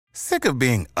Sick of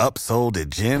being upsold at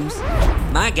gyms?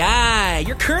 My guy,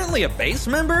 you're currently a base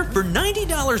member? For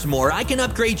 $90 more, I can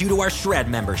upgrade you to our Shred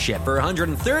membership. For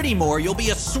 $130 more, you'll be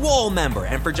a Swole member.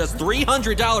 And for just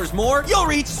 $300 more, you'll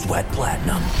reach Sweat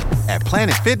Platinum. At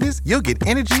Planet Fitness, you'll get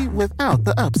energy without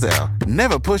the upsell.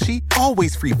 Never pushy,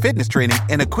 always free fitness training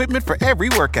and equipment for every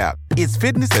workout. It's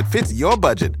fitness that fits your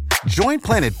budget. Join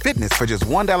Planet Fitness for just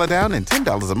 $1 down and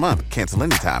 $10 a month. Cancel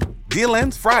anytime. Deal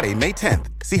ends Friday, May 10th.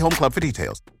 See Home Club for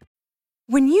details.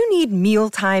 When you need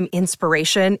mealtime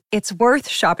inspiration, it's worth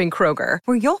shopping Kroger,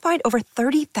 where you'll find over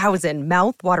 30,000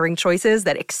 mouth-watering choices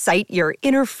that excite your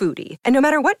inner foodie. And no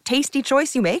matter what tasty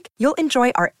choice you make, you'll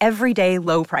enjoy our everyday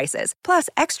low prices, plus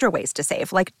extra ways to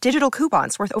save, like digital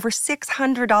coupons worth over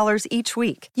 $600 each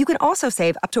week. You can also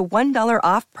save up to $1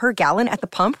 off per gallon at the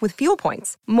pump with fuel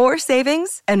points. More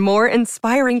savings and more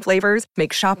inspiring flavors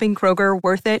make shopping Kroger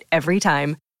worth it every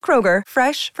time. Kroger,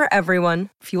 fresh for everyone.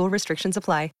 Fuel restrictions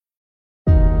apply.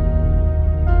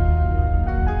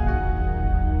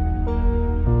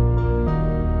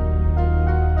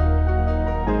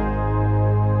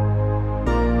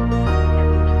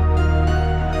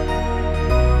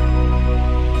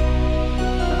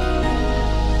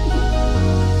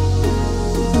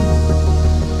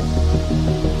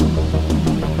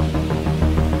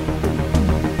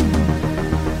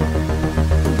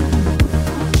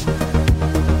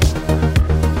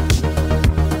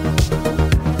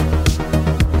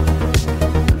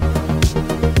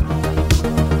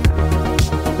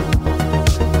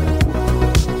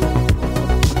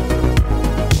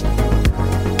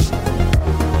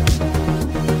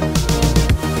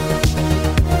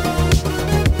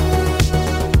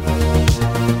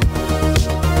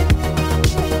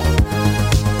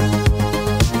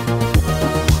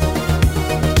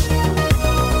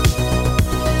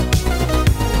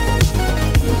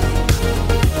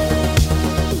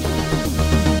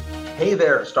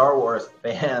 Star Wars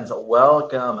fans,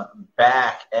 welcome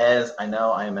back. As I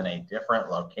know, I am in a different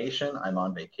location. I'm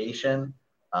on vacation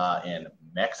in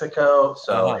Mexico,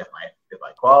 so if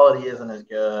my quality isn't as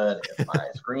good, if my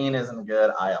screen isn't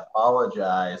good, I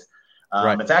apologize.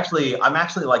 Right. I'm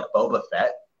actually like Boba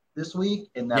Fett this week,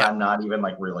 in that I'm not even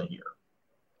like really here.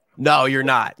 No, you're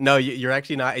not. No, you're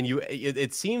actually not. And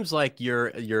it seems like you're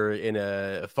in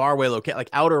a faraway location, like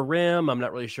Outer Rim. I'm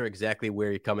not really sure exactly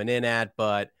where you're coming in at,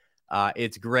 but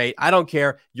it's great. I don't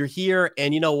care. You're here,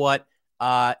 and you know what?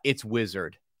 It's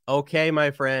Wizard. Okay,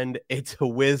 my friend. It's a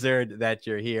Wizard that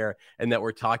you're here and that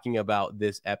we're talking about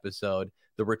this episode,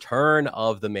 the return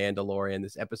of The Mandalorian,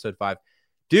 this episode 5.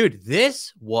 Dude,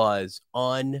 this was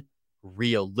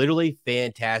unreal. Literally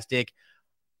fantastic.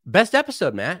 Best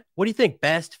episode, Matt. What do you think?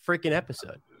 Best freaking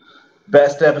episode?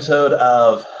 Best episode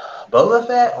of Boba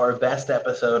Fett or best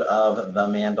episode of The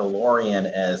Mandalorian,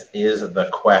 as is the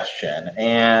question.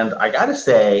 And I gotta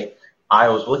say, I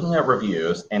was looking at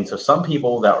reviews, and so some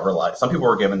people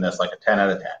were giving this like a 10 out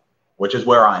of 10, which is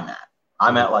where I'm at.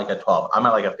 I'm at like a 12. I'm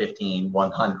at like a 15,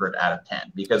 100 out of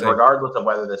 10, because regardless of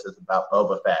whether this is about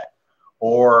Boba Fett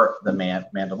or The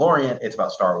Mandalorian, it's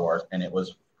about Star Wars, and it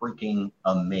was freaking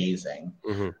amazing.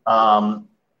 Mm-hmm.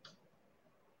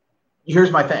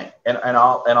 Here's my thing, and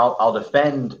I'll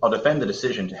defend the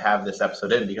decision to have this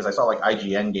episode in, because I saw like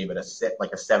IGN gave it a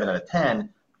 7 out of 10,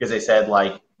 because they said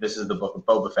like, this is the book of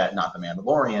Boba Fett, not The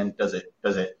Mandalorian. Does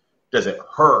it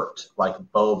hurt like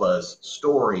Boba's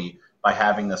story by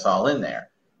having this all in there?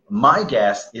 My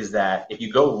guess is that if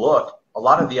you go look,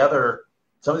 some of the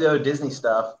other Disney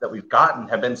stuff that we've gotten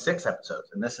have been 6 episodes,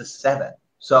 and this is 7.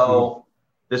 So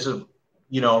this is,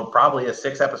 probably a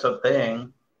 6 episode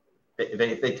thing.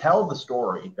 They tell the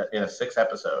story in 6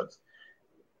 episodes,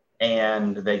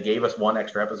 and they gave us 1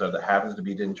 extra episode that happens to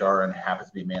be Din Djarin and happens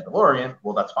to be Mandalorian.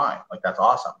 Well, that's fine. Like, that's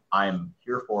awesome. I'm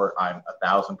here for it. I'm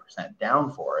 1,000%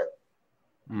 down for it.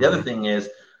 The other thing is,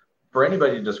 for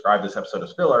anybody to describe this episode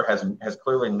as filler has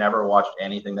clearly never watched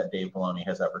anything that Dave Filoni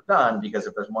has ever done, because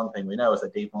if there's one thing we know is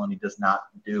that Dave Filoni does not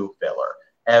do filler.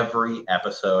 Every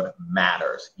episode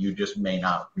matters. You just may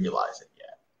not realize it yet.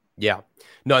 Yeah,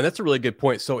 no, and that's a really good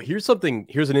point. So here's an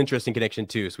interesting connection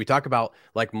too. So we talk about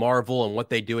like Marvel and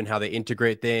what they do and how they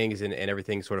integrate things, and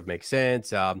everything sort of makes sense.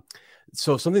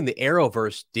 So something the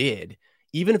Arrowverse did,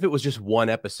 even if it was just 1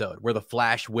 episode where the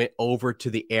Flash went over to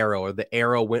the Arrow or the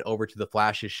Arrow went over to the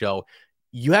Flash's show,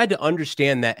 you had to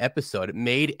understand that episode. It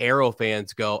made Arrow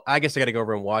fans go, I guess I got to go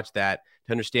over and watch that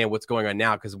to understand what's going on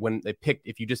now. Because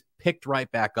if you just picked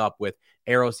right back up with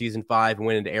Arrow season 5 and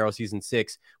went into Arrow season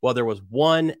 6, well, there was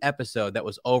 1 episode that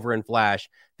was over in Flash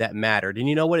that mattered. And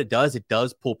you know what it does? It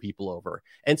does pull people over.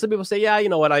 And some people say, yeah, you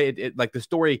know what? Like the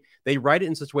story, they write it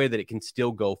in such a way that it can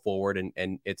still go forward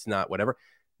and it's not whatever.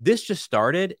 this just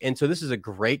started. And so this is a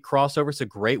great crossover. It's a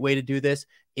great way to do this.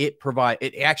 It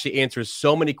actually answers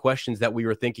so many questions that we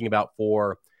were thinking about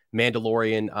for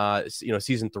Mandalorian,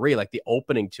 season 3, like the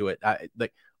opening to it,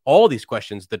 like all these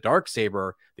questions, the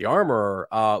Darksaber, the armor,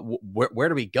 where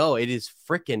do we go? It is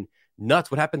freaking nuts.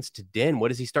 What happens to Din? What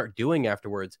does he start doing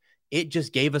afterwards? It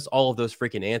just gave us all of those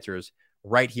freaking answers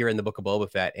right here in the Book of Boba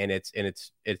Fett. And it's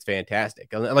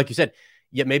fantastic. And like you said,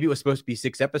 yeah, maybe it was supposed to be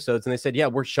 6 episodes. And they said, yeah,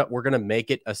 we're going to make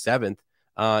it a 7th.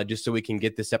 Just so we can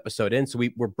get this episode in. So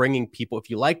we're bringing people, if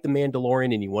you like The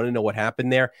Mandalorian and you want to know what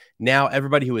happened there, now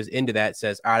everybody who is into that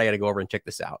says, all right, I got to go over and check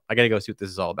this out. I got to go see what this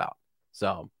is all about.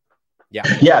 So, yeah.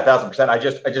 Yeah, 1,000%. I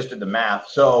just did the math.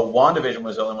 So WandaVision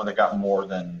was the only one that got more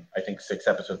than, I think, 6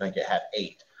 episodes. I think it had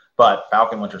 8. But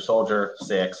Falcon, Winter Soldier,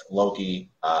 6.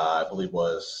 Loki, I believe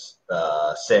was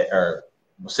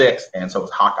 6, and so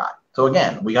was Hawkeye. So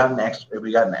again, we got an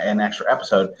extra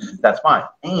episode. That's fine.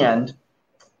 And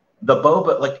the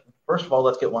Boba, like, first of all,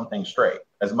 let's get one thing straight.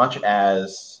 As much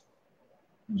as,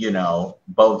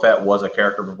 Boba Fett was a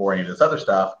character before any of this other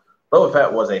stuff, Boba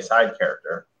Fett was a side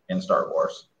character in Star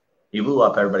Wars. He blew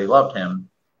up, everybody loved him,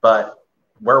 but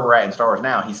where we're at in Star Wars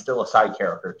now, he's still a side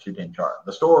character to Din Djarin.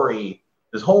 The story,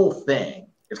 this whole thing,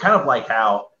 it's kind of like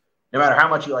how, no matter how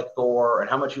much you like Thor and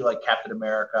how much you like Captain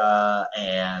America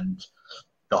and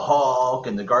the Hulk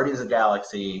and the Guardians of the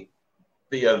Galaxy,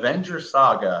 the Avengers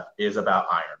saga is about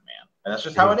Iron Man, and that's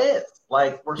just how it is.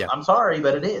 Like, I'm sorry,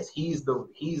 but it is. He's the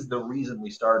reason we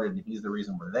started, and he's the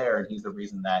reason we're there, and he's the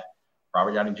reason that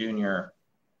Robert Downey Jr.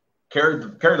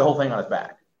 carried the whole thing on his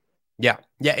back. Yeah,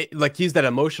 like he's that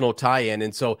emotional tie-in,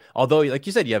 and so although, like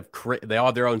you said, they all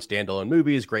have their own standalone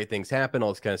movies, great things happen,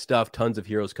 all this kind of stuff, tons of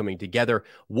heroes coming together.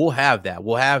 We'll have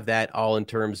that all in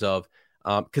terms of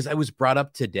because I was brought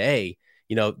up today.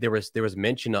 There was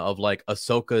mention of like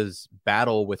Ahsoka's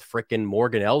battle with frickin'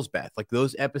 Morgan Elsbeth. Like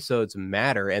those episodes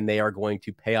matter, and they are going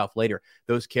to pay off later.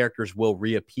 Those characters will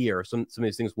reappear. Some of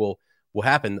these things will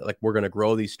happen. Like we're going to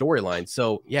grow these storylines.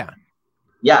 So yeah.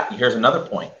 Here's another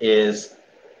point: is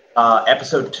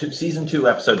episode 2, season 2,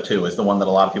 episode 2 is the one that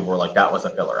a lot of people were like, that was a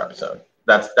filler episode.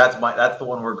 That's the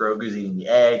one where Grogu's eating the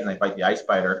eggs and they fight the ice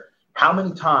spider. How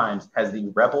many times has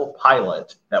the Rebel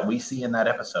pilot that we see in that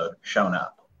episode shown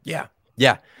up? Yeah.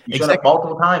 He showed up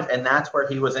multiple times, and that's where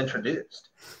he was introduced.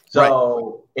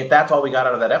 So if that's all we got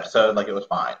out of that episode, like, it was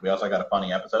fine. We also got a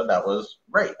funny episode that was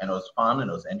great, and it was fun,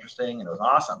 and it was interesting, and it was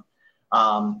awesome.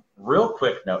 Real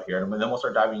quick note here, and then we'll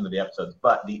start diving into the episodes.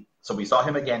 So we saw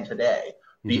him again today.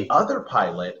 The other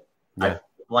pilot, I'm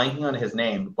blanking on his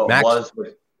name, but was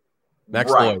with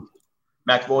Max Lloyd.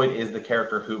 Max Lloyd is the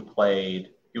character who played.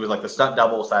 He was like the stunt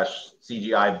double /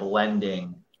 CGI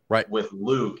blending with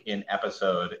Luke in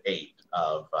episode 8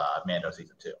 of Mando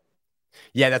season 2.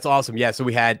 Yeah, that's awesome. Yeah, so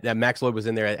we had Max Lloyd was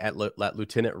in there at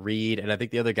Lieutenant Reed, and I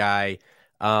think the other guy,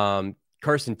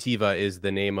 Carson Teva is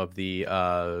the name of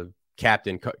the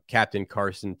Captain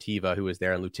Carson Teva, who was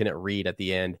there, and Lieutenant Reed at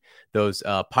the end. Those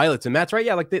pilots, and Matt's right.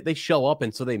 Yeah, like they show up,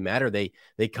 and so they matter. They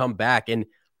come back, and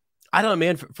I don't know,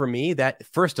 man. For me, that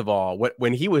first of all,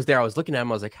 when he was there, I was looking at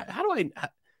him. I was like,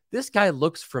 this guy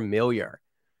looks familiar.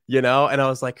 And I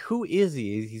was like, who is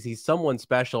he? He's someone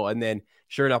special. And then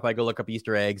sure enough, I go look up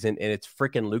Easter eggs, and it's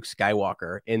freaking Luke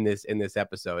Skywalker in this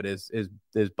episode,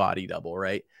 his body double,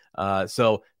 right?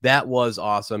 So that was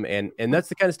awesome. And that's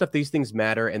the kind of stuff, these things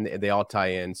matter, and they all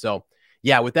tie in. So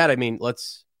yeah, with that, I mean,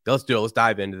 let's do it. Let's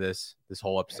dive into this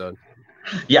whole episode.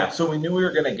 Yeah. So we knew we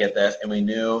were going to get this, and we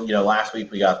knew, last week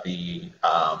we got the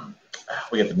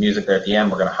music there at the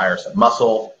end. We're going to hire some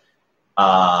muscle.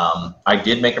 I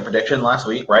did make a prediction last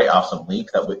week, right, off some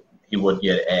leaks that he would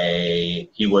get a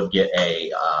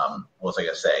what was I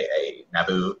gonna say, a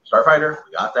Naboo starfighter.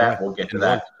 We got that. We'll get to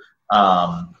that.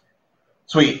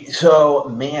 Sweet. So,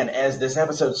 man, as this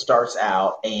episode starts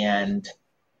out, and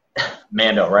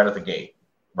Mando right at the gate,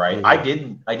 right?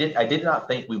 Mm-hmm. I did not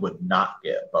think we would not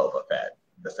get Boba Fett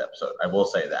this episode. I will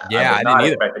say that. Yeah, I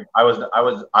didn't either.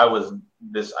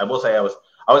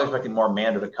 I was expecting more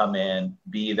Mando to come in,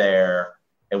 be there,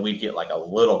 and we'd get like a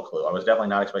little clue. I was definitely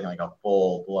not expecting like a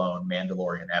full-blown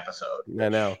Mandalorian episode. I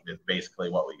know. Is basically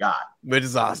what we got. Which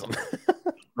is awesome.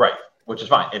 Right. Which is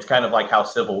fine. It's kind of like how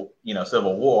Civil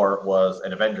War was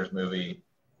an Avengers movie,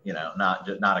 not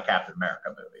a Captain America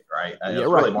movie, right? It's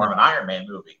really more of an Iron Man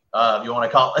movie. If you want to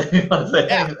call it,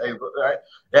 right?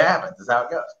 It happens. That's how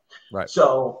it goes. Right.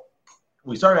 So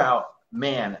we start out,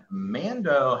 man,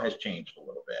 Mando has changed a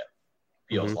little bit.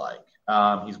 Feels like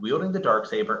he's wielding the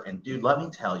Darksaber, and dude, let me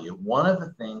tell you, one of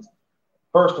the things.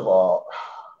 First of all,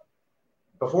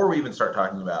 before we even start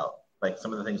talking about like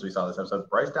some of the things we saw this episode,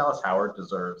 Bryce Dallas Howard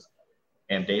deserves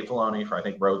and Dave Filoni, I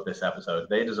think, wrote this episode.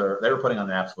 They were putting on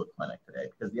an absolute clinic today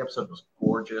because the episode was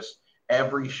gorgeous.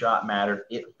 Every shot mattered.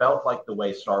 It felt like the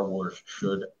way Star Wars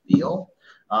should feel.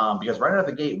 Because right out of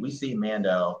the gate, we see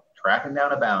Mando tracking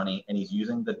down a bounty, and he's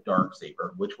using the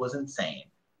Darksaber, which was insane.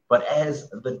 But as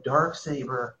the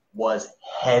Darksaber was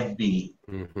heavy,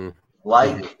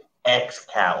 like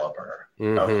Excalibur,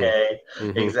 okay?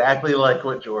 Exactly like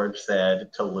what George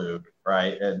said to Luke,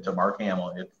 right? And to Mark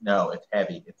Hamill, it's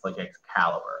heavy. It's like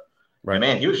Excalibur. Right. And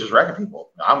man, he was just wrecking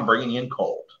people. I'm bringing you in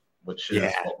cold, which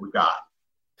is what we got.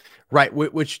 Right,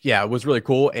 which was really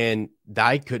cool, and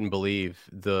I couldn't believe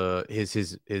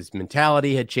his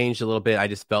mentality had changed a little bit. I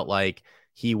just felt like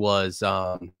he was,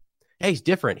 he's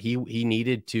different. He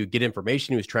needed to get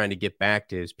information. He was trying to get back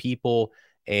to his people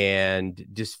and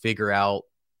just figure out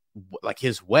like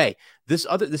his way.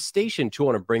 The station too. I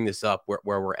want to bring this up where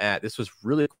we're at. This was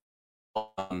really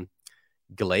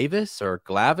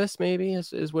Glavis maybe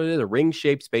is what it is, a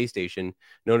ring-shaped space station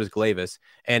known as Glavis.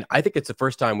 And I think it's the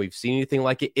first time we've seen anything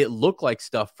like it. It looked like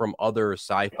stuff from other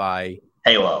sci-fi.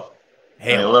 Halo. I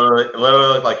mean, literally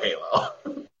looked like Halo.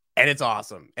 And it's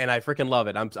awesome. And I freaking love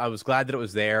it. I was glad that it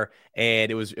was there, and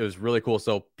it was really cool.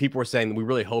 So people were saying we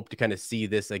really hope to kind of see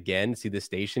this again, see this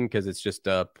station, because it's just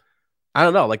I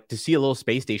don't know, like to see a little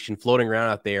space station floating around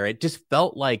out there. It just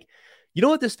felt like, you know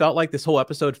what this felt like? This whole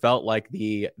episode felt like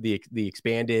the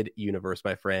expanded universe,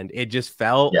 my friend. It just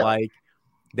felt like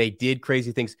they did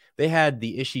crazy things. They had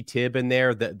the Ishi Tib in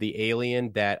there, the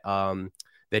alien that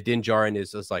Din Djarin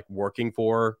is like working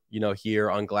for, here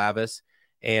on Glavis,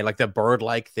 and like the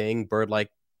bird-like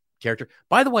character.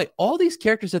 By the way, all these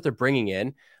characters that they're bringing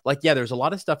in, there's a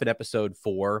lot of stuff in episode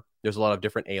 4. There's a lot of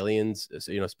different aliens,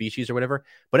 species or whatever.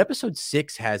 But episode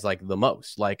 6 has like the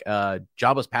most. Like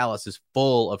Jabba's palace is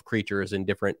full of creatures and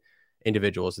different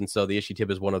individuals, and so the Ishi Tib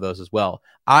is one of those as well.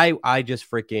 I just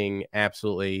freaking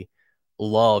absolutely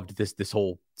loved this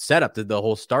whole setup, the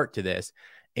whole start to this.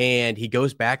 And he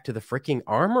goes back to the freaking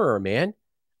armorer, man.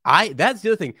 That's the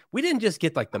other thing. We didn't just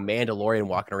get like the Mandalorian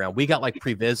walking around. We got like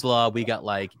Pre Vizsla. We got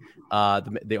like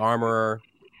the armorer.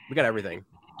 We got everything.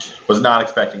 Was not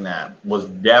expecting that. Was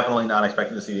definitely not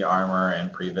expecting to see the armorer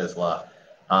and Pre Vizsla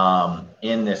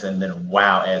in this. And then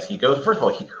wow, as he goes, first of all,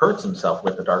 he hurts himself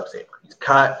with the Darksaber. He's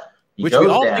cut. Which we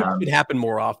all think could happen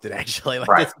more often, actually.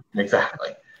 Right.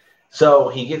 Exactly. So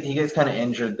he gets kind of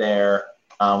injured there.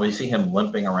 We see him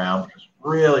limping around, which is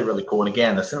really, really cool. And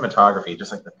again, the cinematography,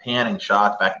 just like the panning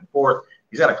shots back and forth.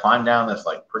 He's got to climb down this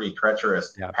like pretty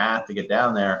treacherous path to get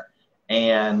down there.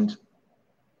 And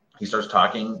he starts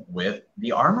talking with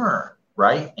the armorer,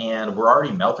 right? And we're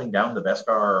already melting down the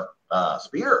Beskar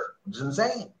spear, which is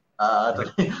insane.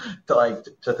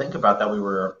 To think about that we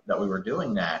were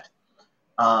doing that.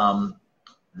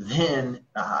 Then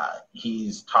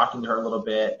he's talking to her a little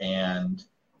bit, and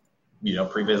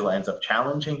Pre Vizsla ends up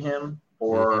challenging him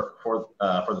for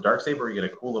the Darksaber. You get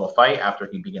a cool little fight after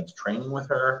he begins training with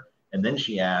her, and then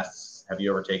she asks, "Have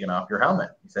you ever taken off your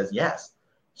helmet?" He says, "Yes."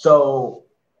 So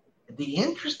the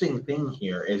interesting thing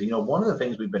here is, one of the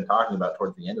things we've been talking about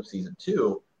towards the end of season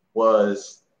 2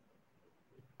 was,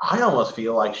 I almost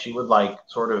feel like she would like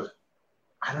sort of,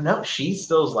 I don't know, she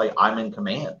still's like, I'm in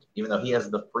command, even though he has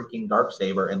the freaking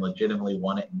Darksaber and legitimately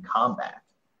won it in combat.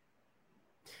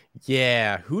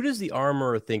 Yeah, who does the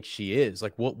armorer think she is?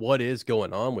 Like, what is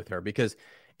going on with her? Because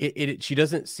she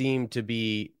doesn't seem to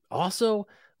be. Also,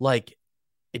 like,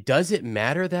 does it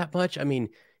matter that much? I mean,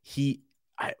 she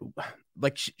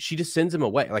just sends him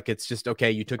away. Like, it's just,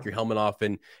 okay, you took your helmet off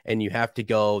and you have to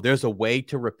go. There's a way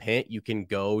to repent. You can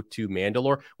go to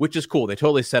Mandalore, which is cool. They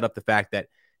totally set up the fact that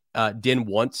Din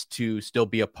wants to still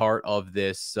be a part of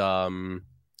this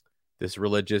this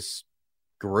religious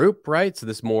group, right? So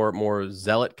this more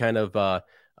zealot kind of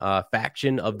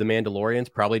faction of the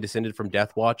Mandalorians, probably descended from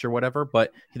Death Watch or whatever.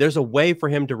 But there's a way for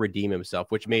him to redeem himself,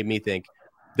 which made me think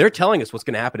they're telling us what's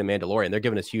going to happen in Mandalorian. They're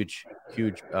giving us huge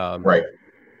right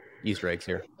Easter eggs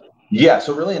here. Yeah,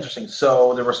 so really interesting.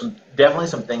 So there were definitely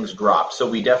some things dropped. So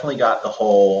we definitely got the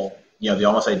whole, the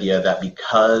almost idea that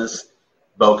because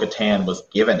Bo-Katan was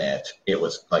given it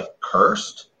was like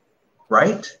cursed,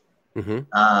 right?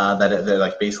 That they're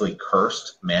like basically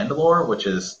cursed Mandalore, which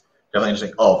is definitely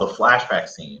interesting. Oh, the flashback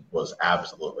scene was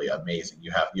absolutely amazing.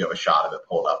 You have a shot of it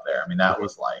pulled up there. I mean, that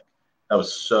was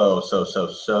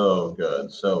so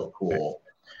good, so cool.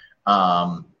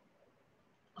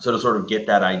 So to sort of get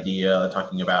that idea,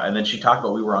 talking about, and then she talked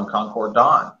about we were on Concord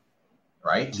Dawn,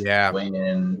 right? Yeah.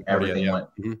 When everything went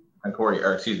Concordia,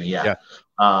 or excuse me,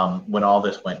 when all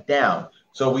this went down.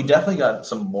 So we definitely got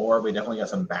some more. We definitely got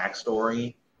some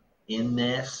backstory in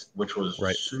this, which was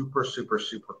super, super,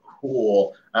 super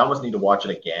cool. I almost need to watch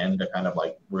it again to kind of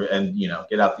like, and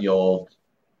get out the old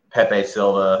Pepe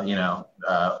Silva,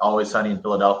 Always Sunny in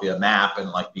Philadelphia map and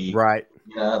like the right,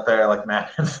 up there like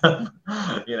mapping stuff,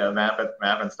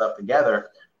 mapping stuff together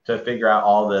to figure out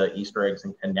all the Easter eggs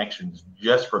and connections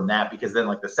just from that, because then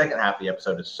like the second half of the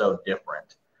episode is so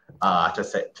different, to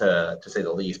say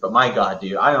the least. But my God,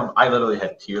 dude, I literally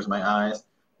had tears in my eyes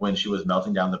when she was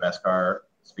melting down the Beskar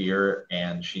spear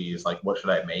and she's like, "What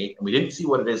should I make?" And we didn't see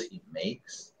what it is he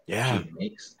makes. Yeah, she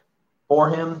makes for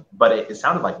him, but it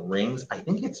sounded like rings. I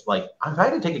think it's like, if I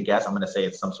had to take a guess, I'm going to say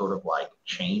it's some sort of like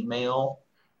chainmail,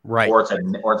 right, or it's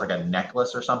like a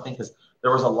necklace or something, because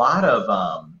there was a lot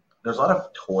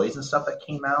of toys and stuff that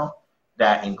came out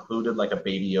that included like a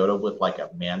Baby Yoda with like a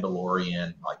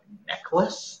Mandalorian like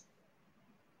necklace.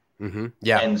 Mm-hmm.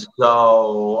 Yeah. And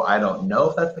so I don't know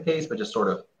if that's the case, but just sort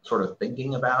of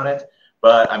thinking about it.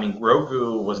 But I mean,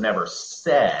 Grogu was never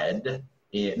said.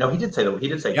 No, he did say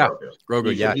yeah. Grogu.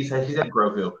 Grogu, he said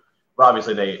Grogu. Well,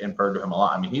 obviously they inferred to him a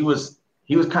lot. I mean, he was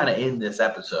kind of in this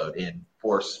episode in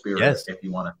Force Spirit, yes, if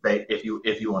you want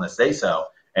to say so,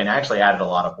 and actually added a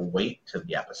lot of weight to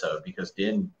the episode, because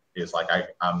Din is like,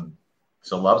 I'm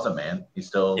still loves him, man. He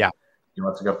still he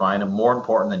wants to go find him. More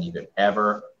important than you could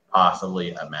ever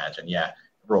possibly imagine. Yeah,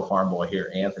 real farm boy here,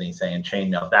 Anthony saying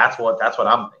chainmail. That's what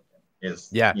I'm thinking.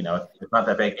 Is it's not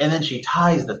that big. And then she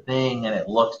ties the thing, and it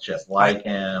looks just like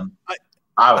him.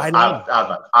 I was about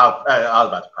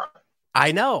to cry.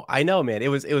 I know, man. It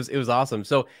was awesome.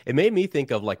 So it made me think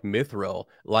of like Mithril,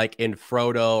 like in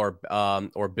Frodo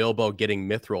or Bilbo getting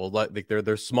Mithril. Like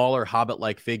they're smaller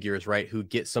Hobbit-like figures, right? Who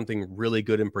get something really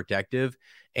good and protective.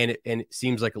 And it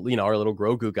seems like, our little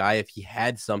Grogu guy, if he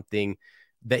had something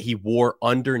that he wore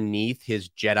underneath his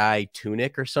Jedi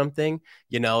tunic or something,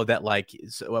 that like,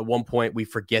 so at one point we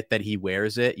forget that he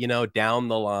wears it, down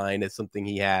the line, it's something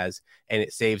he has and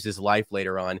it saves his life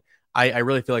later on. I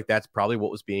really feel like that's probably what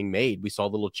was being made. We saw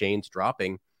little chains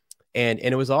dropping and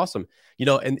it was awesome,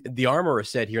 and the armorer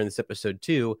said here in this episode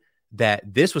too, that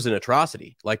this was an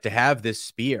atrocity. Like to have this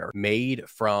spear made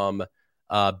from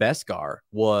Beskar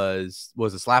was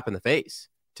a slap in the face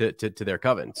to their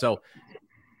coven. So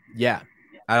yeah.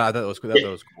 I thought that was cool. That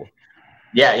was cool.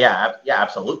 Yeah,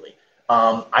 absolutely.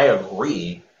 I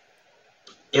agree.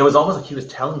 It was almost like he was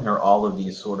telling her all of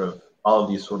these sort of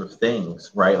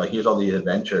things, right? Like, here's all the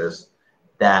adventures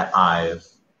that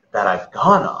I've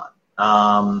gone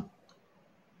on.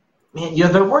 Man,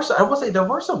 there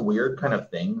were some weird kind of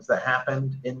things that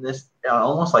happened in this.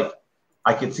 Almost like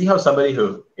I could see how somebody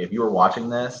who, if you were watching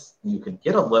this, you could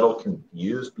get a little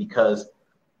confused, because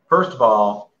first of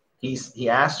all, he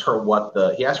asked her what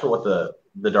the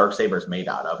Darksaber is made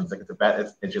out of. He's like,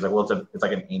 and she's like, well, it's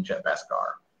like an ancient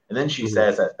Beskar. And then she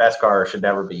says that Beskar should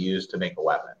never be used to make a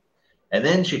weapon. And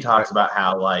then she talks about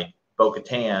how like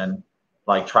Bo-Katan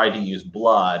like tried to use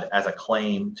blood as a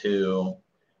claim to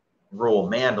rule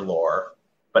Mandalore,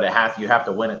 but you have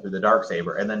to win it through the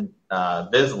Darksaber. And then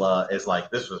Vizsla is like,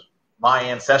 this was my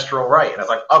ancestral right. And I was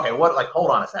like, okay, what? Like,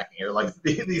 hold on a second here. Like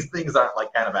these things aren't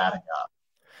like kind of adding up.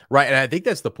 Right. And I think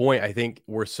that's the point I think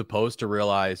we're supposed to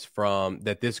realize from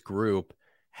that this group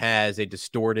has a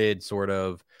distorted sort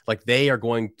of like, they are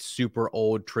going super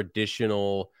old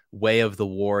traditional way of the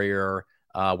warrior,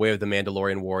 way of the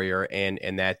Mandalorian warrior.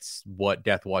 And that's what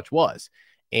Death Watch was.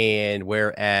 And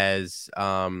whereas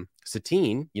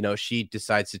Satine, she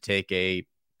decides to take a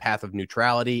path of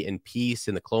neutrality and peace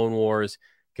in the Clone Wars,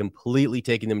 completely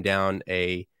taking them down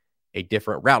a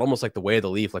different route, almost like the Way of the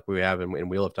Leaf, like we have in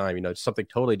Wheel of Time, something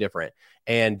totally different.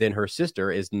 And then her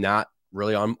sister is not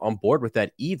really on board with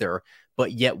that either,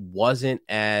 but yet wasn't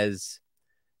as,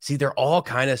 they're all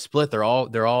kind of split. They're all,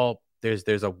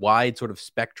 there's a wide sort of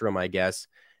spectrum, I guess,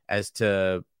 as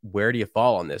to where do you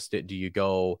fall on this? Do you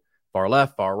go far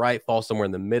left, far right, fall somewhere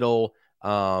in the middle?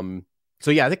 So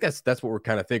yeah, I think that's what we're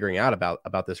kind of figuring out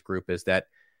about this group, is that,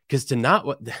 because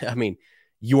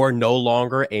you are no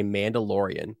longer a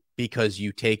Mandalorian because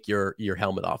you take your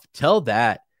helmet off. Tell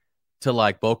that to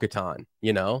like Bo-Katan,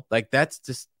 like that's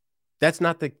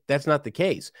not the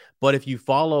case. But if you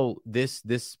follow this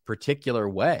particular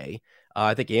way,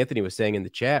 I think Anthony was saying in the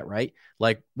chat, right?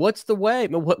 Like, what's the way?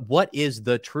 What is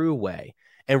the true way?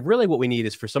 And really what we need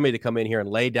is for somebody to come in here and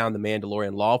lay down the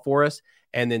Mandalorian law for us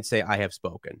and then say, I have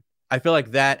spoken. I feel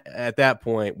like that at that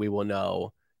point we will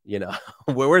know,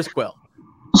 where's Quill?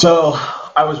 So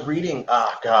I was reading,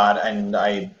 and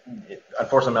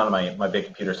unfortunately I'm not on my big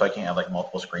computer, so I can't have like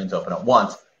multiple screens open at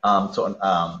once.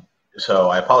 So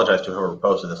I apologize to whoever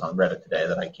posted this on Reddit today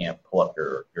that I can't pull up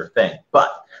your thing.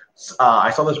 But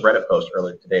I saw this Reddit post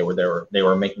earlier today where they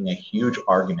were making a huge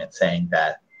argument saying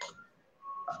that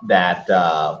that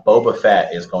Boba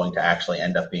Fett is going to actually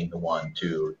end up being the one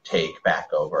to take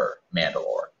back over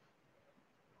Mandalore.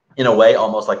 In a way,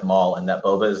 almost like Maul, in that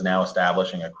Boba is now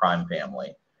establishing a crime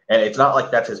family. And it's not like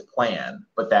that's his plan,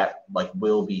 but that like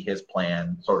will be his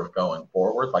plan sort of going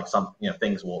forward. Like some,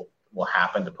 things will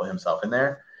happen to put himself in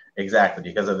there. Exactly,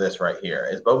 because of this right here.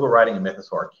 Is Boba riding a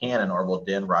mythosaur canon, or will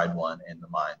Din ride one in the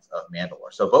minds of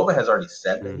Mandalore? So Boba has already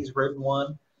said that he's ridden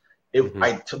one.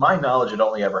 To my knowledge, it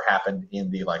only ever happened in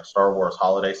the like Star Wars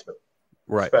holiday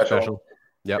special.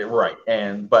 Yeah, right.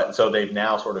 But so they've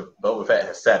now sort of, Boba Fett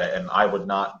has said it, and I would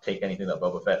not take anything that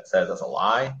Boba Fett says as a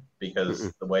lie,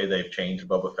 because the way they've changed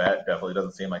Boba Fett definitely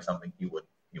doesn't seem like something he would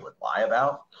lie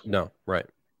about. No, right.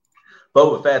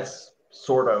 Boba Fett's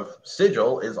sort of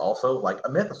sigil is also like a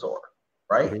mythosaur,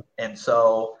 right? And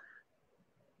so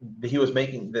he was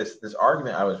making this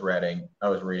argument I was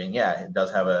reading. Yeah, it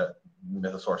does have a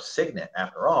mythosaur signet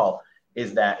after all.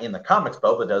 Is that in the comics,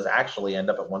 Boba does actually end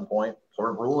up at one point sort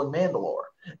of ruling Mandalore.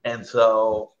 And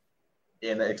so,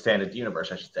 in the expanded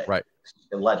universe, I should say. Right.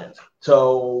 In Legends.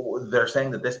 So, they're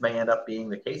saying that this may end up being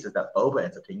the case, is that Boba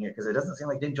ends up taking it, because it doesn't seem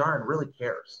like Din Djarin really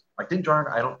cares. Like, Din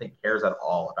Djarin, I don't think cares at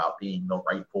all about being the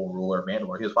rightful ruler of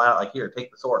Mandalore. He was flat out like, here,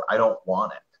 take the sword. I don't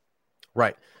want it.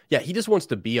 Right. Yeah, he just wants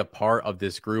to be a part of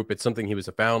this group. It's something he was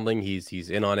a foundling. He's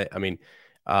in on it. I mean,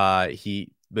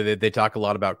 but they talk a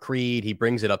lot about Creed. He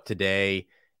brings it up today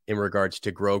in regards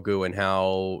to Grogu and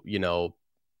how,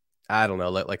 I don't know,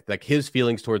 like his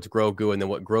feelings towards Grogu, and then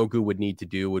what Grogu would need to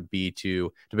do would be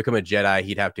to become a Jedi.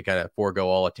 He'd have to kind of forego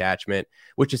all attachment,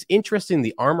 which is interesting.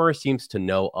 The Armorer seems to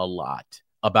know a lot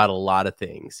about a lot of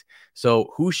things.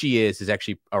 So who she is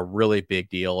actually a really big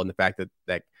deal. And the fact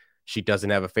that she doesn't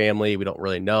have a family, we don't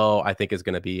really know, I think is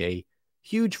going to be a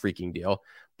huge freaking deal.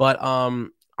 But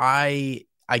I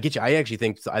get you. I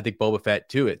think Boba Fett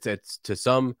too. It's to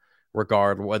some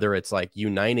regard, whether it's like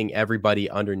uniting everybody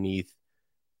underneath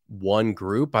one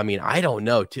group. I mean, I don't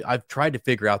know. I've tried to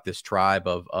figure out this tribe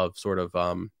of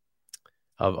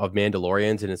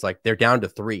Mandalorians, and it's like they're down to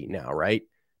 3 now, right?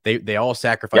 They all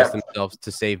sacrifice themselves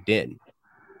to save Din.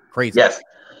 Crazy. Yes.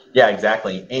 Yeah,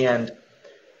 exactly. And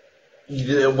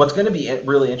what's going to be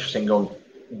really interesting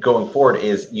going forward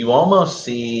is you almost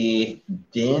see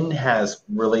Din has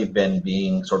really been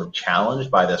being sort of challenged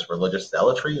by this religious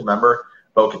zealotry. Remember,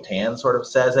 Bo-Katan sort of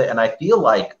says it, and I feel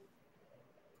like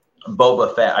Din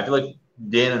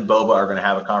and Boba are going to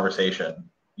have a conversation,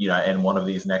 in one of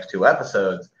these next 2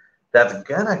 episodes that's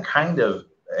going to kind of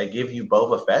give you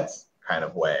Boba Fett's kind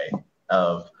of way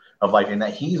of like, in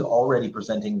that he's already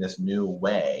presenting this new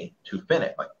way to Finn.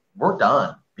 Like, we're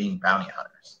done being bounty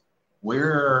hunters.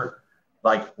 We're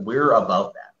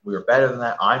above that. We're better than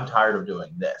that. I'm tired of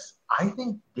doing this. I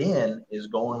think Din is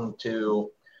going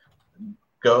to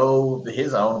go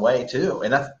his own way too,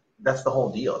 and that's the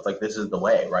whole deal. It's like, this is the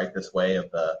way, right? This way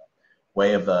of the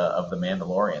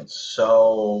Mandalorians.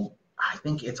 So I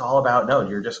think it's all about, no,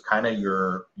 you're just kind of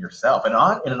yourself. And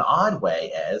in an odd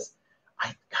way, as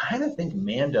I kind of think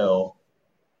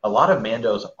a lot of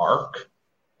Mando's arc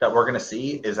that we're going to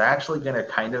see is actually going to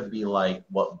kind of be like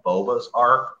what Boba's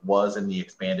arc was in the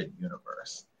expanded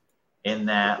universe, in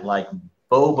that like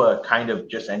Boba kind of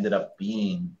just ended up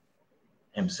being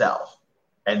himself.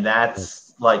 And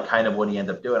that's like kind of what he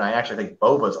ended up doing. I actually think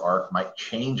Boba's arc might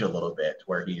change a little bit,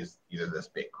 where he's either this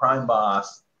big crime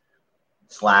boss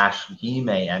 / he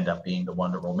may end up being the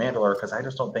one to rule Mandalore, because I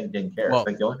just don't think Din cares. I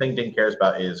think the only thing Din cares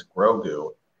about is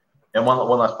Grogu. And one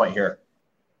last point here.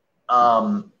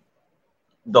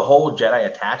 The whole Jedi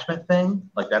attachment thing,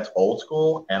 like, that's old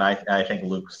school, and I think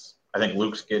Luke's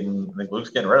getting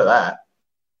rid of that.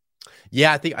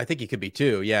 Yeah, I think he could be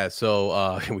too. Yeah,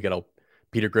 so we got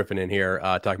Peter Griffin in here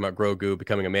talking about Grogu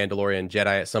becoming a Mandalorian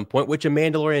Jedi at some point, which a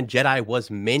Mandalorian Jedi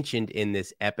was mentioned in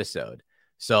this episode.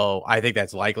 So I think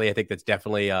that's likely. I think that's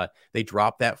definitely they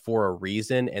dropped that for a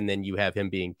reason, and then you have him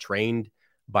being trained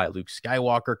by Luke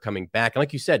Skywalker coming back. And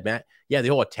like you said, Matt, yeah, the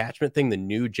whole attachment thing, the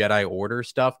new Jedi Order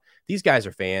stuff, these guys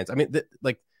are fans. I mean,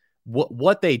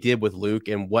 what they did with Luke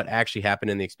and what actually happened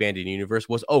in the expanded universe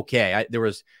was okay. There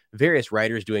was various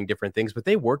writers doing different things, but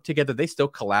they worked together. They still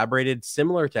collaborated,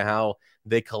 similar to how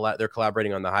they're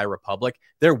collaborating on the High Republic.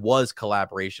 There was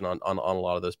collaboration on a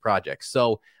lot of those projects.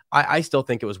 So I still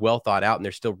think it was well thought out, and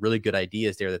there's still really good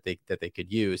ideas there that they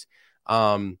could use.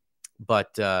 So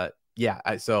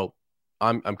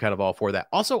I'm kind of all for that.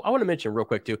 Also, I want to mention real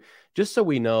quick too, just so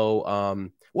we know.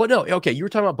 You were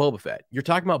talking about Boba Fett. You're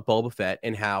talking about Boba Fett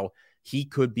and how he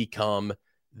could become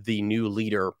the new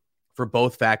leader for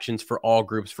both factions, for all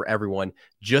groups, for everyone,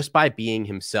 just by being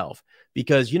himself.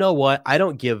 Because you know what? I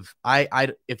don't give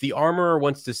if the armorer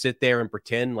wants to sit there and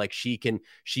pretend like she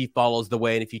follows the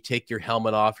way, and if you take your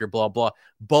helmet off, you're blah blah,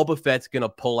 Boba Fett's gonna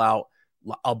pull out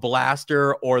a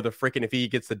blaster or the freaking, if he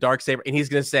gets the dark saber, and he's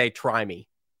gonna say, "Try me."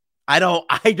 I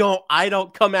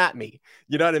don't come at me.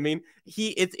 You know what I mean?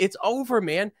 It's over,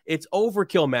 man. It's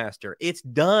overkill, master. It's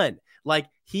done. Like,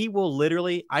 he will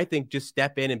literally, I think, just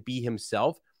step in and be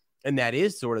himself. And that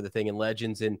is sort of the thing in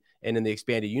Legends and in the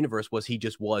expanded universe, was he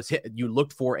just was. You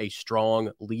looked for a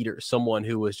strong leader, someone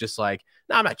who was just like,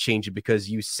 no, I'm not changing because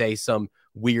you say some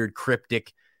weird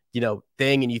cryptic,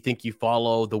 thing, and you think you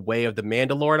follow the way of the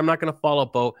Mandalorian. I'm not going to follow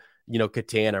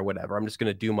Katan or whatever. I'm just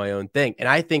going to do my own thing. And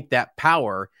I think that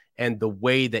power and the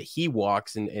way that he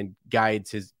walks and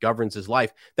governs his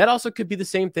life, that also could be the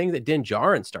same thing that Din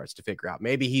Djarin starts to figure out.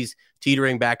 Maybe he's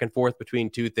teetering back and forth between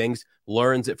two things,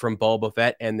 learns it from Boba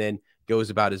Fett, and then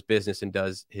goes about his business and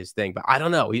does his thing. But I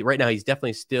don't know. Right now, he's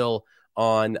definitely still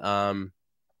on.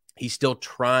 He's still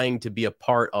trying to be a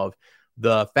part of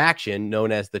the faction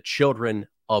known as the Children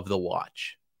of the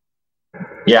Watch.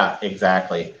 Yeah,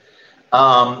 exactly.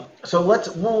 So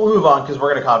we'll move on, because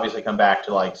we're going to obviously come back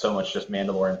to like so much just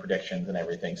Mandalorian predictions and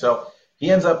everything. So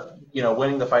he ends up,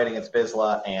 winning the fight against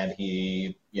Vizsla, and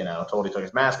he, told he took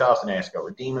his mask off, so now he has to go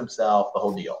redeem himself, the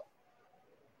whole deal.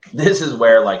 This is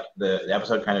where like the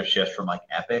episode kind of shifts from like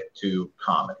epic to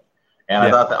comedy. And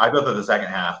I thought that the second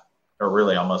half, or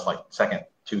really almost like second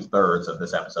 2/3 of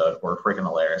this episode, were freaking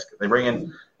hilarious. They bring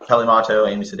in Kelly Mato,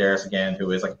 Amy Sedaris again,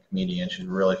 who is like a comedian. She's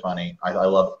really funny. I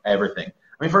love everything.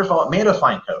 I mean, first of all, Mando's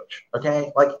flying coach,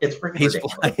 okay? Like, it's freaking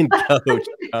ridiculous. He's flying coach.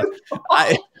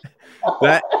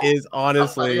 That is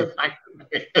honestly,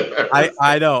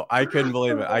 I know. I couldn't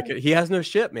believe it. He has no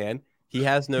ship, man. He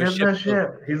has no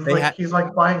ship. He's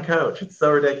like flying coach. It's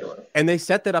so ridiculous. And they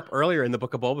set that up earlier in the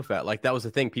Book of Boba Fett. Like, that was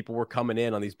the thing. People were coming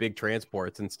in on these big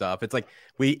transports and stuff. It's like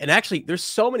and actually, there's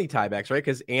so many tiebacks, right?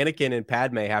 Because Anakin and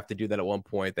Padme have to do that at one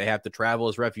point. They have to travel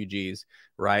as refugees,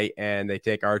 right? And they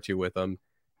take R2 with them.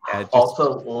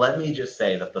 Also, let me just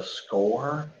say that the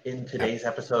score in today's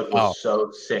episode was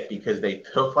so sick, because they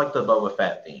took like the Boba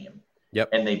Fett theme,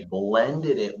 and they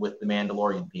blended it with the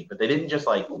Mandalorian theme, but they didn't just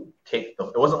like take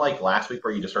it wasn't like last week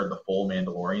where you just heard the full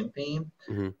Mandalorian theme.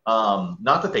 Mm-hmm.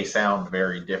 Not that they sound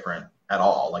very different at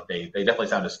all. Like they definitely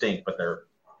sound distinct, but they're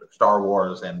Star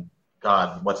Wars, and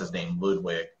God, what's his name?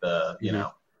 Ludwig,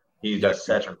 he does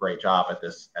such a great job at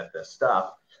this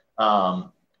stuff.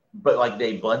 But like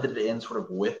they blended it in sort of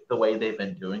with the way they've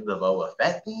been doing the Boba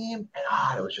Fett theme,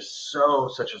 and it was just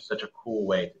such a cool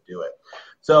way to do it.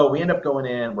 So we end up going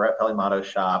in. We're at Peli Motto's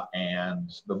shop, and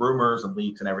the rumors and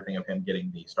leaks and everything of him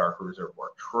getting the Star Cruiser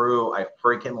were true. I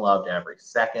freaking loved every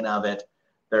second of it.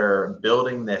 They're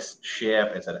building this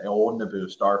ship. It's an old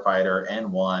Naboo starfighter,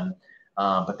 N1,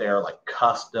 but they're like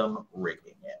custom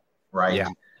rigging it, right? Yeah.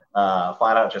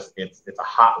 Flat out, just it's a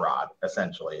hot rod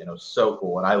essentially, and it was so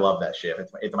cool. And I love that ship.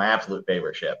 It's my absolute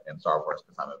favorite ship in Star Wars,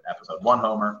 because I'm an episode 1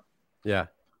 homer. Yeah.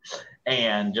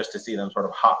 And just to see them sort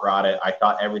of hot rod it, I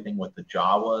thought everything with the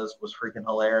Jawas was freaking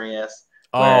hilarious.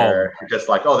 Where just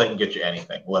like, they can get you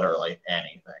anything, literally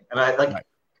anything. And I like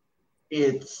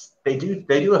they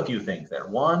do a few things there.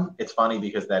 One, it's funny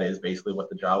because that is basically what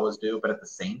the Jawas do, but at the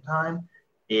same time,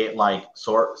 it like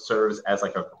serves as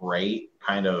like a great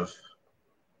kind of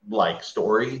like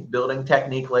story building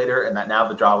technique later, and that now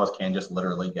the Jawas can just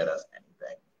literally get us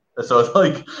anything. So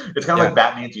it's kind of like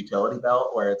Batman's utility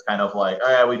belt, where it's kind of like,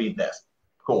 all right, we need this.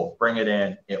 Cool, bring it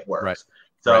in, it works. Right.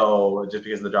 So just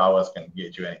because the Jawas can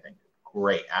get you anything,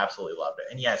 great, absolutely loved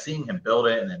it. And seeing him build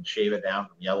it and then shave it down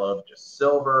from yellow to just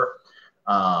silver,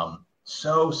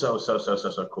 so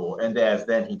cool. And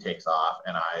then he takes off,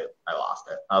 and I lost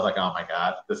it. I was like, oh my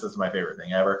God, this is my favorite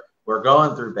thing ever. We're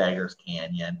going through Beggar's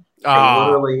Canyon.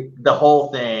 Literally, the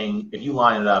whole thing, if you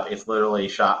line it up, it's literally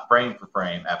shot frame for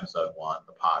frame, episode 1,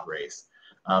 the pod race.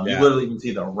 You literally can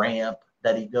see the ramp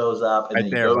that he goes up, and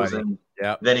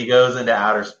then he goes into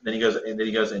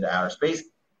outer space.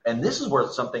 And this is where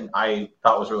something I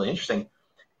thought was really interesting.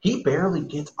 He barely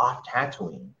gets off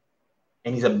Tatooine,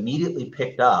 and he's immediately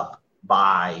picked up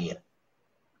by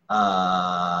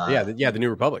the New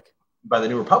Republic. By the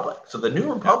New Republic. So the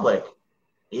New Republic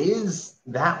is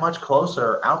that much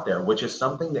closer out there, which is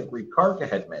something that Greef Karga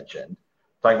had mentioned,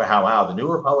 talking about how the New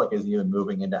Republic is even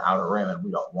moving into Outer Rim, and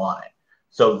we don't want it.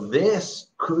 So this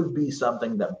could be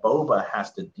something that Boba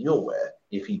has to deal with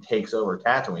if he takes over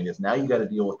Tatooine, is now you got to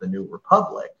deal with the New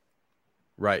Republic.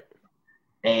 Right.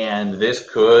 And this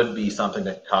could be something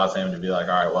that cause him to be like,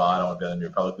 all right, well, I don't want to be in the New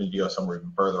Republic. We need to go somewhere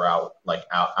even further out, like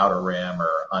Outer Rim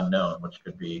or Unknown, which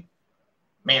could be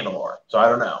Mandalore. So I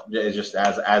don't know. It's just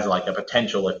as like a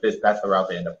potential if that's the route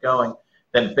they end up going.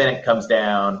 Then Fennec comes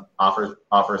down,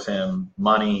 offers him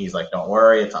money. He's like, "Don't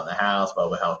worry, it's on the house.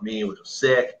 Boba helped me, which was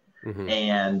sick." Mm-hmm.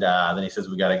 And then he says,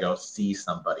 "We got to go see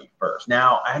somebody first."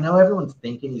 Now I know everyone's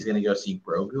thinking he's going to go see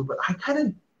Grogu, but I kind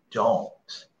of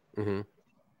don't. Mm-hmm.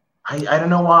 I don't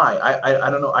know why. I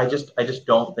don't know. I just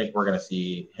don't think we're going to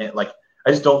see him. Like, I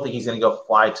just don't think he's going to go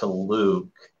fly to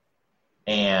Luke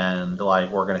and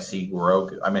like we're going to see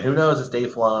Grogu. I mean, who knows? It's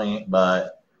Dave Filoni,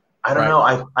 but I don't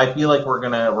know. I feel like we're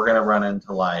gonna run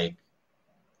into like,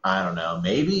 I don't know.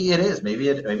 Maybe it is. Maybe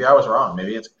I was wrong.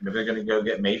 Maybe they're gonna go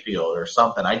get Mayfield or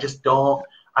something. I just don't.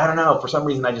 I don't know. For some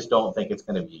reason, I just don't think it's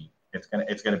gonna be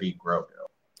Grogu.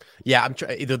 Yeah,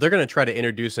 either they're gonna try to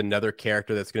introduce another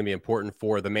character that's gonna be important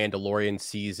for the Mandalorian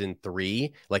season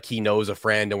 3. Like he knows a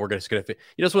friend, and we're just gonna.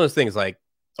 It's one of those things like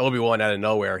Obi-Wan out of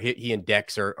nowhere. He and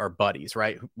Dex are buddies,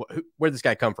 right? Where'd this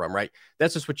guy come from, right?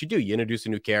 That's just what you do. You introduce a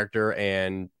new character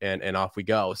and off we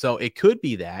go. So it could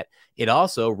be that. It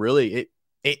also really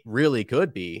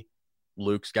could be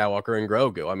Luke Skywalker and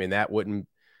Grogu. I mean, that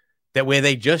way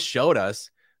they just showed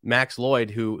us Max Lloyd,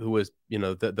 who was,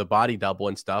 the body double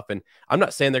and stuff. And I'm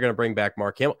not saying they're going to bring back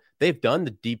Mark Hamill. They've done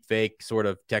the deep fake sort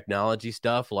of technology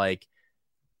stuff. Like,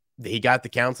 he got the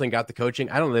counseling, got the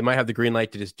coaching. I don't know. They might have the green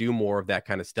light to just do more of that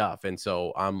kind of stuff. And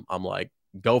so I'm like,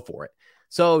 go for it.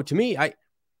 So to me, I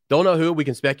don't know who. We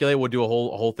can speculate. We'll do a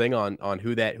whole thing on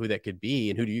who that could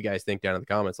be. And who do you guys think down in the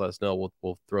comments? Let us know.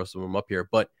 We'll throw some of them up here.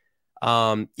 But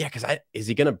because is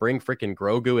he going to bring freaking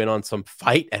Grogu in on some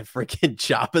fight at freaking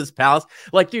Jabba's palace?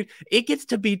 Like, dude, it gets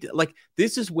to be like,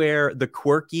 this is where the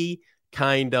quirky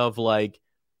kind of like,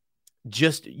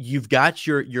 just you've got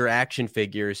your action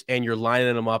figures and you're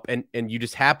lining them up and you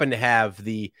just happen to have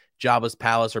the Jabba's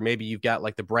palace, or maybe you've got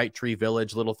like the Bright Tree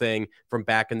Village little thing from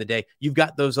back in the day. You've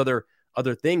got those other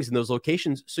things in those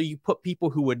locations. So you put people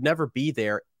who would never be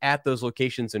there at those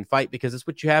locations and fight because it's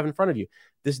what you have in front of you.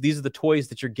 These are the toys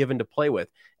that you're given to play with.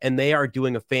 And they are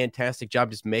doing a fantastic job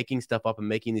just making stuff up and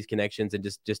making these connections and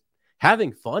just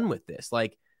having fun with this.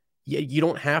 Like, you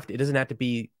don't have to, it doesn't have to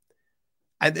be.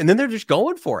 And then they're just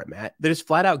going for it, Matt. They just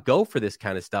flat out go for this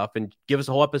kind of stuff and give us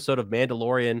a whole episode of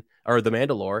Mandalorian or the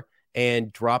Mandalore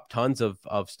and drop tons of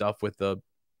stuff with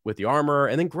the armor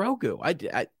and then Grogu.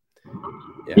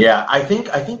 Yeah, I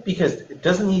think because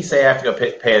doesn't he say I have to go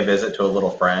pay a visit to a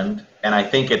little friend? And I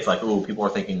think it's like, ooh, people are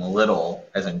thinking little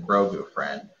as in Grogu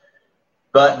friend.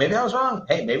 But maybe I was wrong.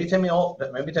 Hey, maybe Timothy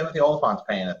Oliphant's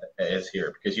paying is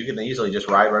here because you can easily just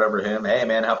ride right over to him. Hey,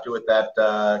 man, helped you with that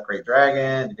great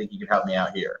dragon. Do you think you could help me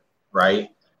out here? Right.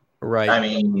 I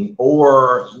mean,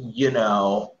 or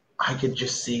I could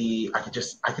see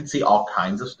all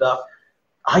kinds of stuff.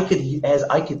 I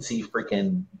could see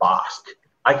freaking Bosk.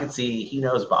 I could see he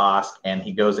knows Bosk and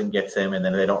he goes and gets him, and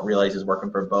then they don't realize he's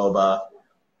working for Boba.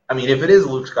 I mean, if it is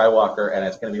Luke Skywalker and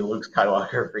it's going to be Luke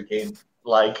Skywalker freaking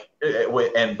like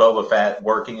and Boba Fett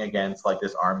working against like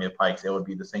this army of Pikes, it would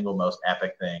be the single most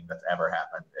epic thing that's ever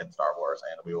happened in Star Wars,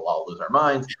 and we will all lose our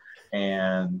minds.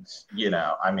 And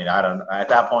I mean, I don't. At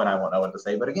that point, I won't know what to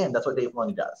say. But again, that's what Dave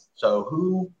Filoni does. So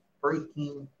who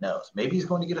freaking knows? Maybe he's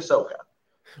going to get Ahsoka.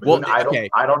 Well, I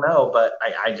don't know, but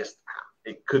I just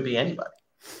it could be anybody.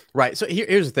 Right. So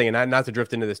here's the thing, and not to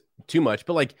drift into this too much,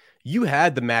 but like you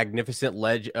had the magnificent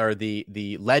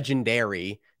the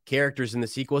legendary characters in the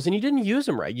sequels, and you didn't use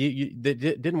them right. You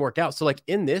didn't work out. So like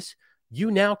in this,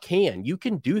 you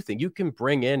can do things. You can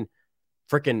bring in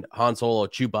freaking Han Solo,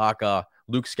 Chewbacca,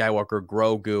 Luke Skywalker,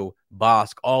 Grogu,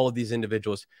 Bosk, all of these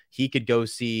individuals. He could go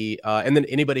see, and then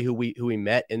anybody who we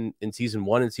met in season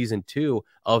 1 and season 2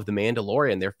 of The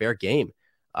Mandalorian, they're fair game.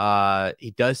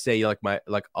 He does say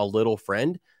like a little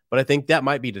friend, but I think that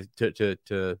might be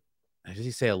to does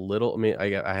he say a little? I mean,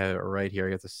 I have it right here.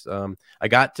 I got this. I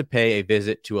got to pay a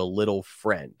visit to a little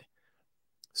friend.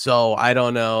 So I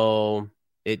don't know.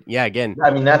 Again. I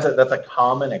mean, that's a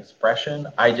common expression.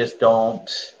 I just don't.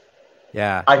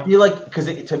 Yeah. I feel like because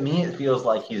to me it feels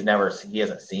like he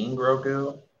hasn't seen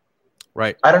Grogu.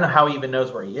 Right. I don't know how he even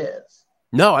knows where he is.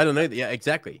 No, I don't know. Yeah,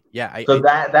 exactly. Yeah.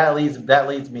 That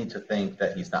leads me to think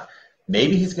that he's not.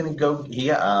 Maybe he's going to go.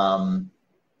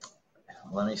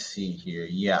 Let me see here.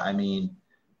 Yeah, I mean,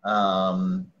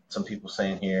 some people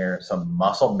saying here some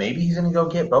muscle. Maybe he's going to go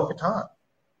get Bo-Katan.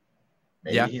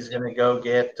 Maybe he's going to go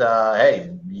get.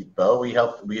 Hey, Bo, we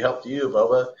helped you,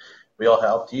 Boba. We all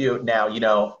helped you.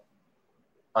 Now,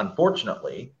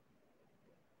 unfortunately,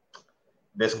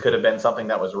 this could have been something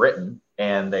that was written,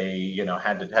 and they,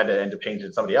 had to end up changing it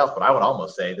to somebody else. But I would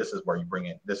almost say this is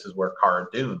where Cara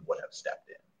Dune would have stepped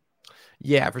in.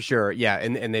 Yeah, for sure. Yeah,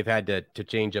 and they've had to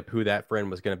change up who that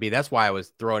friend was going to be. That's why I was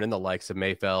throwing in the likes of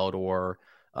Mayfeld or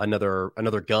another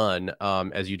gunn.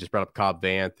 As you just brought up Cobb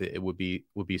Vanth, it would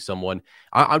be someone.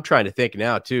 I'm trying to think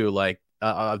now too. Like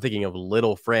I'm thinking of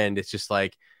Little Friend. It's just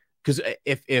like because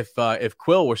if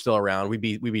Quill were still around, we'd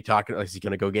be talking. Is he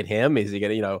going to go get him? Is he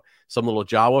going to some little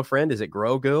Jawa friend? Is it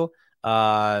Grogu?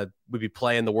 We'd be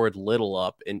playing the word little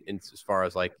up in as far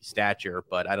as like stature,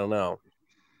 but I don't know.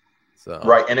 So.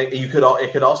 Right, and it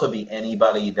could also be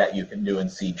anybody that you can do in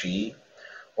CG,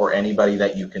 or anybody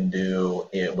that you can do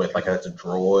it with, like as a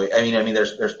droid. I mean,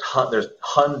 there's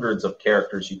hundreds of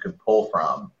characters you could pull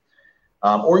from,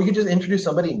 or you could just introduce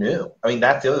somebody new. I mean,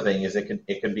 that's the other thing is it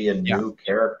could be a new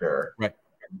character, right?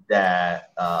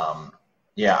 That, and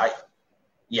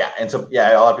so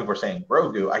a lot of people are saying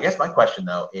Grogu. I guess my question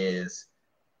though is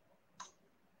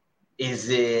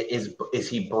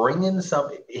he bringing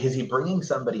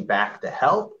somebody back to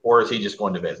help, or is he just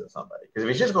going to visit somebody? Because if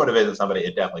he's just going to visit somebody,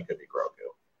 it definitely could be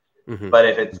Grogu. Mm-hmm. But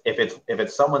if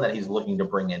it's someone that he's looking to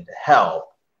bring in to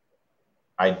help,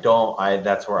 I don't. And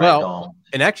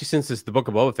actually, since it's the Book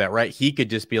of Boba Fett, right? He could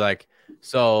just be like,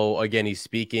 so again, he's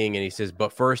speaking and he says,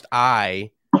 "But first, I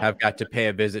have got to pay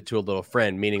a visit to a little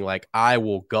friend," meaning like I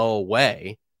will go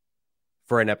away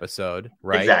for an episode,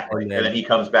 right? Exactly, and then he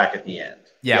comes back at the end.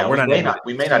 Yeah, we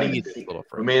may not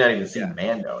even see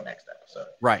Mando next episode,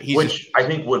 right? Which I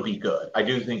think would be good. I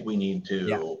do think we need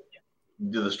to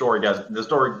do the story.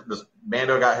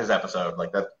 Mando got his episode,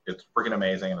 like that. It's freaking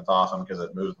amazing and it's awesome because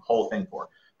it moves the whole thing forward.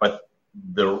 But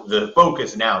the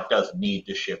focus now does need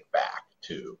to shift back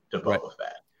to Boba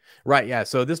Fett. Right, yeah.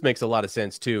 So this makes a lot of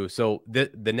sense too. So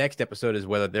the next episode is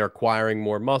whether they're acquiring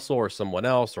more muscle or someone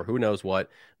else or who knows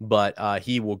what. But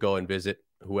he will go and visit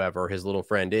whoever his little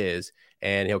friend is,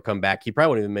 and he'll come back. He probably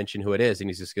won't even mention who it is, and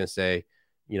he's just going to say,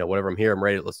 whatever, I'm here, I'm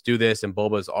ready, let's do this. And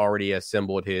Boba's already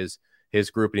assembled his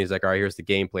group, and he's like, all right, here's the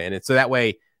game plan. And so that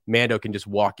way Mando can just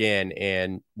walk in,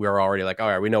 and we're already like, all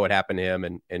right, we know what happened to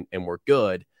him, and we're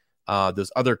good.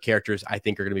 Those other characters, I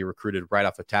think, are going to be recruited right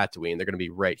off of Tatooine. They're going to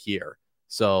be right here.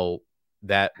 So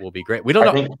that will be great. We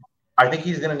don't know. I think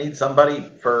he's going to need somebody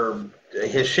for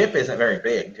his ship. Isn't very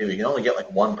big too. You can only get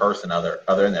like one person other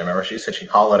than that. Remember, she said she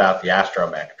hollowed out the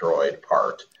astromech droid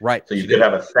part. Right. So you could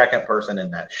have a second person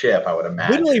in that ship. I would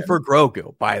imagine. Literally for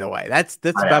Grogu, by the way. That's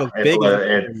about as big.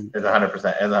 It's 100%. It's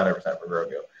 100% for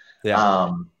Grogu.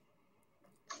 Yeah.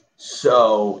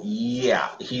 So yeah,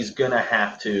 he's going to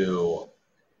have to.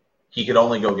 He could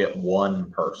only go get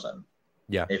one person.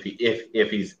 Yeah. If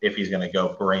he's going to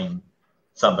go bring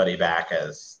somebody back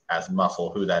as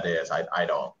muscle, who that is, I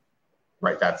don't.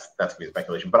 Right, that's gonna be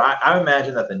speculation. But I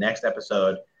imagine that the next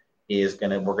episode is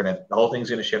the whole thing's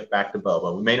gonna shift back to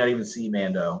Boba. We may not even see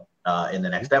Mando in the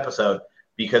next episode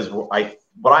because what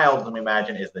I ultimately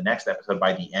imagine is the next episode.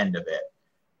 By the end of it,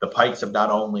 the Pikes have not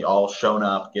only all shown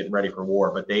up, getting ready for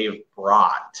war, but they've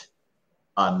brought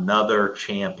another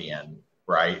champion.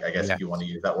 Right, I guess if you want to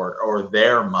use that word, or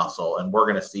their muscle, and we're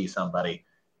gonna see somebody.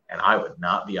 And I would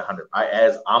not be 100.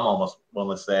 I'm almost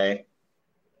willing to say,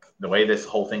 the way this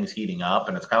whole thing's heating up,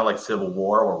 and it's kind of like Civil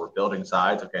War where we're building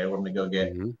sides. Okay, we're going to go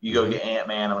get you go get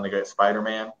Ant-Man. I'm going to go get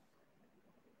Spider-Man.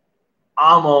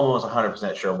 I'm almost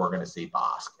 100% sure we're going to see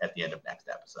Bossk at the end of next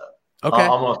episode. Okay,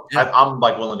 I'm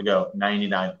like willing to go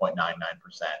 99.99%.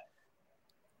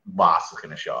 Bossk is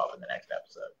going to show up in the next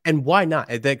episode. And why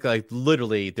not? I think like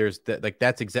literally there's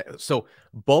that's exactly. So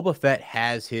Boba Fett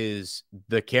has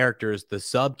the characters, the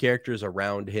sub characters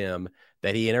around him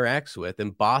that he interacts with,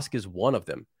 and Bossk is one of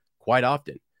them quite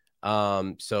often.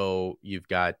 So you've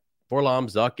got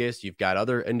Forlom, Zuckuss, you've got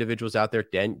other individuals out there,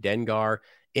 Dengar.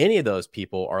 Any of those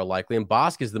people are likely, and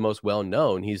Bossk is the most well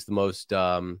known. He's the most.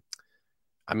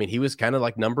 He was kind of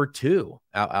like number 2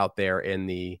 out there in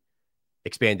the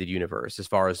expanded universe as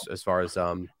far as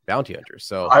bounty hunters.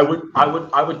 So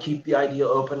I would keep the idea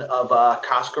open of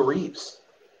Casca Reeves.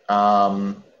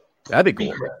 That'd be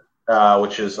cool.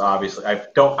 Which is obviously I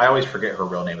always forget her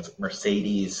real name. It's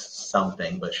Mercedes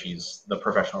something, but she's the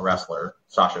professional wrestler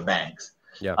Sasha Banks.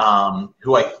 Yeah.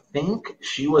 Who I think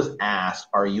she was asked,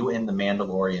 "Are you in The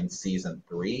Mandalorian season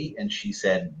 3?" And she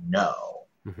said no,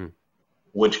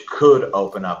 which could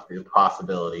open up the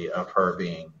possibility of her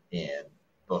being in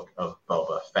Book of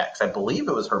Boba Fett. I believe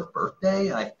it was her birthday,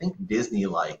 and I think Disney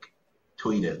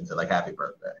tweeted and said happy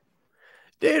birthday.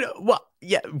 Dude, well,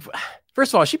 yeah.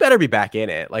 First of all, she better be back in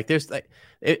it. Like, there's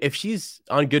if she's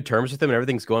on good terms with him and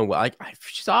everything's going well,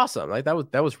 she's awesome. Like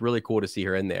that was really cool to see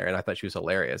her in there, and I thought she was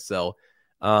hilarious. So,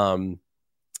 it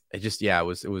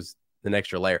was an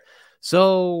extra layer.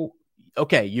 So,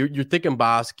 okay, you're thinking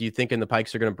Bossk, you thinking the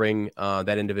Pikes are going to bring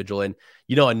that individual in.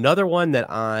 Another one that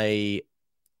I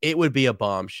it would be a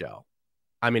bombshell.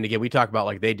 I mean, again, we talk about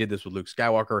like they did this with Luke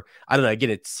Skywalker. I don't know. Again,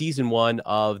 it's season 1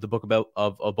 of the book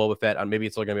of Boba Fett. Maybe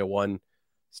it's only going to be a one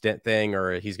stint thing,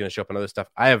 or he's going to show up in other stuff.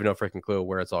 I have no freaking clue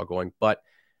where it's all going. But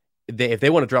if they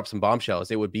want to drop some bombshells,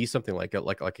 it would be something like a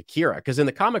Kira, because in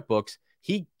the comic books,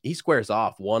 he squares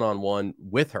off one-on-one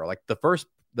with her. Like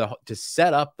to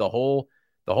set up the whole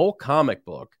comic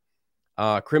book,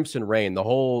 Crimson Reign. The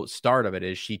whole start of it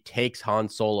is she takes Han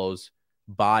Solo's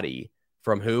body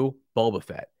from who? Boba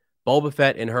Fett. Boba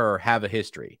Fett and her have a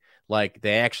history. Like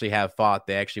they actually have fought.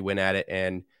 They actually went at it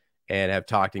and have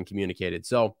talked and communicated.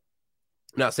 So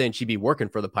I'm not saying she'd be working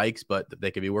for the Pikes, but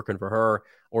they could be working for her,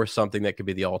 or something that could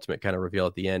be the ultimate kind of reveal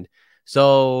at the end.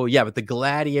 So yeah, but the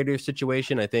Gladiator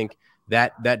situation, I think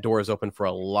that door is open for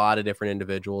a lot of different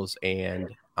individuals, and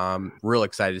I'm real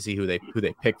excited to see who they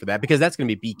pick for that, because that's going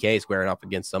to be BK squaring off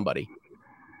against somebody,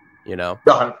 you know?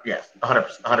 Yes,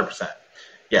 100%.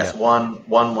 Yes, yeah.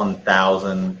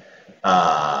 1,000%.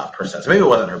 So maybe it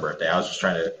wasn't her birthday. I was just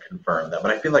trying to confirm that,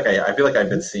 but I feel like I've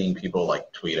been seeing people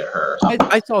like tweet at her.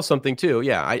 I saw something too.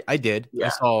 Yeah, I did. Yeah. I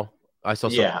saw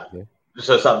something. Yeah.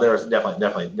 So there was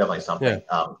definitely something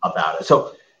about it.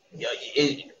 So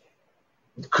it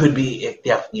could be. It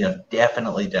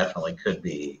definitely could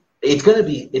be. It's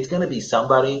gonna be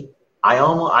somebody.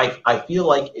 I feel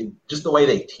like just the way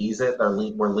they tease it,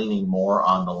 we're leaning more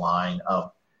on the line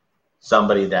of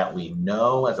somebody that we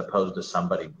know as opposed to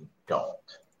somebody we don't.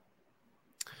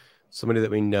 Somebody that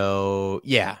we know.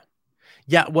 Yeah.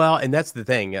 Well, and that's the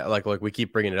thing. Like we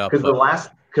keep bringing it up.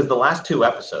 Because the last 2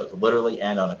 episodes literally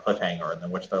end on a cliffhanger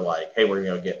in which they're like, hey, we're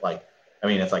going to get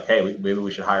it's like, hey, maybe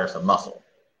we should hire some muscle.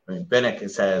 I mean, Bennett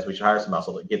says we should hire some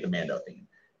muscle to get the Mando theme.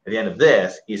 At the end of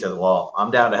this, he says, well,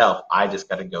 I'm down to help. I just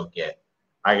got to go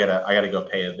I got to go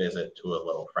pay a visit to a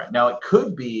little friend. Now, it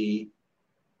could be,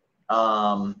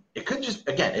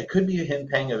 it could be him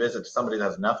paying a visit to somebody that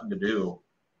has nothing to do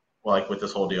like with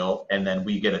this whole deal, and then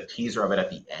we get a teaser of it at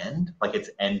the end, like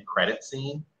it's end credit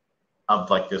scene of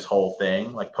like this whole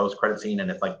thing, like post credit scene,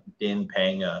 and it's like Din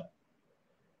paying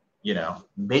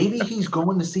maybe he's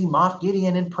going to see Moff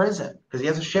Gideon in prison because he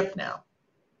has a ship now.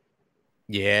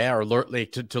 Yeah, or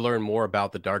to learn more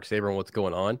about the Darksaber and what's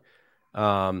going on,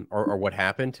 or what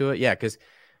happened to it. Yeah, because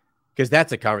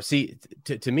that's a conversation.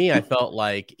 See, to me, I felt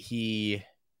like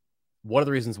one of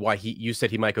the reasons why you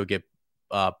said he might go get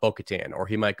Bo-Katan, or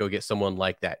he might go get someone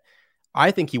like that.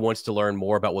 I think he wants to learn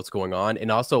more about what's going on,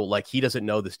 and also like he doesn't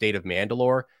know the state of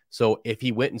Mandalore. So if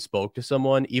he went and spoke to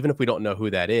someone, even if we don't know who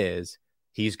that is,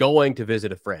 he's going to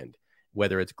visit a friend,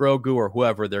 whether it's Grogu or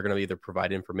whoever. They're going to either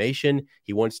provide information.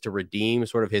 He wants to redeem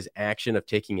sort of his action of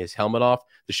taking his helmet off.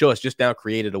 The show has just now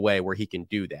created a way where he can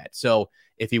do that. So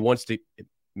if he wants to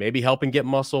maybe help him get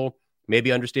muscle,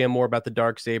 maybe understand more about the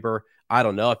Darksaber, I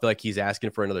don't know. I feel like he's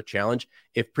asking for another challenge.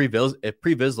 If Pre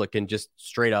Vizsla can just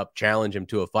straight up challenge him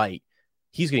to a fight,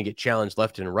 he's going to get challenged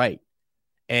left and right.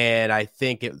 And I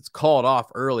think it's called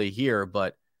off early here,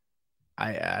 but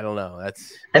I don't know.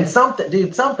 Something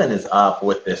is up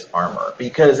with this armor,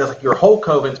 because it's like your whole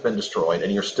coven's been destroyed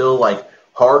and you're still like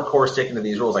hardcore sticking to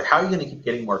these rules. Like, how are you going to keep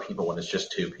getting more people when it's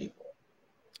just 2 people?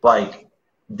 Like,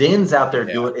 Din's out there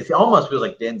doing, it almost feels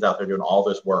like Din's out there doing all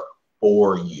this work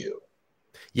for you.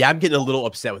 Yeah, I'm getting a little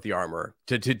upset with the armor,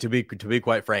 to be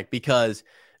quite frank, because,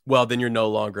 well, then you're no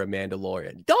longer a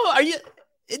Mandalorian.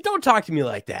 Don't talk to me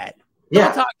like that.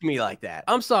 Don't talk to me like that.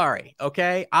 I'm sorry,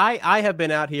 okay? I have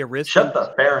been out here risking. Shut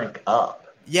the pharynx up.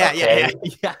 Yeah, okay?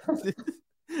 yeah.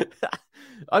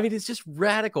 I mean, it's just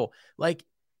radical. Like,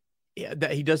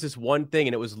 that he does this one thing,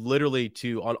 and it was literally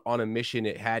on a mission.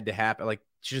 It had to happen. Like,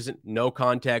 she doesn't, no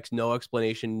context, no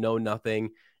explanation, no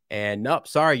nothing. And nope,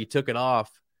 sorry, you took it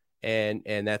off. And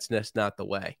that's not the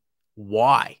way.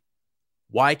 Why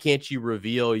can't you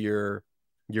reveal your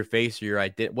face or your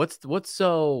identity? What's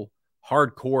so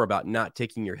hardcore about not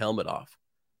taking your helmet off?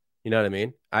 You know what I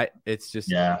mean? It's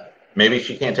just, maybe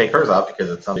she can't take hers off because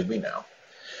it's something we know.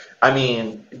 I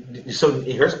mean, so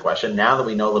here's a question. Now that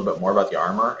we know a little bit more about the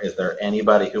armor, is there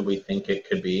anybody who we think it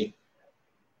could be?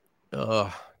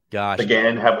 Oh gosh.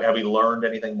 Again, have we learned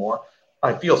anything more?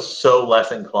 I feel so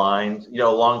less inclined. A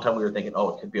long time we were thinking,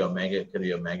 it could be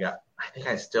Omega. I think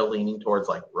I'm still leaning towards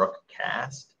like Rook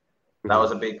Cast. That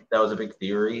was a big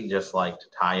theory, just like to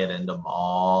tie it into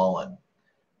Maul and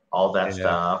all that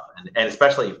stuff. And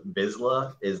especially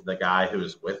Vizsla is the guy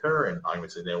who's with her, and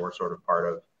obviously they were sort of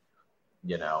part of,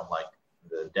 like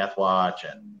the Death Watch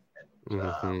and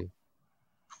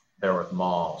they're with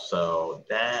Maul. So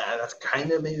that's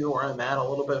kind of maybe where I'm at a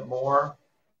little bit more.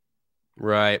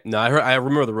 Right. No, I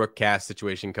remember the Rook cast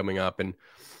situation coming up, and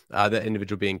that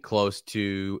individual being close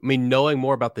to, I mean, knowing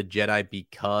more about the Jedi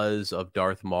because of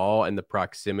Darth Maul and the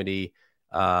proximity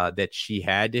that she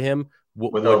had to him.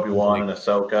 With Obi-Wan and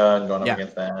Ahsoka and going up Yeah.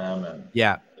 against them. And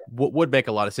Yeah, would make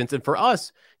a lot of sense. And for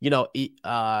us,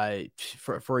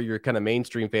 for your kind of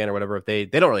mainstream fan or whatever, if they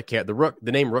don't really care,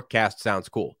 the name Rook cast sounds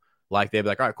cool. Like they'd be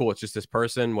like, all right, cool, it's just this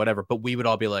person, whatever. But we would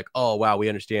all be like, oh wow, we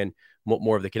understand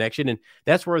more of the connection. And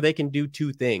that's where they can do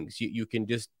two things. You can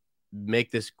just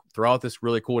throw out this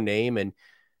really cool name, and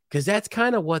because that's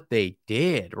kind of what they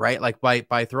did, right? Like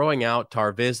by throwing out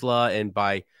Tar Vizsla and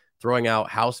by throwing out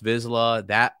House Vizsla,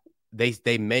 that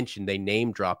they mentioned, they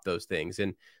name dropped those things,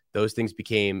 and those things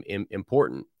became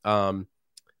important.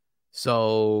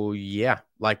 So yeah,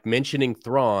 like mentioning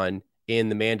Thrawn in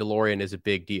The Mandalorian is a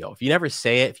big deal. If you never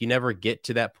say it, if you never get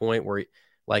to that point where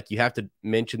like you have to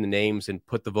mention the names and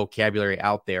put the vocabulary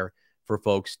out there for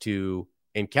folks to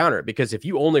encounter it, because if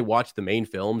you only watch the main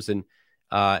films and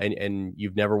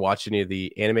you've never watched any of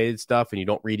the animated stuff and you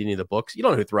don't read any of the books, you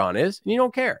don't know who Thrawn is and you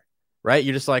don't care, right?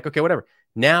 You're just like, okay, whatever.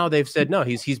 Now they've said, no,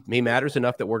 he matters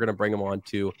enough that we're going to bring him on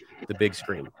to the big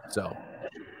screen. So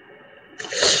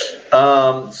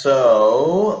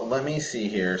let me see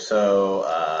here.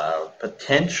 So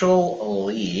potential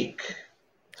leak.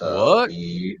 So what?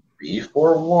 Be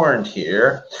forewarned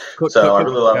here. I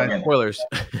really love it. Spoilers.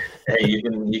 Hey, you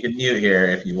can mute here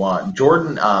if you want.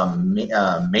 Jordan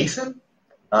Mason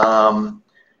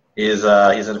he's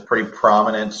a pretty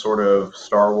prominent sort of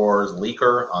Star Wars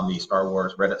leaker on the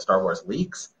Reddit Star Wars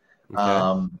leaks.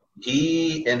 Okay.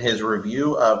 He, in his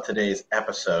review of today's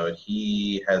episode,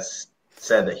 he has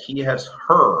said that he has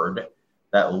heard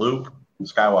that Luke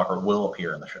Skywalker will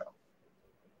appear in the show.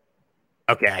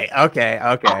 Okay.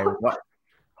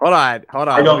 Hold on.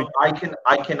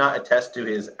 I cannot attest to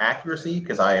his accuracy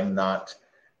because I am not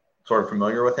sort of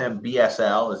familiar with him.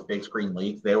 BSL is Big Screen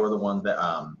Leaks. They were the ones that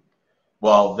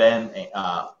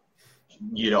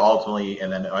ultimately,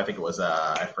 and then I think it was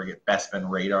I forget, Bespin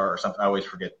Radar or something. I always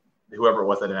forget whoever it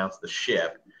was that announced the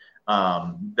ship.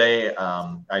 They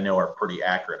I know are pretty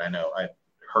accurate. I know I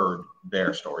heard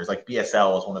their stories. Like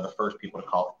BSL was one of the first people to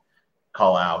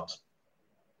call out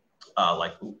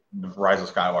like the Rise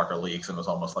of Skywalker leaks, and it was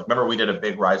almost like, remember we did a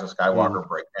big Rise of Skywalker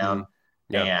breakdown,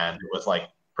 and it was like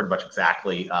pretty much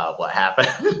exactly what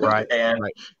happened. Right. And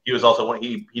he was also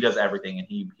he does everything, and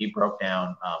he broke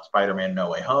down Spider-Man No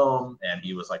Way Home, and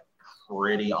he was like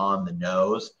pretty on the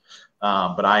nose.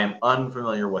 But I am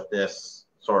unfamiliar with this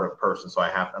sort of person, so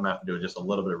I'm gonna have to do just a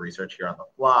little bit of research here on the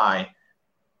fly.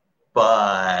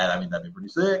 But I mean, that'd be pretty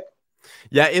sick.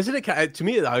 Yeah, isn't it? To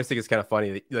me, I always think it's kind of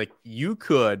funny that, like, you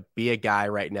could be a guy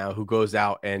right now who goes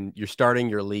out and you're starting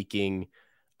your leaking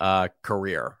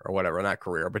career or whatever, not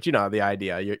career, but you know the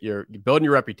idea. You're building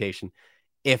your reputation.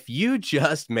 If you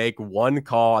just make one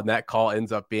call and that call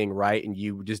ends up being right, and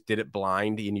you just did it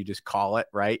blind and you just call it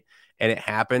right, and it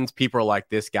happens, people are like,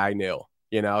 "This guy knew,"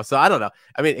 you know. So I don't know.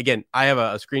 I mean, again, I have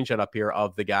a screenshot up here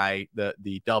of the guy,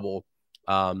 the double,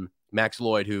 Max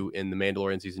Lloyd, who in The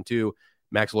Mandalorian season 2.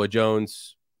 Max Lloyd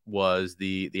Jones was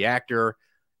the actor,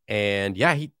 and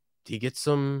yeah, he gets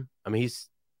some. I mean,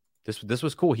 this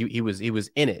was cool. He was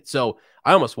in it. So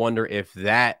I almost wonder if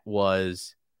that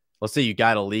was, let's say you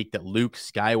got a leak that Luke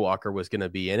Skywalker was going to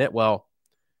be in it. Well,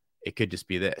 it could just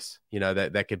be this. You know,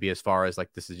 that could be as far as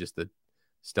like, this is just the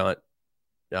stunt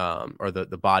or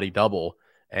the body double,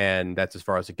 and that's as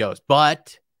far as it goes.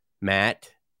 But Matt,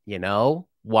 you know,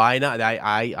 why not?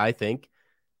 I think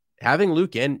having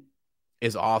Luke in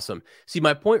is awesome. See,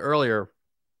 my point earlier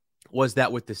was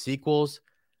that with the sequels,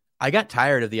 I got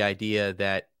tired of the idea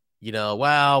that, you know,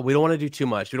 well, we don't want to do too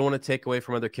much. We don't want to take away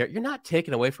from other characters. You're not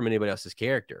taking away from anybody else's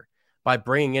character by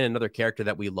bringing in another character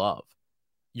that we love.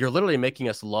 You're literally making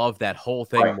us love that whole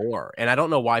thing more. And I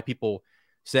don't know why people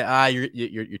say,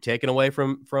 you're taking away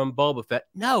from Boba Fett.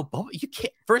 No, you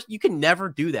can't. First, you can never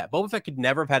do that. Boba Fett could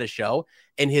never have had a show,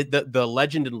 and the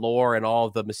legend and lore and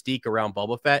all the mystique around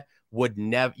Boba Fett would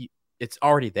never. It's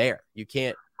already there. You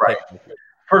can't. Right.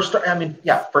 For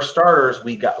starters,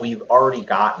 we've already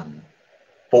gotten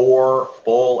 4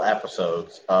 full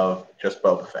episodes of just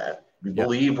Boba Fett. We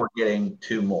believe we're getting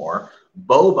 2 more.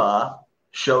 Boba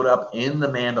showed up in The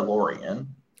Mandalorian,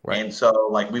 and so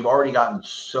like we've already gotten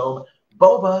so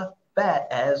Boba Fett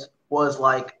as was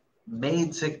like made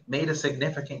a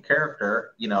significant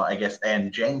character, you know, I guess,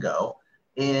 and Jango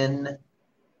in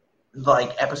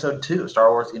like episode 2,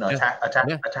 Star Wars, you know, Attack of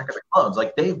the Clones.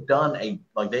 Like they've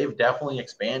definitely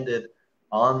expanded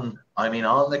on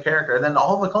the character, and then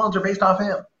all the clones are based off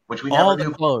him, which we never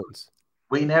knew. Clones.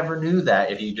 we never knew that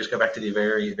if you just go back to the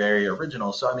very, very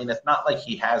original. So, I mean, it's not like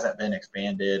he hasn't been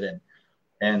expanded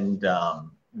and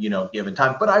given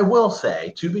time. But I will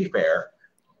say, to be fair,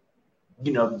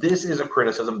 this is a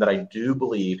criticism that I do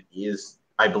believe it's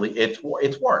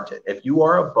warranted. If you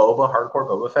are a hardcore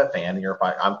Boba Fett fan, and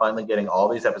I'm finally getting all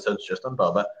these episodes just on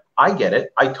Boba, I get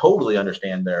it. I totally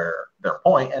understand their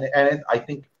point, and I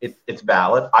think it's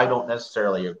valid. I don't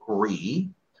necessarily agree,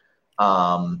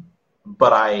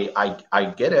 but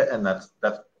I get it, and that's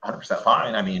 100%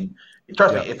 fine. I mean,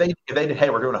 trust me, if they did,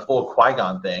 hey, we're doing a full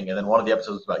Qui-Gon thing, and then one of the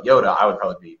episodes was about Yoda, I would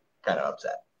probably be kind of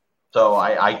upset. So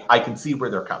I can see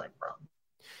where they're coming from.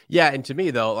 Yeah, and to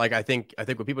me though, like I think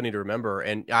what people need to remember,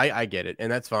 and I get it,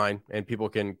 and that's fine, and people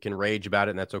can rage about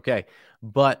it, and that's okay.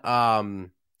 But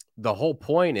the whole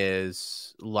point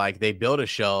is like they build a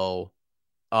show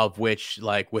of which,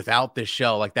 like, without this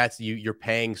show, like that's you're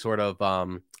paying sort of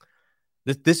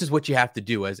this is what you have to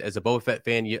do as a Boba Fett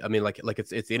fan. I mean, like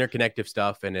it's interconnective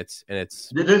stuff, and it's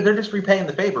they're just repaying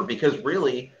the favor, because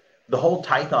really the whole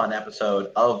Tython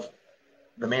episode of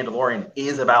The Mandalorian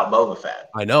is about Boba Fett.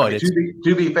 I know. And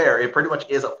to be fair, it pretty much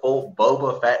is a full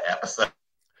Boba Fett episode.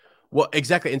 Well,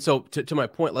 exactly. And so to my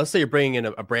point, let's say you're bringing in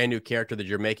a brand new character that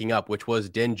you're making up, which was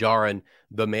Din Djarin,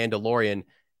 the Mandalorian.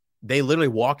 They literally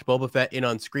walked Boba Fett in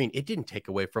on screen. It didn't take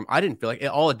away from, I didn't feel like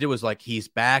all it did was like, he's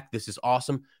back. This is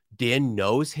awesome. Din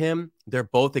knows him. They're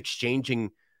both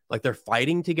exchanging, like they're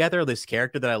fighting together. This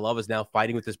character that I love is now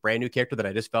fighting with this brand new character that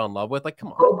I just fell in love with. Like,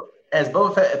 come on. As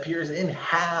Boba Fett appears in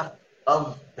half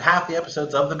the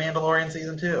episodes of The Mandalorian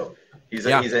season 2. He's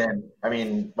in, I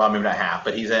mean, well, maybe not half,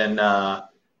 but he's in,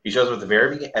 he shows up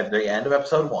at the end of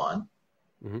episode 1,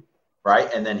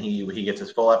 right? And then he gets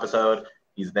his full episode.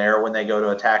 He's there when they go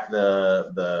to attack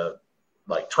the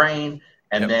train,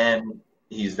 and then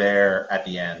he's there at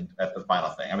the end, at the final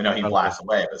thing. I mean, no, he blasts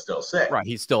away, but still sick. Right,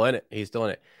 he's still in it.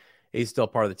 He's still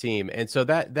part of the team. And so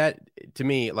that to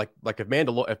me, like if Din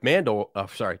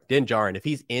Djarin, if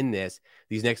he's in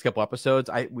these next couple episodes,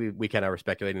 we kind of were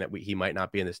speculating that he might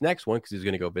not be in this next one because he's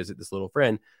going to go visit this little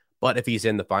friend. But if he's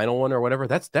in the final one or whatever,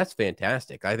 that's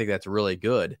fantastic. I think that's really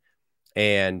good.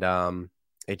 And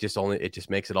it just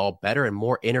makes it all better and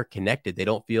more interconnected. They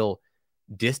don't feel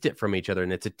distant from each other,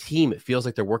 and it's a team. It feels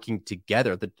like they're working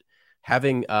together.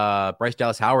 Having Bryce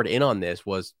Dallas Howard in on this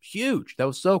was huge. That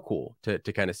was so cool to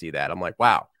kind of see that. I'm like,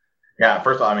 wow. Yeah,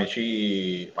 first of all, I mean,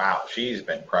 she's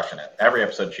been crushing it. Every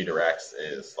episode she directs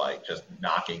is like just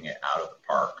knocking it out of the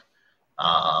park.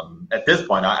 At this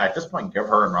point, give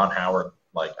her and Ron Howard,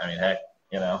 like, I mean, heck,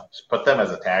 just put them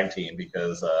as a tag team,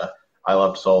 because I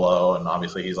love Solo, and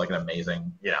obviously he's like an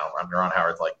amazing, I mean, Ron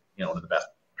Howard's like, one of the best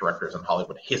directors in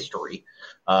Hollywood history.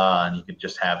 And you could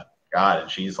just have God,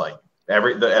 and she's like,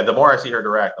 the more I see her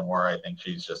direct, the more I think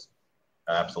she's just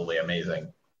absolutely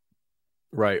amazing.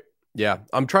 Right. Yeah.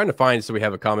 I'm trying to find, so we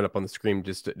have a comment up on the screen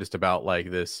just about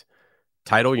like this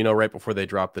title, right before they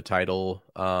drop the title.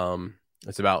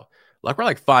 It's about like, we're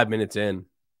like 5 minutes in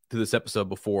to this episode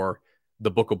before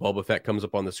the Book of Boba Fett comes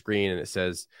up on the screen, and it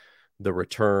says the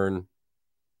return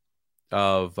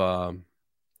of Boba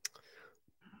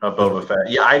Fett.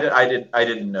 Yeah, I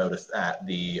didn't notice that.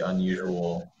 The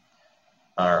unusual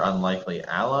or unlikely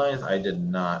allies. I did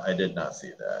not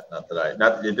see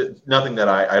that. Nothing that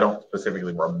I don't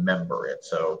specifically remember it.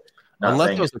 So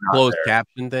unless it was a closed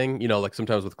caption thing, like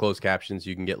sometimes with closed captions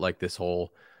you can get like this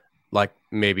whole, like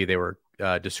maybe they were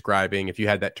describing, if you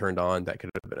had that turned on, that could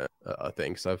have been a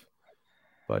thing. So,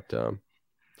 but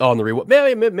on the rewatch,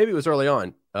 maybe it was early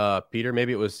on. Peter,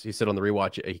 maybe it was. He said on the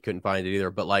rewatch he couldn't find it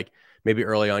either, but like maybe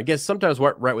early on. I guess sometimes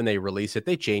right when they release it,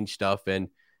 they change stuff and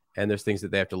there's things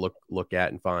that they have to look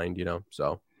at and find,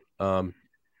 So, closed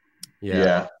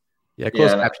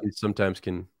captions sometimes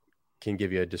can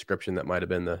give you a description that might have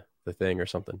been the thing or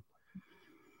something.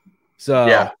 So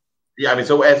yeah. I mean,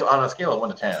 so as on a scale of 1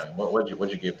 to 10, what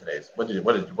did you give today's? What did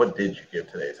you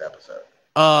give today's episode?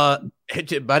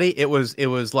 Buddy, it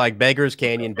was like Beggar's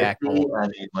Canyon back home.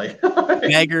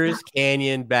 Beggar's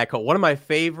Canyon back home. One of my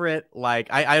favorite,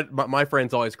 like my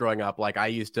friends always growing up, like I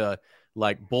used to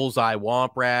like bullseye womp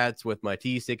rats with my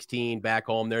T16 back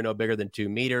home. They're no bigger than 2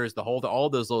 meters. All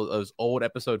those old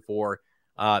episode 4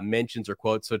 mentions or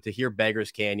quotes. So to hear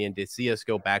Beggar's Canyon, to see us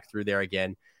go back through there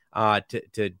again,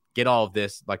 to get all of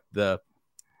this, like the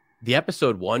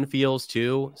episode 1 feels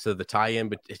too. So the tie-in,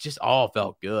 but it just all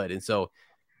felt good. And so,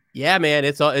 yeah, man,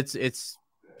 it's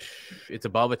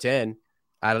above a 10.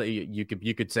 You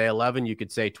could say 11, you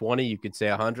could say 20, you could say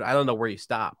 100. I don't know where you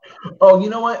stop. Oh, you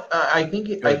know what? I think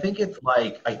it's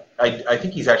like I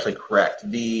think he's actually correct.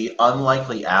 The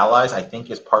unlikely allies, I think,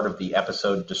 is part of the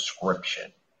episode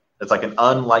description. It's like an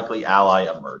unlikely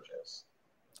ally emerges.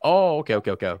 Oh,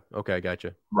 okay.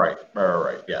 Gotcha. Right.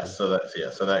 Yeah. So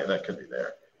that could be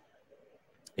there.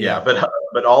 Yeah.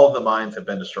 But all of the mines have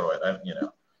been destroyed. Are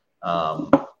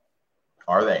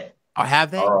they?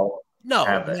 Have they? Are all, No,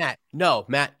 have they? Matt. No,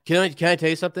 Matt. Can I tell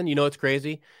you something? You know what's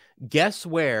crazy? Guess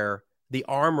where the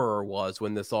armorer was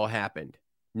when this all happened?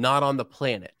 Not on the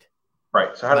planet.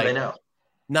 Right. So how do they know?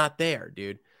 Not there,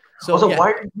 dude. So also,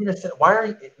 why are you gonna say? Why are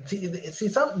you see?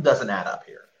 Something doesn't add up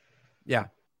here. Yeah.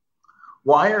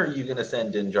 Why are you going to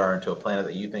send Din Djarin to a planet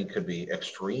that you think could be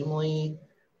extremely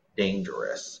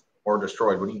dangerous or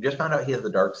destroyed when you just found out he has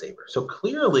the Darksaber? So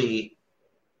clearly,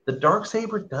 the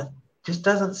Darksaber just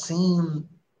doesn't seem.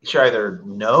 She either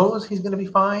knows he's going to be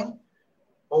fine,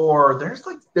 or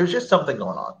there's just something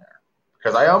going on there.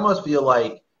 Because I almost feel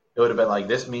like it would have been like,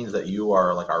 this means that you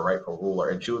are like our rightful ruler,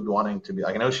 and she would be wanting to be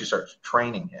like. I know she starts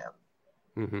training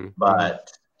him,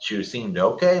 but she seemed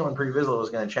okay when Pre Vizsla was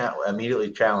going to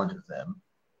immediately challenges him.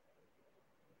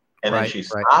 And then she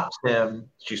stops him.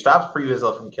 She stops Pre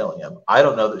Vizsla from killing him. I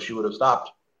don't know that she would have stopped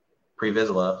Pre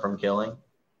Vizsla from killing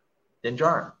Din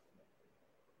Djarin.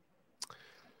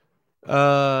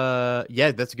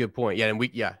 Yeah, that's a good point. Yeah,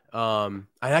 and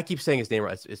I keep saying his name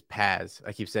right. It's Paz.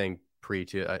 I keep saying Pre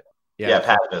too. Paz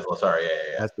Vizsla. Sorry,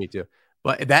 yeah. That's me too.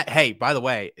 But hey, by the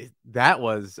way, that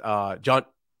was John.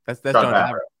 That's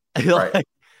John Favreau. Right.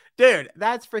 Dude,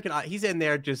 that's freaking. He's in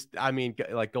there just. I mean,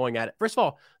 like going at it. First of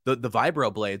all, the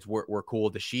vibro blades were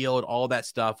cool. The shield, all that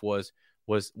stuff was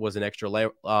an extra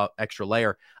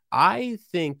layer. I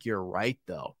think you're right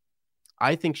though.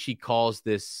 I think she calls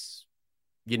this.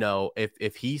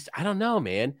 If he's, I don't know,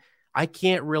 man. I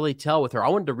can't really tell with her. I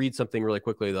wanted to read something really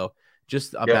quickly though,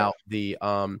 just about the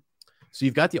So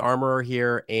you've got the armorer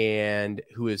here, and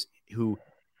who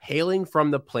hailing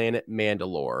from the planet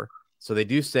Mandalore. So they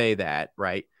do say that,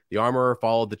 right? The armorer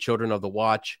followed the Children of the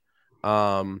Watch,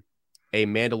 a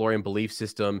Mandalorian belief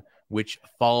system which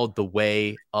followed the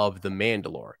way of the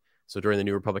Mandalore. So during the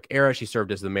New Republic era, she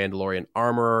served as the Mandalorian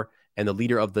armorer and the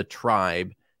leader of the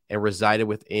tribe, and resided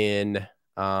within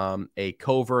a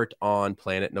covert on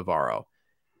planet Navarro.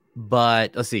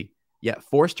 But let's see. Yeah,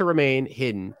 forced to remain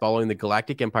hidden following the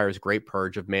Galactic Empire's Great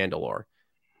Purge of Mandalore.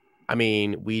 I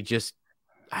mean,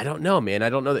 I don't know, man. I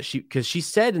don't know that because she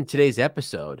said in today's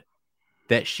episode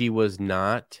that she was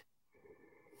not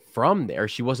from there.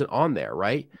 She wasn't on there,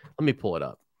 right? Let me pull it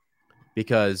up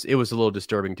because it was a little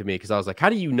disturbing to me because I was like, how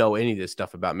do you know any of this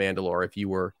stuff about Mandalore if you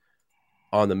were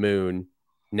on the moon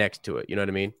next to it? You know what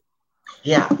I mean?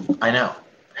 Yeah, I know.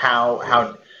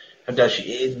 How does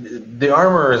she? The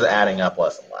armor is adding up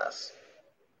less and less.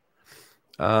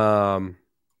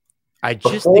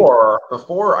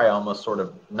 Before I almost sort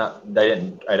of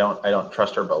I don't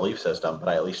trust her belief system, but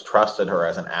I at least trusted her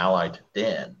as an ally to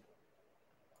Din.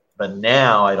 But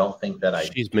now I don't think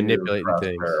that she's manipulating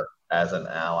things her as an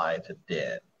ally to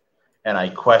Din, and I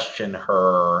question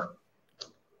her.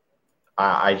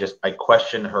 I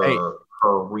question her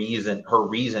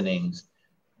reasonings,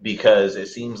 because it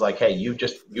seems like, hey, you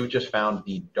just found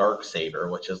the Darksaber,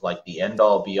 which is like the end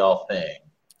all be all thing.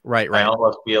 Right. I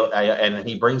almost feel, and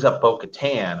he brings up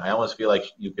Bo-Katan. I almost feel like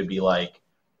you could be like,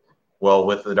 well,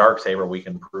 with the Darksaber, we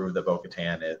can prove that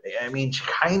Bo-Katan is. I mean, she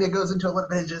kind of goes into a little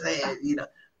bit, just yeah,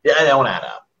 they don't add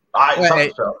up.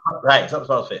 Something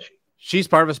smells fishy. She's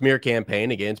part of a smear campaign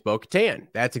against Bo-Katan.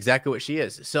 That's exactly what she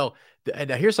is. So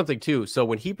now here's something too. So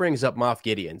when he brings up Moff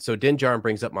Gideon, so Din Djarin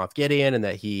brings up Moff Gideon and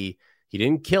that he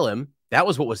didn't kill him. That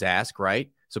was what was asked, right?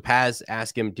 So Paz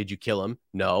asked him, did you kill him?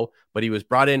 No, but he was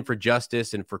brought in for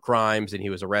justice and for crimes, and he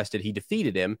was arrested. He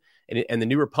defeated him, and the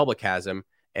New Republic has him.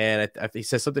 And he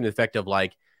says something to the effect of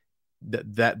like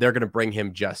that they're going to bring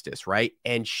him justice, right?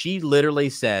 And she literally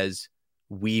says,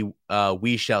 we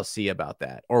shall see about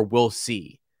that, or we'll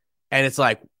see. And it's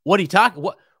like, what are you talking?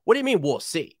 What do you mean we'll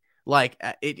see? Like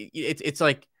it's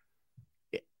like,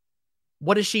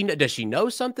 what does she know? Does she know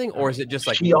something, or is it just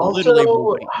like literally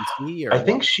what you can see? I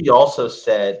think she also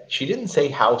said, she didn't say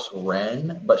House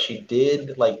Wren, but she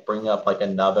did like bring up like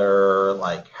another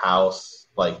like house,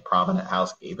 like prominent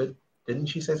house gave it. Didn't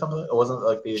she say something? It wasn't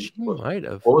like she might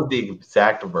have. What was the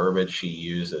exact verbiage she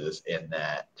uses in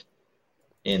that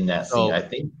scene? I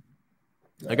think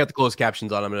I got the closed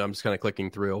captions on them, and I'm just kind of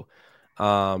clicking through.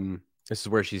 This is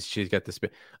where she's got this.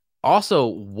 Also,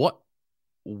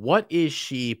 what is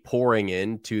she pouring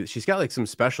into? She's got like some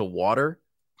special water.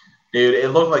 Dude, it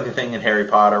looked like the thing in Harry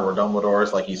Potter where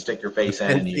Dumbledore's like, you stick your face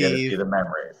in and you get to see the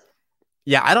memories.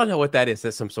 Yeah, I don't know what that is.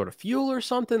 That's some sort of fuel or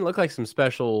something. Look like some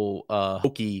special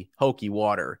hokey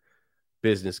water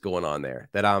business going on there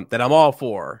that I'm all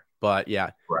for. But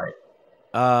yeah. Right.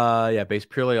 Based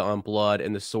purely on blood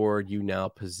and the sword you now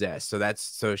possess.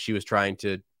 So she was trying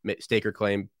to stake her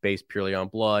claim based purely on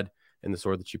blood and the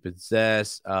sword that you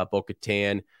possess.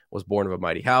 Bo-Katan was born of a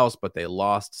mighty house, but they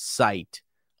lost sight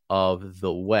of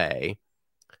the way.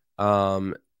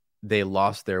 They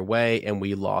lost their way, and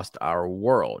we lost our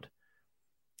world.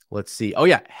 Let's see. Oh,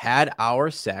 yeah. Had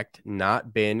our sect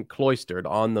not been cloistered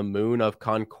on the moon of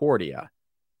Concordia.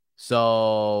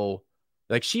 So,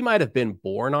 like, she might have been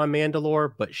born on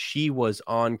Mandalore, but she was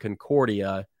on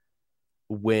Concordia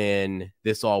when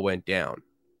this all went down.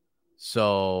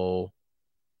 So,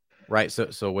 right.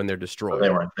 So when they're destroyed. So they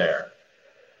weren't there.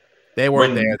 They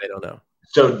weren't there. They don't know.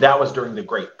 So that was during the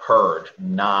Great Purge,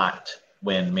 not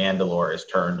when Mandalore is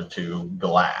turned to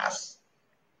glass.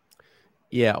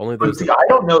 Yeah, only those. See, I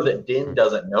don't know that Din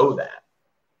doesn't know that.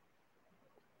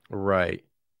 Right.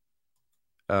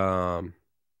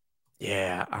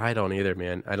 Yeah, I don't either,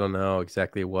 man. I don't know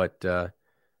exactly what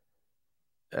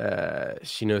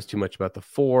she knows too much about the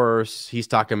Force. He's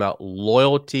talking about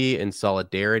loyalty and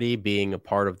solidarity being a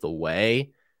part of the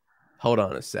way. Hold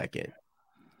on a second.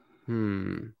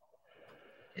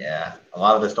 Yeah, a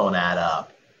lot of this don't add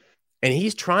up. And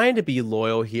he's trying to be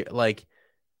loyal here. Like,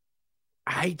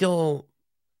 I don't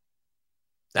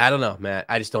know, Matt.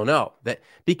 I just don't know that,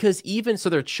 because even so,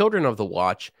 they're children of the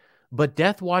Watch, but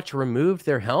Death Watch removed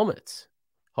their helmets.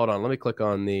 Hold on, let me click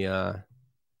on the.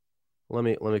 Let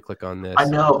me click on this. I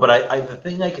know, but I the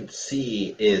thing I could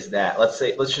see is that let's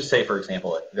just say, for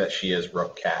example, that she is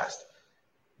Rook cast.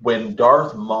 When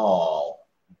Darth Maul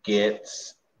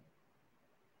gets,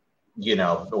 when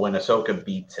Ahsoka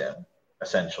beats him,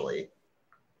 essentially,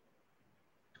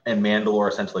 and Mandalore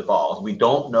essentially falls, we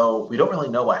don't really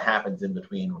know what happens in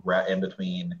between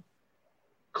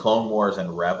Clone Wars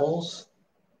and Rebels,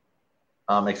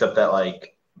 except that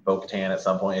like Bo-Katan at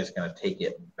some point is going to take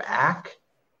it back.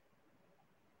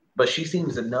 But she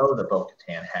seems to know that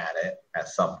Bo-Katan had it at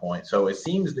some point. So it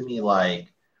seems to me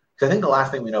like, because I think the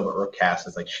last thing we know about Rook Cast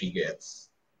is like she gets,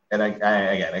 and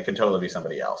again, it could totally be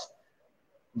somebody else.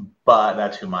 But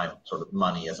that's who my sort of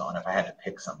money is on if I had to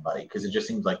pick somebody, because it just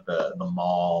seems like the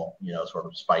Maul, sort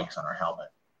of spikes on her helmet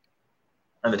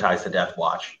and the ties to Death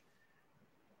Watch.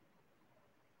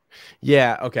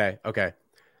 Yeah. Okay.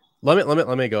 Let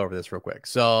me go over this real quick.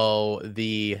 So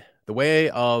the way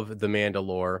of the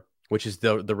Mandalore, which is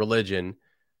the religion,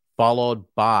 followed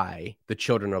by the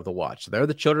Children of the Watch. So they're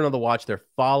the Children of the Watch. They're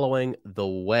following the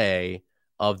way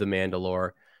of the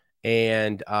Mandalore.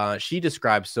 And she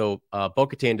describes,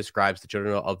 Bo-Katan describes the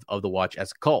Children of the Watch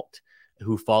as a cult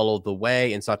who followed the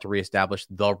way and sought to reestablish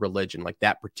the religion, like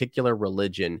that particular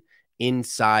religion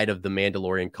inside of the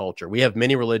Mandalorian culture. We have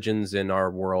many religions in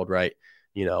our world, right?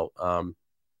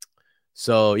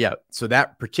 So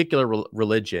that particular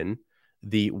religion,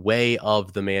 the way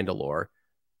of the Mandalore,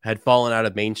 had fallen out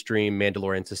of mainstream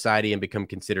Mandalorian society and become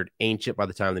considered ancient by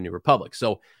the time of the New Republic.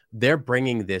 So they're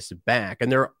bringing this back.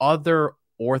 And there are other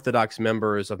Orthodox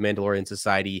members of Mandalorian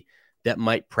society that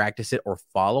might practice it or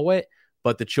follow it,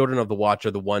 but the Children of the Watch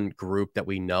are the one group that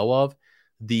we know of.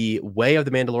 The way of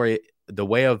the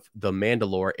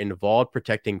Mandalore involved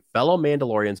protecting fellow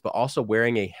Mandalorians, but also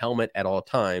wearing a helmet at all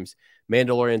times.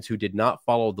 Mandalorians who did not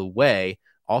follow the way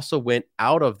also went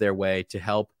out of their way to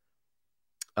help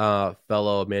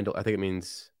fellow I think it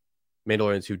means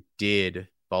Mandalorians who did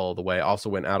follow the way also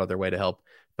went out of their way to help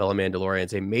fellow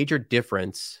Mandalorians. A major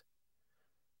difference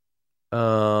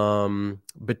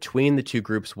between the two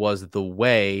groups was the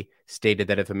way stated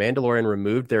that if a Mandalorian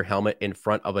removed their helmet in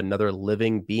front of another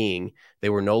living being, they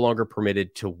were no longer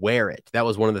permitted to wear it. That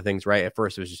was one of the things, right? At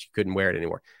first, it was just you couldn't wear it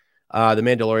anymore. The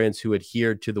Mandalorians who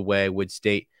adhered to the way would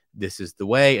state, "This is the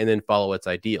way," and then follow its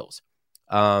ideals.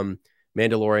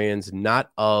 Mandalorians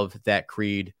not of that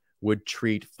creed would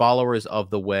treat followers of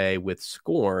the way with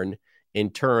scorn. In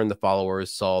turn, the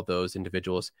followers saw those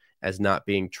individuals as not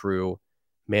being true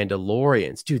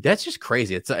Mandalorians. Dude, that's just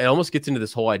crazy. It almost gets into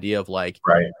this whole idea of like,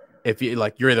 right, if you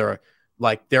like, you're either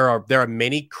like there are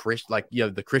many Christian, like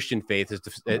the Christian faith is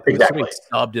exactly. so many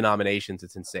sub-denominations.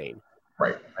 It's insane.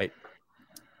 Right.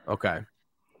 Okay.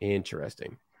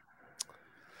 Interesting.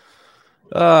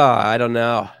 I don't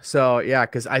know. So yeah,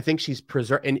 because I think she's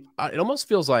preserved, and it almost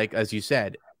feels like, as you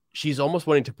said, she's almost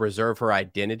wanting to preserve her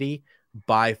identity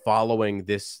by following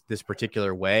this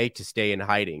particular way to stay in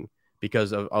hiding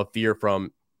because of fear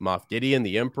from Moff Gideon,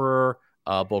 the Emperor,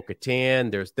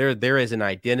 Bo-Katan. There is an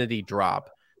identity drop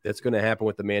that's going to happen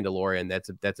with the Mandalorian.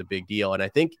 That's a big deal, and I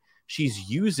think she's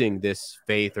using this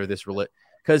faith or this religion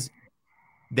because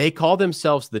they call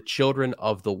themselves the Children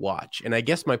of the Watch, and I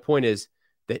guess my point is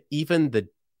that even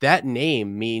that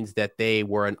name means that they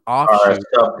were an offshoot, a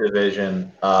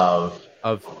subdivision of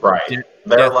right.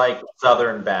 They're like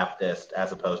Southern Baptist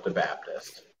as opposed to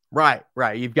Baptist. Right.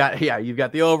 You've got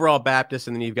the overall Baptist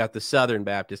and then you've got the Southern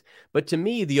Baptist. But to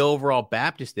me, the overall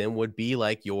Baptist then would be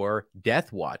like your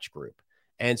Death Watch group.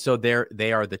 And so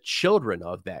they are the children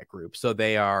of that group. So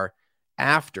they are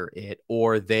after it,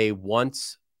 or they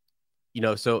once,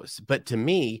 but to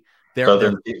me, so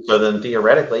then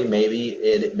theoretically, maybe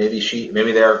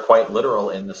they are quite literal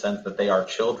in the sense that they are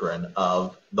children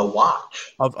of the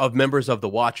Watch, of members of the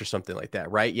Watch or something like that,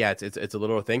 right? Yeah, it's a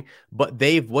little thing, but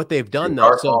what they've done though.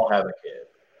 Darth Maul have a kid.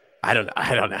 I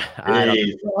don't know.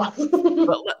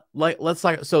 But let's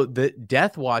like, so the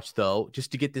Death Watch though,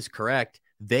 just to get this correct,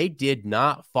 they did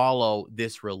not follow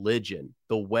this religion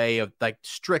the way of like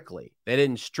strictly. They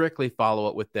didn't strictly follow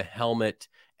it with the helmet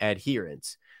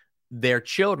adherence. Their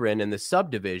children in the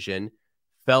subdivision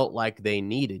felt like they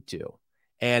needed to.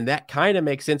 And that kind of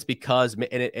makes sense because,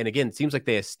 and again, it seems like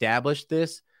they established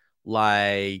this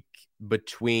like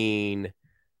between,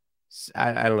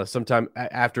 I don't know, sometime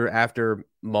after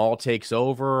Maul takes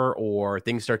over or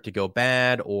things start to go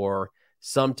bad, or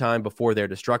sometime before their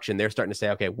destruction, they're starting to say,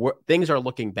 okay, things are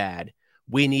looking bad.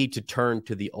 We need to turn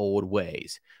to the old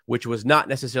ways, which was not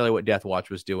necessarily what Death Watch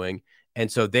was doing. And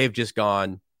so they've just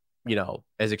gone,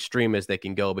 as extreme as they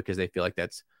can go because they feel like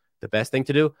that's the best thing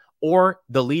to do. Or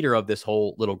the leader of this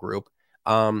whole little group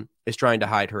is trying to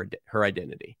hide her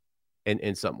identity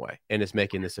in some way, and is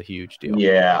making this a huge deal.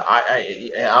 Yeah,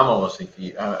 I'm almost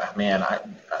confused. Man,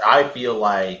 I feel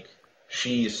like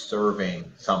she's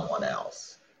serving someone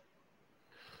else.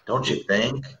 Don't you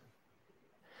think?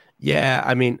 Yeah,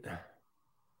 I mean,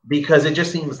 because it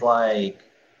just seems like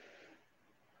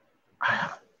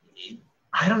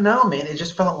I don't know, man. It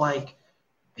just felt like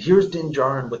here's Din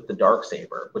Djarin with the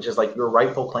Darksaber, which is like your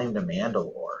rightful claim to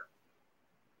Mandalore.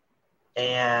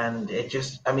 And it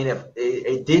just, I mean,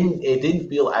 it didn't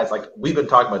feel as like we've been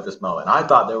talking about this moment. I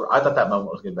thought that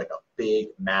moment was going to be like a big,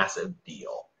 massive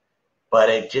deal, but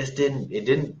it just didn't. It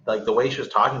didn't, like the way she was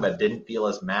talking about it didn't feel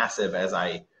as massive as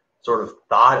I sort of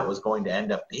thought it was going to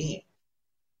end up being.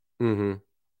 Mm-hmm.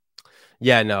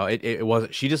 Yeah, no, it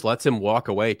wasn't. She just lets him walk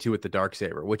away too with the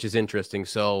Darksaber, which is interesting.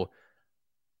 So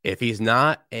if he's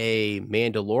not a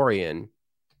Mandalorian,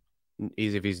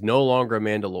 if he's no longer a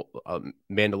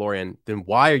Mandalorian, then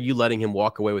why are you letting him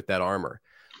walk away with that armor?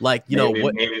 Like,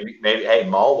 maybe. Hey,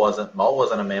 Maul wasn't a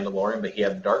Mandalorian, but he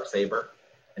had the Darksaber,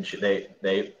 and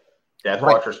Death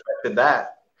Watch respected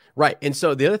that. Right. And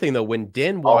so the other thing, though, when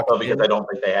Din walked because I don't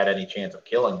think they had any chance of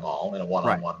killing Maul in a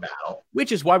one-on-one battle.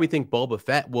 Which is why we think Boba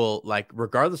Fett will, like,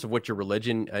 regardless of what your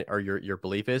religion or your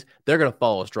belief is, they're going to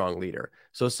follow a strong leader.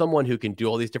 So someone who can do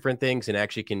all these different things and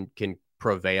actually can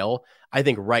prevail. I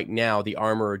think right now the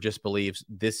armorer just believes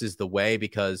this is the way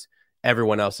because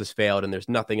everyone else has failed and there's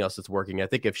nothing else that's working. I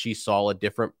think if she saw a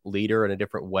different leader in a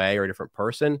different way or a different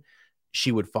person,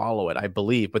 she would follow it, I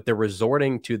believe. But they're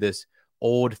resorting to this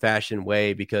old-fashioned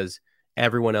way because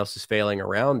everyone else is failing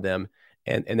around them,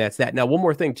 and that's that. Now, one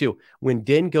more thing too: when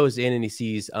Din goes in and he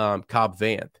sees Cobb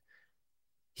Vanth,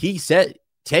 he said,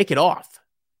 "Take it off,"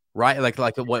 right?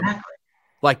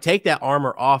 Like take that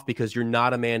armor off because you're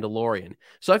not a Mandalorian.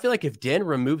 So I feel like if Din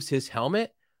removes his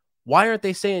helmet, why aren't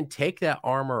they saying take that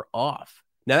armor off?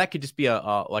 Now that could just be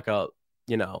a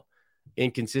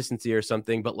inconsistency or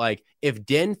something, but like if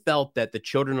Din felt that the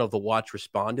Children of the Watch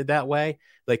responded that way,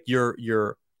 like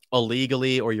you're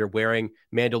illegally or you're wearing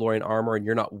Mandalorian armor and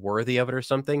you're not worthy of it or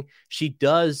something, she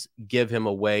does give him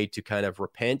a way to kind of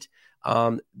repent.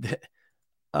 Paz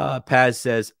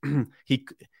says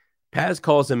Paz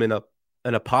calls him an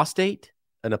apostate,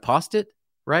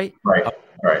 right? Right.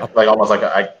 Like almost like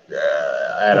a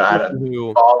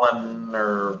fallen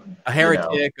or a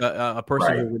heretic, a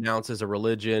person who renounces a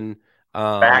religion.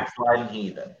 Backsliding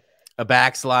heathen. A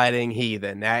backsliding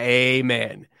heathen.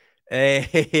 Amen.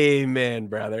 Amen,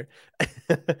 brother.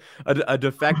 a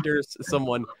defector,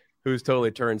 someone who's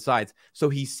totally turned sides. So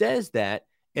he says that,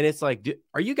 and it's like,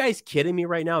 are you guys kidding me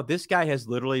right now? This guy has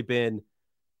literally been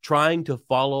trying to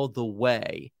follow the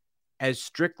way as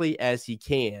strictly as he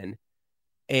can.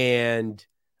 And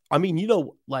I mean,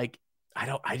 like,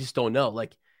 I just don't know.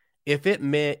 Like, if it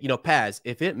meant, Paz,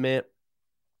 if it meant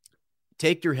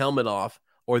take your helmet off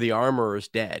or the armor is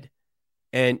dead,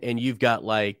 and you've got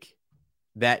like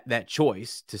that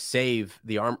choice to save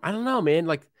the arm. I don't know, man.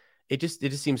 Like it just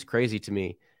seems crazy to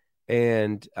me.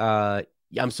 And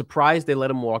I'm surprised they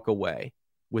let him walk away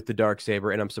with the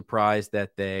Darksaber, and I'm surprised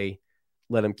that they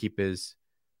let him keep his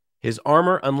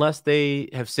armor unless they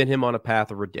have sent him on a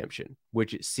path of redemption,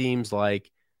 which it seems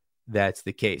like that's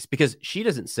the case, because she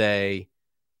doesn't say,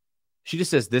 she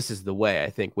just says this is the way. I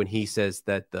think when he says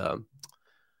that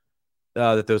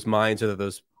that those mines or that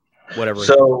those whatever.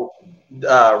 So,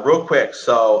 real quick.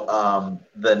 So,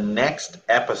 the next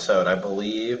episode, I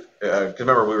believe, because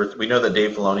remember we know that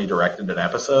Dave Filoni directed an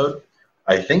episode.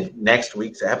 I think next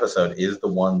week's episode is the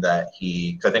one that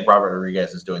because I think Robert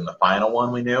Rodriguez is doing the final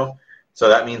one we knew. So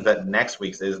that means that next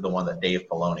week's is the one that Dave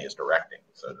Filoni is directing.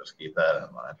 So just keep that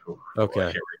in mind.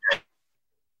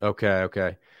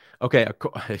 Okay.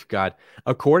 God.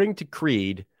 According to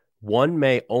Creed, one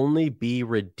may only be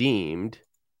redeemed.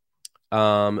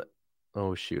 Oh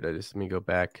shoot! Let me go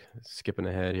back. Skipping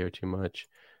ahead here too much.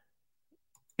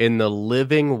 In the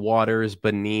living waters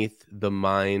beneath the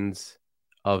mines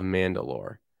of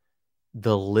Mandalore.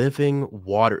 The living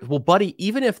waters. Well, buddy,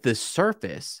 even if the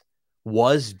surface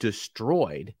was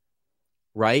destroyed,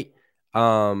 right?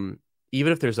 Even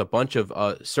if there's a bunch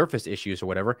of surface issues or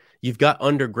whatever, you've got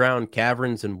underground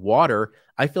caverns and water.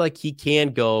 I feel like he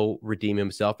can go redeem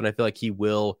himself, and I feel like he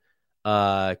will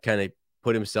kind of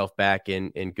put himself back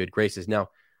in good graces. Now,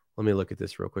 let me look at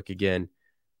this real quick again.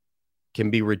 Can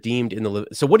be redeemed in the...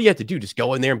 So what do you have to do? Just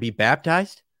go in there and be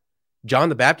baptized? John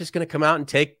the Baptist going to come out and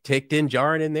take Din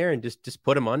Djarin in there and just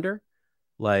put him under?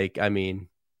 Like, I mean,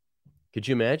 could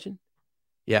you imagine?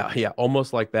 Yeah,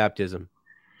 almost like baptism.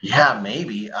 Yeah,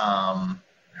 maybe.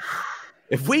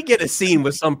 If we get a scene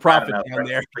with some prophet down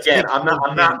there, again, I'm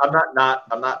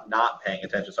not paying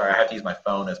attention. Sorry, I have to use my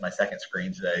phone as my second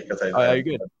screen today because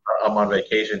I'm on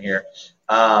vacation here.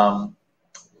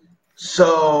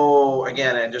 So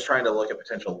again, and just trying to look at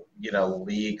potential,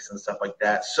 leaks and stuff like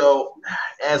that. So,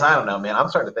 I don't know, man, I'm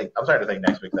starting to think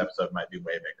next week's episode might be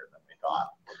way bigger than we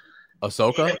thought.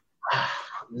 Ahsoka?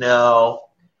 No.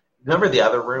 Remember the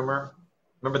other rumor?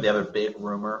 Remember the other big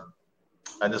rumor?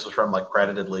 And this was from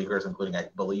credited leakers, including I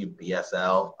believe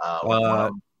BSL.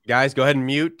 Guys, go ahead and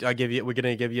mute. We're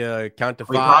gonna give you a count to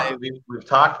 5. We've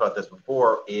talked about this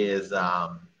before. Is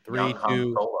 3,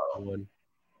 2, 1.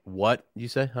 What you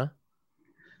say, huh?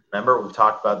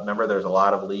 Remember there's a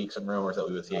lot of leaks and rumors that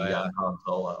we would see a young Han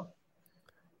Solo.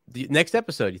 The next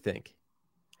episode, you think?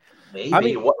 Maybe. I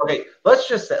mean, okay, let's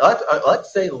just say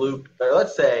let's say Luke.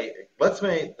 Let's make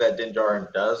that Din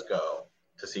Djarin does go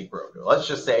to see Grogu. Let's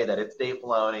just say that it's Dave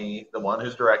Filoni, the one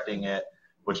who's directing it,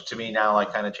 which to me now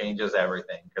kind of changes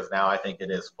everything because now I think it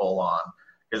is full on.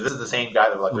 Because this is the same guy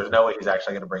that there's no way he's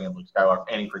actually going to bring in Luke Skywalker,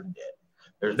 and he freaking did.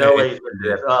 There's no way he's going to do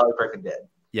this. Oh, he freaking did.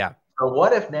 Yeah. So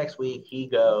what if next week he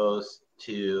goes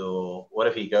to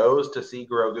see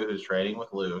Grogu, who's training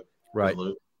with Luke? Right.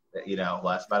 Luke,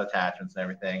 less about attachments and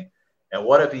everything. And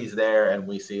what if he's there and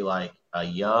we see a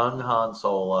young Han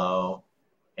Solo,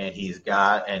 and he's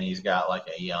got a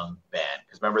young Ben?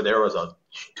 Because remember, there was a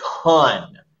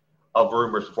ton of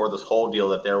rumors before this whole deal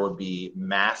that there would be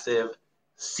massive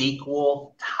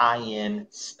sequel tie-in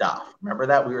stuff. Remember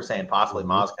that we were saying possibly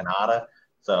Maz Kanata.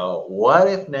 So what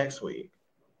if next week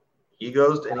he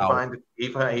goes to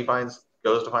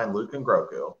goes to find Luke and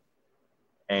Grogu,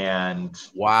 and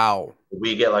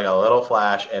we get a little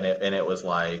flash, and it's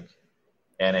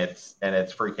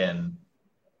freaking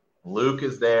Luke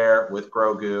is there with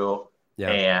Grogu,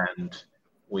 and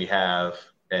we have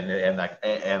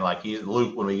he's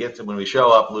Luke when we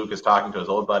show up, Luke is talking to his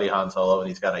old buddy Han Solo, and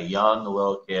he's got a young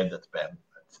little kid that's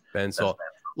Ben Solo.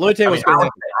 Let me tell you what's going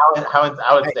to happen.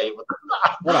 I would say,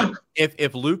 hold on.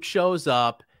 If Luke shows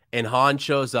up and Han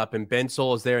shows up and Ben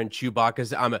Solo is there and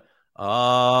Chewbacca's, I'm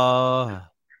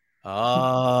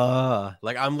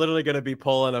literally gonna be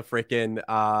pulling a freaking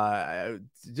I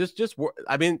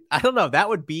mean, I don't know.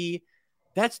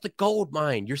 That's the gold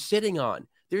mine you're sitting on.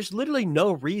 There's literally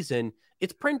no reason.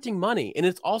 It's printing money, and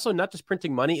it's also not just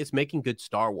printing money. It's making good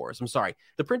Star Wars. I'm sorry,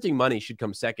 the printing money should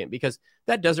come second because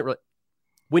that doesn't really.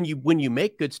 When you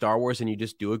make good Star Wars and you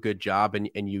just do a good job and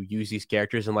you use these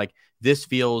characters and this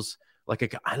feels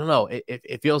like I don't know.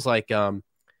 It feels like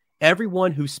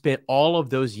everyone who spent all of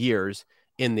those years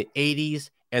in the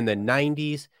 80s and the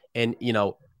 90s and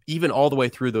even all the way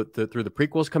through the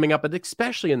prequels coming up, but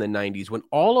especially in the 90s when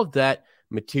all of that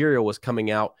material was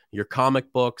coming out, your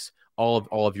comic books, all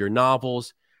of your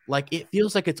novels, it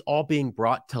feels like it's all being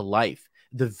brought to life.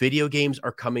 The video games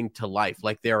are coming to life.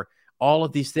 All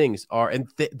of these things are, and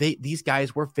these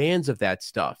guys were fans of that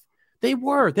stuff. They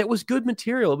were. That was good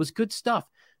material. It was good stuff.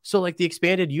 So the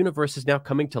expanded universe is now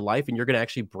coming to life, and you're going to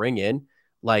actually bring in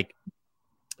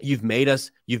you've made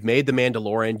the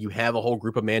Mandalorian. You have a whole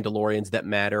group of Mandalorians that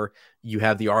matter. You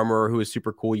have the Armorer, who is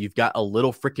super cool. You've got a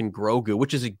little freaking Grogu,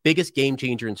 which is the biggest game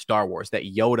changer in Star Wars, that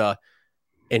Yoda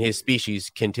and his species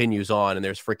continues on, and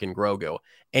there's freaking Grogu.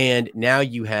 And now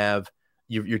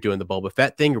you're doing the Boba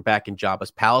Fett thing. You're back in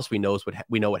Jabba's palace. We know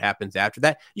what happens after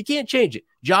that. You can't change it.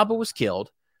 Jabba was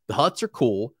killed. The Hutts are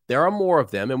cool. There are more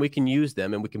of them, and we can use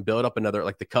them, and we can build up another,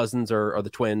 like the cousins or the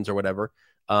twins or whatever,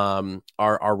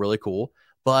 are really cool.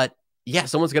 But yeah,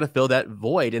 someone's going to fill that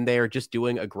void, and they are just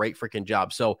doing a great freaking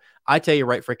job. So I tell you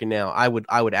right freaking now, I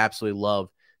would absolutely love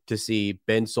to see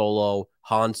Ben Solo,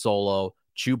 Han Solo,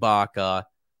 Chewbacca,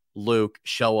 Luke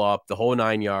show up, the whole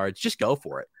 9 yards. Just go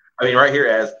for it. I mean, right here,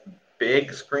 as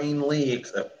Big Screen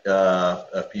Leaks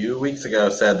a few weeks ago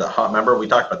said that, remember we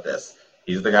talked about this.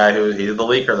 He's the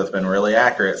leaker that's been really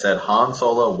accurate. Said Han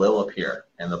Solo will appear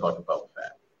in the Book of Boba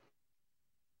Fett.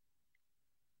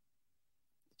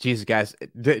 Jesus, guys,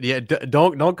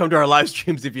 don't come to our live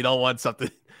streams if you don't want something.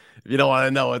 If you don't want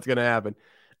to know what's going to happen.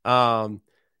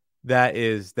 That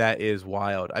is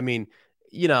wild. I mean,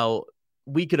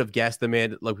 we could have guessed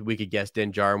we could guess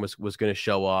Din Djarin was going to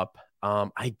show up.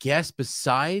 I guess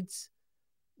besides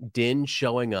Din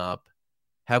showing up,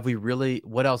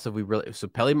 what else have we really? So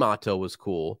Peli Motto was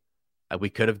cool. We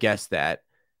could have guessed that.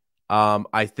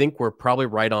 I think we're probably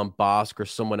right on Bossk or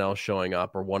someone else showing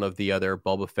up, or one of the other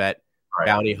Boba Fett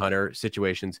bounty hunter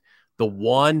situations. The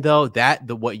one though,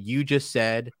 what you just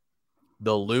said,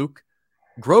 the Luke,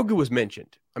 Grogu was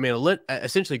mentioned. I mean,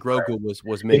 essentially Grogu was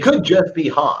mentioned. It could just be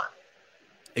Han.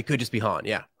 It could just be Han,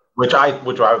 yeah. Which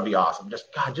would be awesome.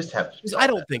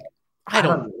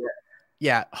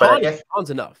 Yeah, Han's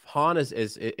enough. Han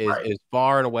is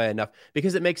far and away enough,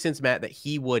 because it makes sense, Matt, that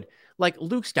he would, like,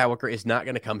 Luke Skywalker is not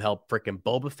going to come help freaking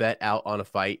Boba Fett out on a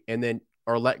fight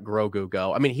or let Grogu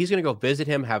go. I mean, he's going to go visit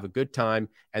him, have a good time,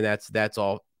 and that's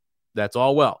all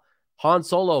well. Han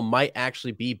Solo might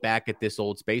actually be back at this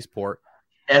old spaceport.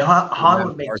 And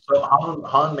Han makes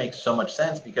so much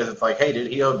sense, because it's like, hey,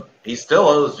 dude, he still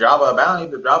owes Jabba a bounty,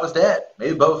 but Jabba's dead.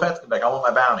 Maybe Boba Fett's like, I want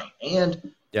my bounty.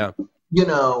 And,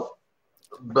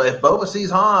 but if Boba sees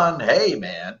Han, hey,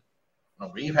 man,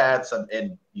 we've had some,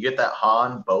 and you get that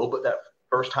that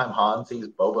first time Han sees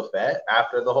Boba Fett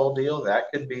after the whole deal, that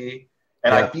could be,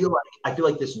 and I feel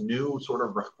like this new sort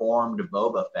of reformed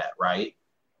Boba Fett, right,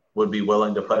 would be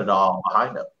willing to put it all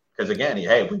behind him. Because again,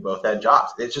 we both had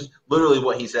jobs. It's just literally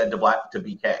what he said to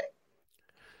BK.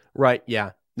 Right.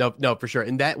 Yeah. No, for sure.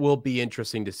 And that will be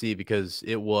interesting to see, because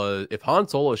if Han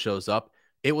Solo shows up,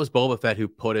 it was Boba Fett who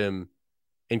put him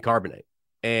in carbonate.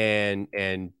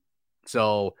 And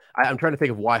so I'm trying to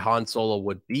think of why Han Solo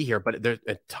would be here, but there's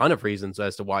a ton of reasons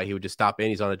as to why he would just stop in.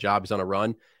 He's on a job, he's on a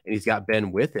run, and he's got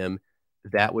Ben with him.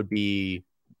 That would be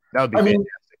fantastic.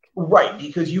 Right,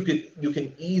 because you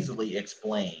can easily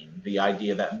explain the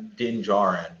idea that Din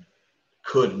Djarin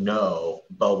could know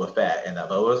Boba Fett and that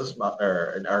Boba's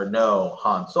or know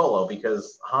Han Solo,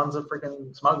 because Han's a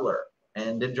freaking smuggler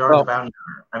and Din Djarin's a bounty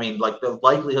hunter. I mean, like, the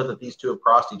likelihood that these two have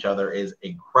crossed each other is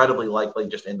incredibly likely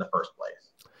just in the first place.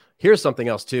 Here's something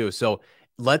else too. So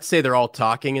let's say they're all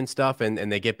talking and stuff, and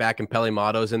they get back and Peli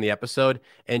Motto's in the episode,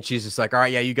 and she's just like, all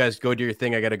right, yeah, you guys go do your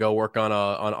thing. I got to go work on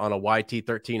a YT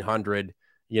 1300.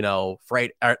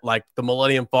 Freight, like the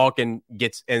Millennium Falcon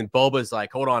gets, and Boba's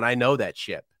like, hold on, I know that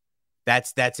ship.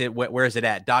 That's it. Where's it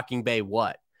at? Docking Bay,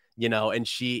 what? And I'm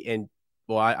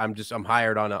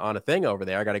hired on a thing over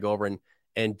there. I got to go over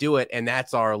and do it. And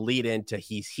that's our lead into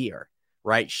he's here,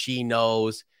 right? She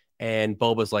knows. And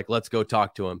Boba's like, let's go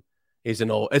talk to him.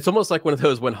 It's almost like one of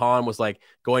those when Han was like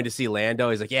going to see Lando.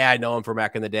 He's like, yeah, I know him from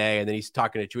back in the day. And then he's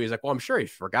talking to Chewie. He's like, well, I'm sure he's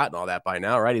forgotten all that by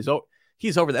now, right? He's over.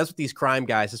 That's what these crime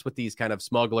guys, that's what these kind of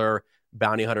smuggler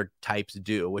bounty hunter types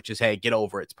do, which is, hey, get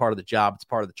over it. It's part of the job. It's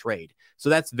part of the trade. So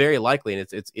that's very likely. And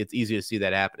it's easy to see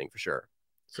that happening for sure.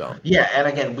 So, yeah. And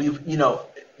again,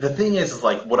 the thing is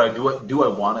like, do I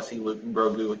want to see Luke and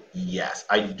Grogu? Yes.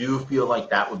 I do feel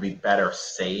like that would be better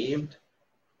saved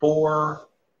for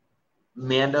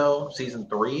Mando season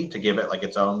 3 to give it like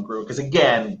its own group. Because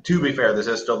again, to be fair, this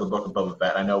is still the Book of Boba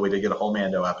Fett. I know we did get a whole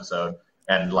Mando episode.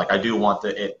 And like, I do want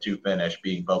it to finish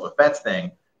being Boba Fett's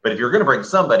thing. But if you're going to bring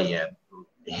somebody in,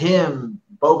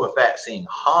 Boba Fett seeing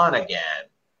Han again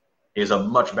is a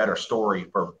much better story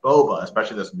for Boba,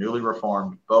 especially this newly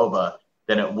reformed Boba,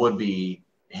 than it would be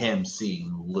him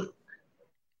seeing Luke.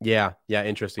 Yeah,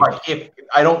 interesting. Like,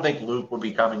 I don't think Luke would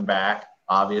be coming back,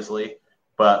 obviously,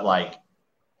 but like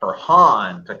for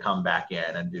Han to come back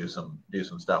in and do some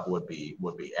stuff would be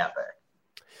epic.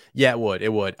 Yeah,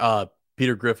 it would.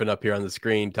 Peter Griffin up here on the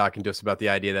screen talking to us about the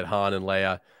idea that Han and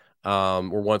Leia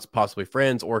were once possibly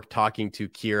friends, or talking to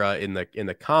Kira in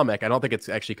the comic. I don't think it's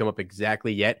actually come up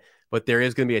exactly yet, but there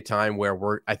is going to be a time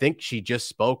where I think she just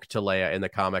spoke to Leia in the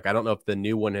comic. I don't know if the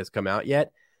new one has come out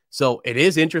yet. So it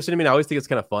is interesting. I mean, I always think it's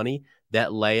kind of funny that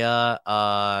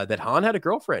that Han had a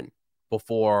girlfriend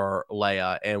before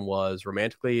Leia and was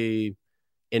romantically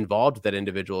involved with that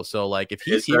individual. So like, if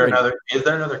he's is there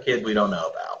another kid we don't know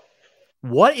about?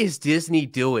 what is Disney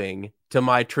doing to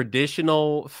my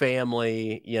traditional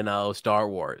family, Star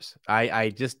Wars? I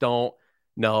just don't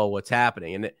know what's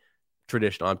happening. And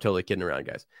traditional, I'm totally kidding around,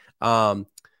 guys.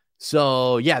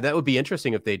 So yeah, that would be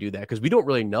interesting if they do that, because we don't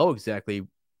really know exactly.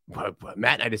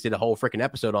 Matt and I just did a whole freaking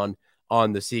episode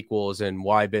on the sequels and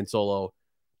why Ben Solo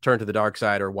turned to the dark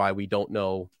side, or why we don't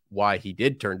know why he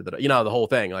did turn to the whole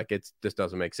thing. Like, it just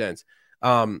doesn't make sense.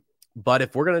 But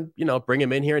if we're gonna bring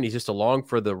him in here and he's just along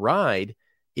for the ride,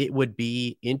 it would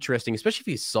be interesting, especially if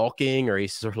he's sulking, or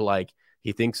he's sort of like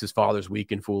he thinks his father's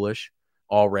weak and foolish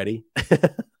already.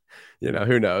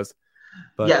 Who knows?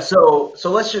 But yeah, so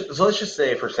let's just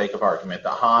say, for sake of argument,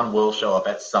 that Han will show up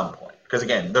at some point. Because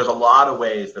again, there's a lot of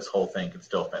ways this whole thing could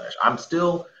still finish.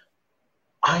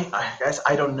 I guess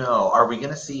I don't know. Are we going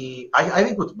to see? I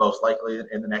think what's most likely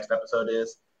in the next episode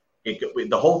is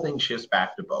the whole thing shifts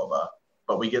back to Boba,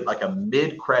 but we get like a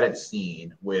mid-credit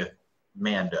scene with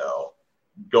Mando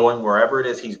going wherever it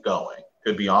is he's going.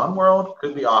 Could be on world,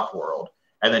 could be off world,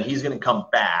 and then he's going to come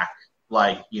back,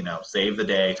 like, save the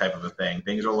day type of a thing.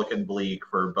 Things are looking bleak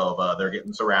for Boba. They're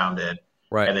getting surrounded.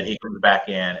 right. And then he comes back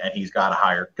in and he's got a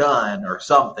hired gun or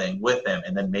something with him.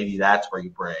 And then maybe that's where you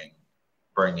bring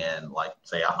in, like,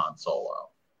 say, a Han Solo.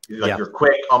 Like, you're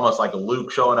quick, almost like a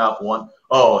Luke showing up. One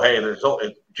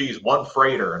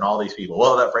freighter and all these people.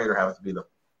 Well, that freighter happens to be the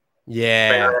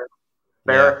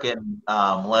Barrack and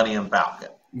Millennium Falcon.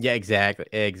 Yeah,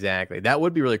 exactly. That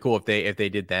would be really cool if they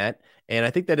did that. And I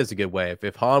think that is a good way.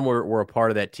 If Han were a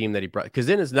part of that team that he brought, because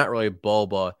then it's not really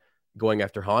Boba going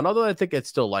after Han, although I think it's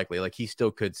still likely. Like, he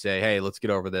still could say, hey, let's get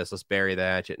over this, let's bury the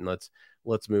hatchet, and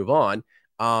let's move on.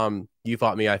 You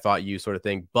fought me, I fought you, sort of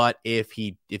thing. But if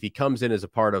he comes in as a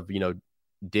part of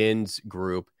Din's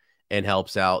group and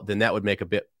helps out, then that would make a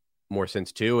bit more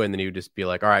sense too. And then he would just be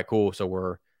like, all right, cool.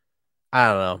 So I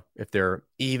don't know if they're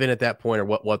even at that point, or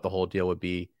what the whole deal would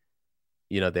be,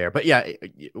 there. But yeah,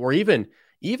 or even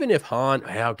if Han,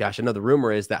 oh gosh, I know the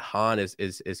rumor is that Han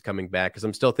is coming back, because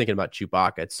I'm still thinking about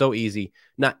Chewbacca. It's so easy,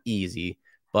 not easy,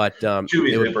 but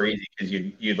Chewie's super easy, because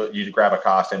you grab a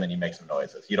costume and you make some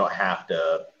noises. You don't have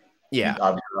to. Yeah.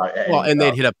 Well, and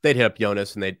they'd hit up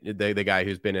Jonas, and the guy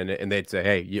who's been in it, and they'd say,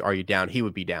 hey, are you down? He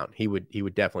would be down. He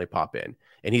would definitely pop in,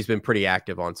 and he's been pretty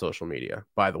active on social media,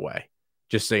 by the way.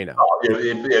 Just so you know.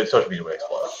 Social media would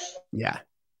explode. Yeah.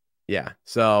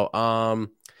 So, I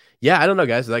don't know,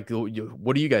 guys. Like,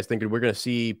 what do you guys think? We're going to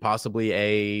see possibly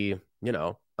a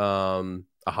Han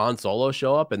Solo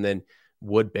show up, and then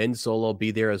would Ben Solo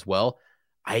be there as well?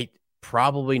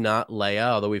 Probably not Leia,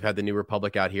 although we've had the New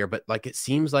Republic out here, but like, it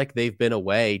seems like they've been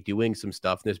away doing some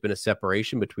stuff, and there's been a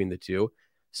separation between the two.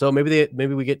 So maybe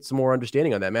we get some more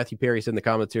understanding on that. Matthew Perry said in the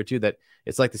comments here too that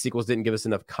it's like the sequels didn't give us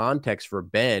enough context for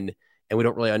Ben, and we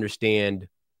don't really understand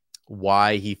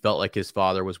why he felt like his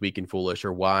father was weak and foolish,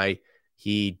 or why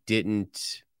he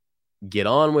didn't get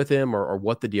on with him, or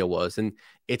what the deal was. And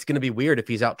it's going to be weird if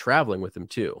he's out traveling with him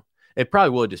too. It probably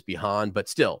will just be Han, but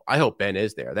still, I hope Ben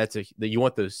is there. You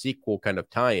want those sequel kind of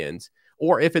tie-ins.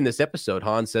 Or if in this episode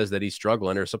Han says that he's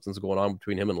struggling, or something's going on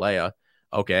between him and Leia,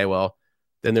 okay, well,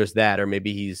 then there's that. Or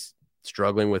maybe he's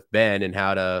struggling with Ben and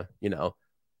how to,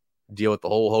 deal with the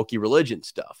whole hokey religion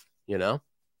stuff,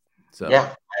 So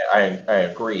yeah, I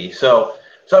agree. So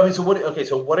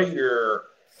what are your,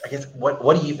 I guess,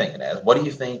 what do you think it is? What do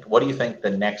you think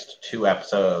the next two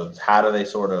episodes, how do they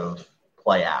sort of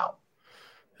play out?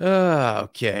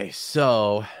 Okay,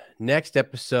 so next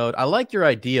episode, I like your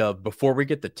idea of, before we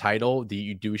get the title, that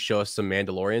you do show us some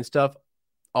Mandalorian stuff.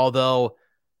 Although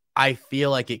I feel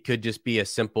like it could just be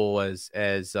as simple as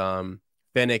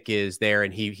Fennec is there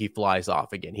and he flies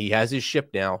off again. He has his ship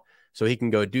now, so he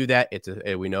can go do that.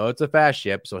 We know it's a fast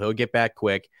ship, so he'll get back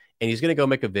quick, and he's going to go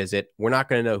make a visit. We're not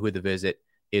going to know who the visit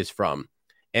is from.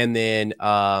 And then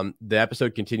the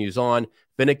episode continues on.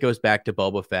 Fennec goes back to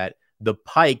Boba Fett. The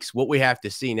Pikes, what we have to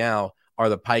see now are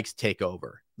the Pikes take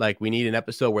over. Like, we need an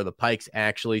episode where the Pikes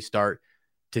actually start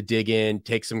to dig in,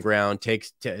 take some ground, take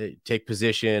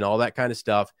position, all that kind of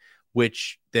stuff,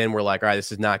 which then we're like, all right,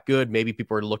 this is not good. Maybe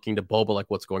people are looking to Boba, like,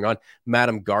 what's going on?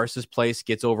 Madame Garce's place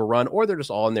gets overrun, or they're just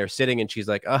all in there sitting, and she's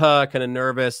like, kind of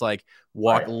nervous, like,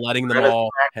 letting them all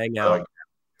hang out.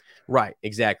 Right,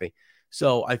 exactly.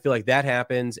 So I feel like that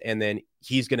happens, and then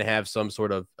he's going to have some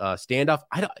sort of standoff.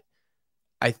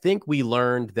 I think we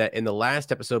learned that in the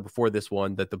last episode before this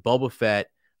one, that the Boba Fett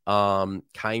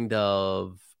kind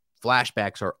of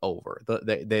flashbacks are over.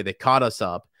 They caught us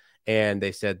up, and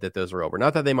they said that those are over.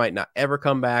 Not that they might not ever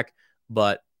come back,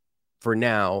 but for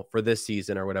now, for this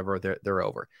season or whatever, they're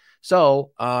over.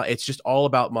 So it's just all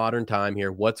about modern time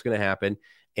here. What's going to happen?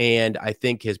 And I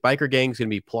think his biker gang is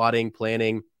going to be plotting,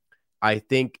 planning. I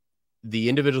think the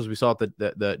individuals we saw at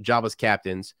the Jabba's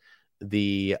captains,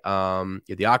 the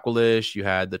Aqualish, you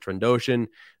had the Trandoshan,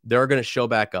 they're going to show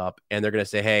back up and they're going to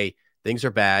say, hey, things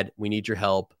are bad. We need your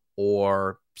help,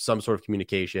 or some sort of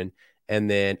communication. And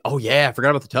then, oh yeah, I forgot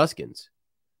about the Tuskens.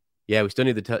 Yeah, we still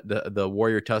need the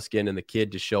warrior Tusken and the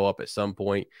kid to show up at some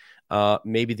point.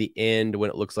 Maybe the end when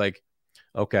it looks like,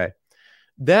 okay,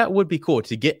 that would be cool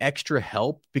to get extra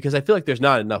help, because I feel like there's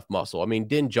not enough muscle. I mean,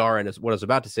 Din Djarin, is what I was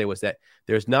about to say, was that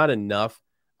there's not enough,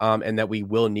 and that we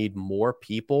will need more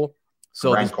people.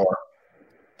 So Rancor.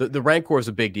 The Rancor is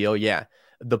a big deal. Yeah.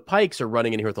 The Pikes are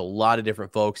running in here with a lot of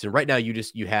different folks. And right now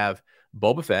you have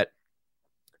Boba Fett,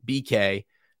 BK,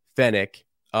 Fennec,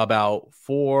 about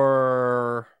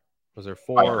four or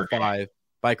five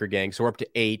biker gangs. So we're up to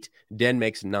 8. Den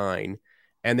makes 9.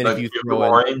 And then if you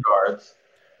throw in guards,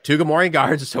 2 Gamorrean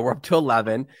guards, so we're up to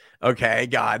 11. Okay,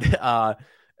 God.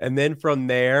 And then from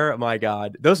there, my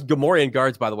God, those Gamorrean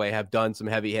guards, by the way, have done some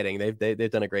heavy hitting.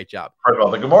 They've done a great job. First of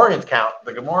all, the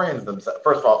Gamorreans themselves.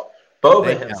 First of all,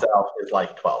 Boba himself is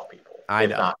like 12 people. I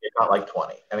know. It's not like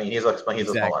 20. I mean, he's a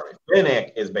small army.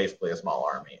 Fennec is basically a small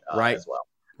army, right, as well.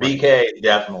 BK is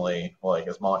definitely like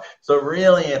a smaller. So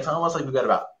really, it's almost like we've got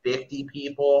about 50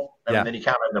 people, and then you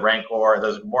count in the Rancor,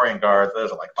 those Gamorrean guards. Those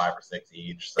are like 5 or 6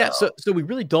 each. So. Yeah, so we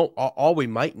really don't. All we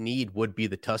might need would be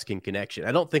the Tusken connection.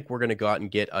 I don't think we're going to go out and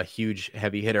get a huge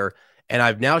heavy hitter. And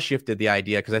I've now shifted the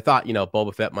idea, because I thought,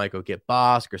 Boba Fett might go get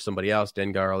Bossk or somebody else,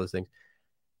 Dengar, all those things.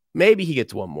 Maybe he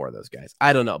gets one more of those guys.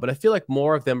 I don't know, but I feel like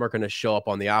more of them are going to show up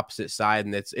on the opposite side,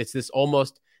 and it's this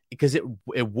almost, because it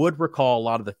would recall a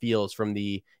lot of the feels from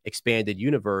the expanded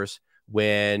universe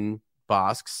when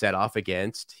Bossk set off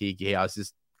against, he has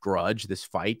this grudge, this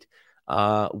fight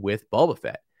with Boba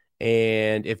Fett.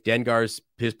 And if Dengar's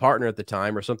his partner at the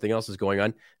time or something else is going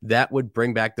on, that would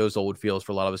bring back those old feels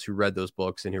for a lot of us who read those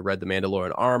books and who read the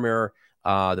Mandalorian Armor,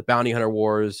 the Bounty Hunter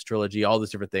Wars trilogy, all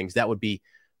those different things. That would be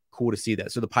cool to see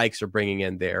that. So the Pikes are bringing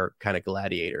in their kind of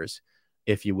gladiators,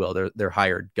 if you will, their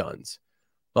hired guns.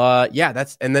 But yeah,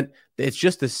 and then it's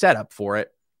just the setup for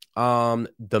it.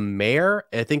 The mayor,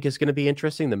 I think, is going to be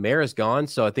interesting. The mayor is gone,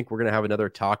 so I think we're going to have another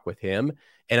talk with him.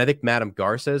 And I think Madame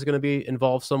Garsa is going to be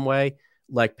involved some way,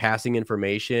 like passing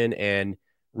information and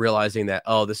realizing that,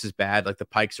 oh, this is bad. Like the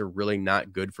Pikes are really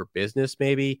not good for business,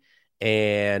 maybe,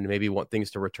 and maybe want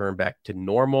things to return back to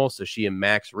normal. So she and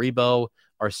Max Rebo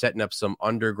are setting up some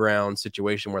underground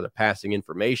situation where they're passing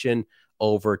information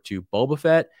over to Boba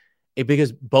Fett,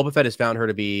 because Boba Fett has found her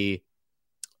to be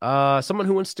someone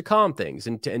who wants to calm things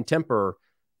and temper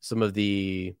some of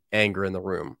the anger in the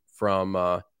room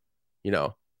from,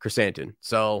 Chrysanthemum.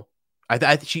 So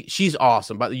she's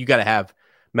awesome, but you got to have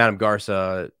Madame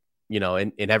Garsa,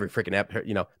 in every freaking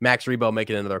episode, Max Rebo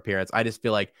making another appearance. I just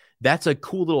feel like that's a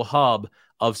cool little hub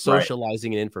of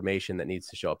socializing and information that needs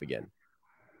to show up again.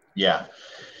 Yeah.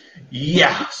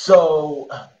 Yeah. So,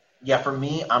 for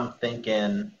me, I'm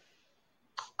thinking,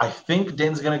 I think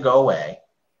Din's going to go away,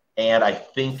 and I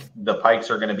think the Pikes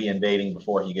are going to be invading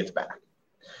before he gets back.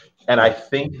 And I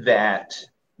think that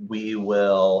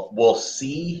we'll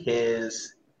see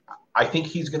I think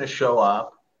he's going to show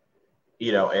up,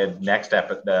 in next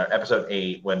episode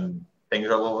 8, when things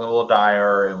are a little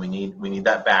dire and we need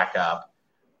that backup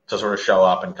to sort of show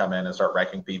up and come in and start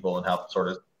wrecking people and help sort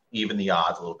of even the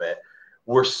odds a little bit.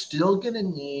 We're still going to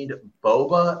need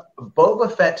Boba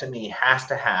Fett, to me, has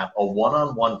to have a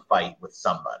one-on-one fight with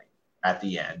somebody at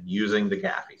the end using the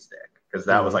gaffy stick, because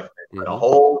that was like the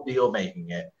whole deal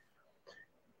making it.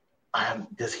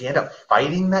 Does he end up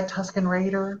fighting that Tusken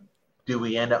Raider? Do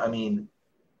we end up,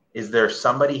 is there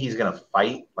somebody he's going to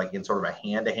fight, like in sort of a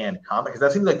hand-to-hand combat? Because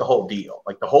that seems like the whole deal.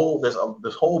 Like this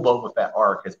whole Boba Fett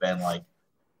arc has been like,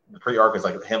 the pre-arc is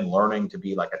like him learning to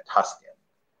be like a Tusken.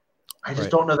 I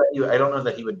just don't know that I don't know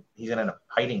that he's going to end up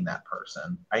fighting that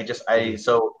person.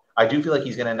 So I do feel like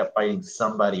he's going to end up fighting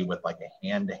somebody with like a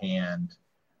hand-to-hand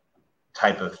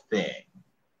type of thing,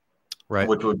 right?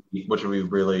 Which would be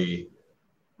really,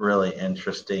 really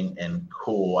interesting and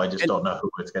cool. I just don't know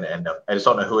who it's going to end up. I just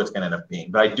don't know who it's going to end up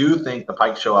being. But I do think the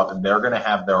Pikes show up and they're going to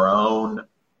have their own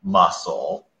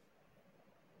muscle,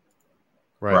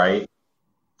 right?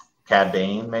 Cad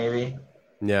Bane, maybe.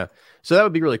 Yeah. So that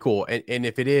would be really cool. And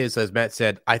if it is, as Matt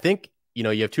said, I think, you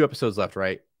have 2 episodes left,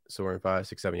 right? So we're in 5,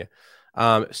 6, 7,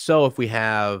 yeah. So if we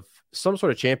have some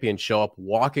sort of champion show up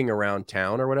walking around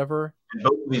town or whatever. And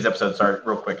both of these episodes are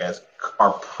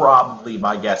probably,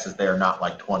 my guess is they're not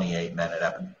like 28-minute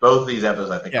episodes. Both of these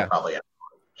episodes, I think, are probably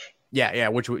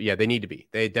they need to be.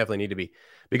 They definitely need to be.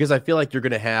 Because I feel like you're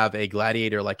going to have a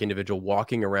gladiator-like individual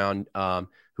walking around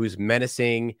who's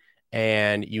menacing,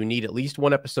 and you need at least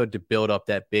one episode to build up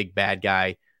that big bad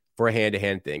guy for a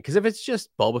hand-to-hand thing. Because if it's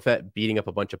just Boba Fett beating up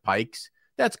a bunch of Pikes,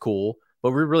 that's cool. But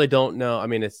we really don't know. I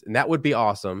mean, and that would be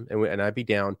awesome, and I'd be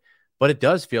down. But it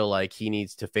does feel like he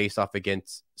needs to face off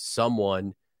against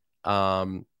someone.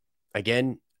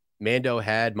 Again, Mando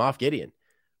had Moff Gideon,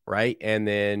 right? And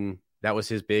then that was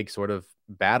his big sort of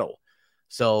battle.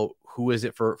 So who is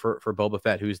it for Boba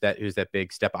Fett? Who's that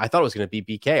big step? I thought it was going to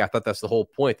be BK. I thought that's the whole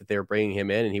point, that they were bringing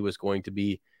him in and he was going to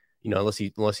be, unless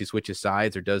he switches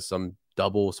sides or does some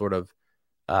double sort of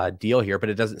deal here, but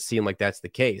it doesn't seem like that's the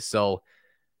case. So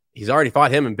he's already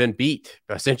fought him and been beat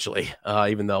essentially,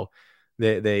 even though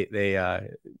they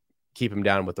keep him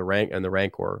down with the rank and the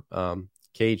Rancor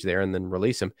cage there and then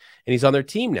release him, and he's on their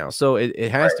team now. So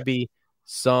it has to be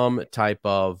some type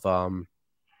of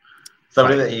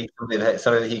somebody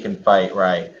that he can fight,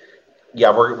 right?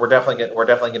 Yeah, we're definitely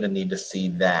going to need to see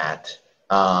that.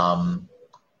 And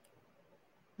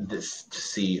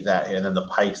then the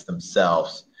Pikes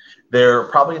themselves. They're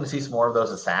probably going to see some more of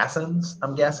those assassins.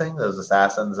 I'm guessing those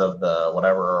assassins of the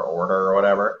whatever order or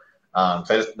whatever.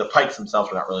 So the Pikes themselves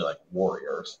are not really like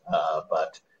warriors,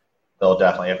 but they'll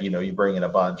definitely have, you bring in a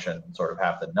bunch and sort of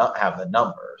have the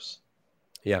numbers.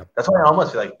 Yeah, that's why I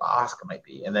almost feel like Bossk might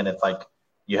be. And then it's like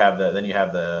you have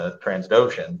the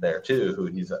Transdoshans there too, who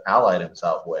he's allied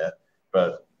himself with.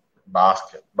 But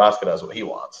Bossk does what he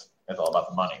wants. It's all about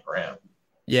the money for him.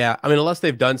 Yeah, I mean, unless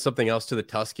they've done something else to the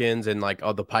Tuskens and like,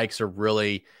 the Pikes are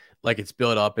really like it's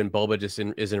built up, and Boba just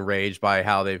is enraged by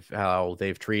how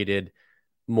they've treated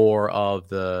more of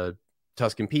the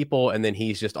Tusken people, and then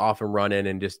he's just off and running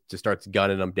and just starts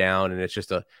gunning them down, and it's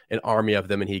just an army of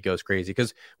them, and he goes crazy.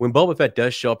 Because when Boba Fett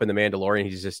does show up in The Mandalorian,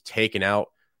 he's just taking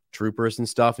out troopers and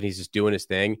stuff, and he's just doing his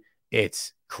thing.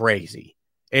 It's crazy.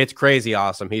 It's crazy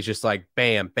awesome. He's just like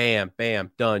bam, bam,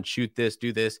 bam, done. Shoot this,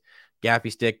 do this.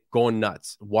 Gaffy stick, going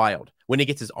nuts, wild. When he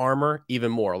gets his armor,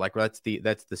 even more. Like that's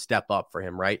the step up for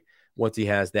him, right? Once he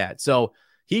has that, so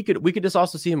we could just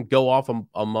also see him go off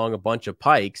among a bunch of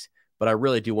Pikes. But I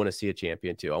really do want to see a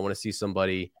champion too. I want to see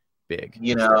somebody big.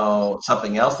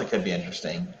 Something else that could be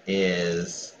interesting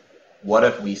is what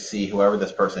if we see whoever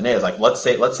this person is? Like let's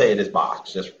say it is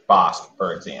Bossk, just Bossk,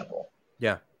 for example.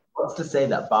 Yeah. What's to say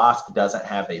that Bossk doesn't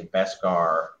have a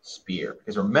Beskar spear?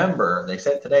 Because remember, they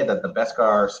said today that the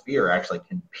Beskar spear actually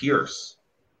can pierce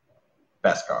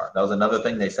Beskar. That was another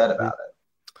thing they said about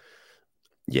it.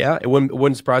 Yeah, it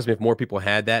wouldn't surprise me if more people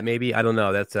had that. Maybe, I don't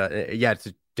know. That's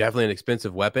it's definitely an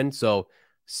expensive weapon. So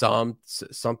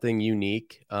something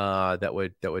unique that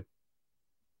would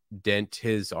dent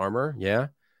his armor. Yeah.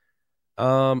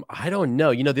 I don't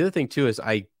know. The other thing too is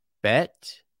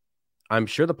I'm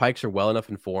sure the Pikes are well enough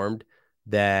informed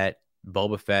that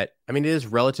Boba Fett, I mean, it is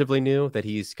relatively new that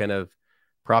he's kind of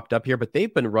propped up here, but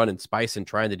they've been running spice and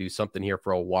trying to do something here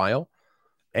for a while,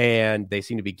 and they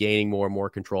seem to be gaining more and more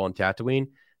control on Tatooine.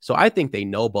 So I think they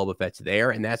know Boba Fett's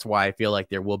there, and that's why I feel like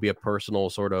there will be a personal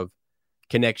sort of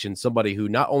connection, somebody who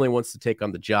not only wants to take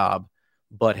on the job,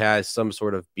 but has some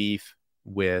sort of beef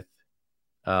with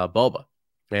Boba.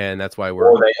 And that's why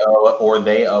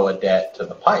they owe a debt to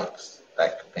the Pikes.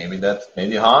 Maybe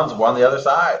Han's on the other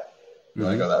side. You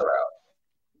want to go that route?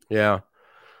 Yeah.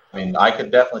 I mean, I could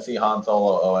definitely see Han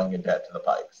Solo owing a debt to the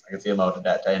Pikes. I could see him owing a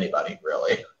debt to anybody,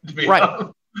 really. Right.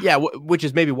 Honest. Yeah, which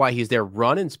is maybe why he's there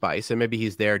running spice, and maybe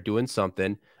he's there doing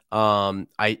something. And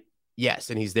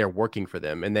he's there working for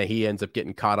them, and then he ends up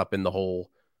getting caught up in the whole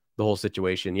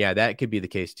situation. Yeah, that could be the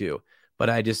case too.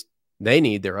 But they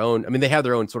need their own. I mean, they have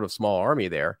their own sort of small army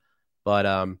there, but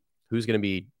who's going to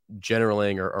be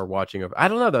generaling or watching over? I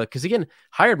don't know though, because again,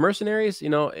 hired mercenaries.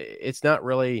 It's not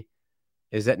really.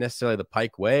 Is that necessarily the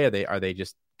Pike way? Are they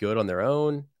just good on their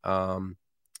own?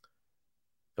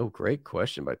 Great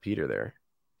question by Peter there.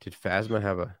 Did Phasma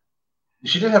have a?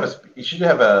 She did have a. Did she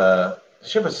have a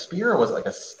spear, or was it like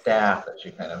a staff that she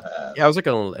kind of had? Yeah, it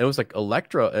was like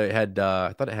Electro. It had.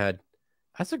 I thought it had.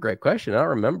 That's a great question. I don't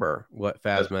remember what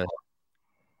Phasma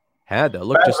had. Though.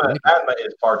 Phasma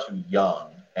is far too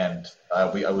young, and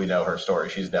we know her story.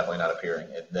 She's definitely not appearing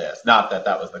in this. Not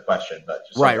that was the question, but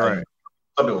just right.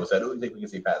 Some people said, "Oh, you think we can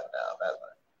see Phasma now?" Phasma.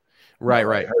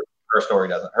 Right. Her story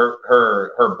doesn't.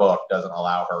 Her book doesn't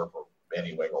allow her for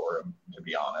any wiggle room, to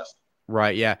be honest.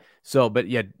 Right. Yeah. So, but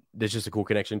yeah, there's just a cool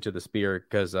connection to the spear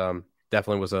because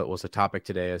definitely was a topic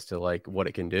today as to like what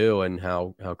it can do and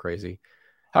how crazy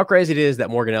it is that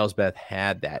Morgan Elsbeth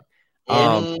had that.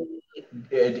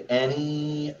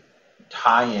 Any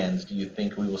tie-ins do you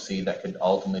think we will see that could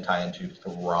ultimately tie into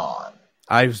Thrawn?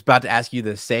 I was about to ask you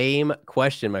the same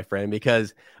question, my friend,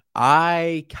 because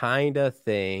I kind of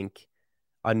think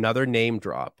another name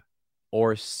drop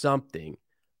or something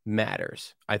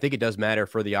matters. I think it does matter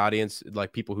for the audience,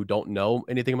 like people who don't know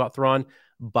anything about Thrawn.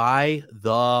 By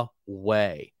the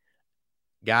way,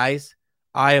 guys,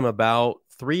 I am about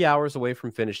 3 hours away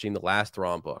from finishing the last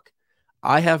Thrawn book.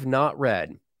 I have not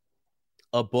read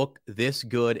a book this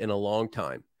good in a long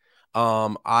time.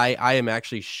 I am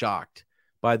actually shocked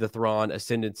by the Thrawn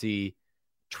Ascendancy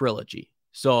trilogy.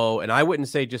 So, and I wouldn't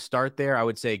say just start there. I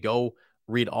would say go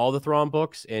read all the Thrawn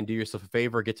books and do yourself a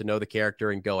favor, get to know the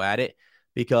character and go at it,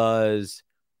 because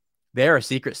there are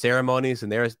secret ceremonies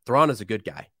and Thrawn is a good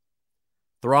guy.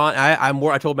 Thrawn,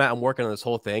 I told Matt I'm working on this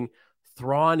whole thing.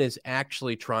 Thrawn is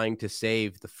actually trying to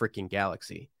save the freaking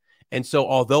galaxy. And so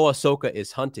although Ahsoka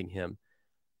is hunting him,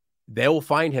 they will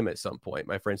find him at some point,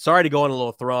 my friend. Sorry to go on a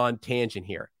little Thrawn tangent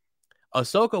here.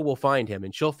 Ahsoka will find him,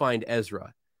 and she'll find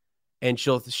Ezra, and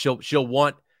she'll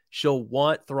want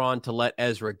Thrawn to let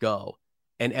Ezra go,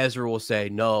 and Ezra will say,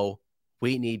 "No,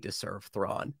 we need to serve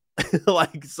Thrawn."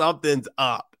 Like something's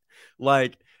up.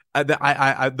 Like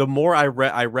the more I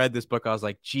read this book, I was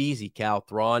like, "Jeezy cow,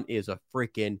 Thrawn is a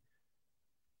freaking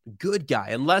good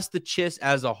guy." Unless the Chiss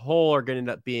as a whole are going to end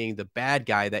up being the bad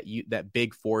guy, that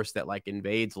big force that like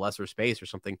invades lesser space or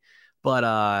something.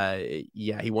 But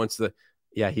he wants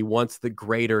the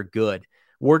greater good.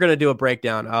 We're going to do a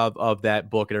breakdown of that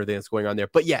book and everything that's going on there.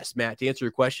 But yes, Matt, to answer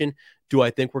your question, do I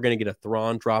think we're going to get a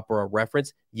Thrawn drop or a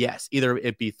reference? Yes, either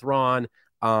it be Thrawn,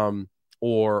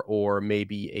 or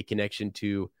maybe a connection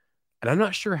to, and I'm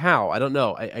not sure how. I don't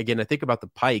know. I think about the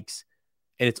Pikes.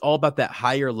 And it's all about that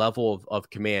higher level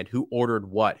of command. Who ordered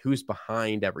what? Who's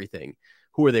behind everything?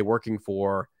 Who are they working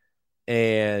for?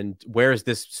 And where is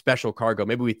this special cargo?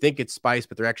 Maybe we think it's Spice,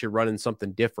 but they're actually running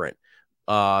something different.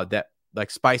 That like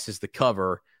Spice is the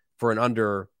cover for an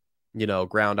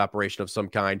underground operation of some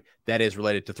kind that is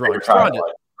related to Thrawn. Because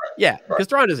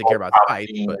Thrawn doesn't care about Spice,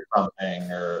 but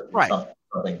something or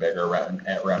something bigger.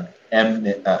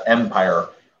 Empire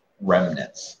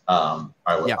remnants. I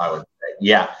would say,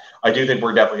 yeah. I do think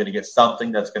we're definitely going to get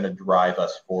something that's going to drive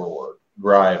us forward,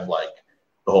 drive like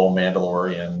the whole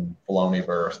Mandalorian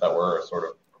Filoniverse that we're sort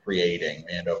of creating,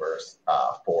 Mandoverse,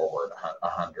 forward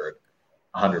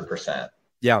 100%.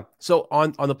 Yeah. So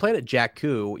on the planet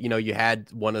Jakku, you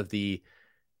had one of the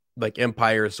like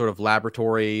Empire's sort of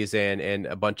laboratories and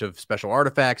a bunch of special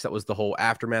artifacts. That was the whole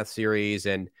Aftermath series,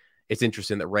 and it's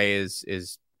interesting that Rey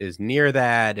is near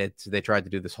that. They tried to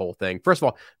do this whole thing. First of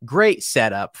all, great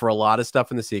setup for a lot of stuff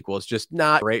in the sequel. It's just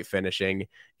not great finishing,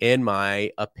 in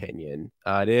my opinion.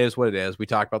 It is what it is. We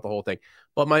talked about the whole thing.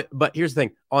 But here's the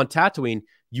thing. On Tatooine,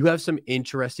 you have some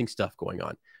interesting stuff going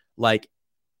on. Like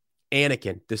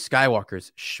Anakin, the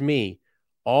Skywalkers, Shmi,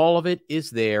 all of it is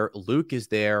there. Luke is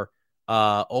there.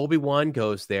 Obi-Wan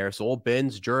goes there. So old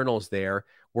Ben's journal's there.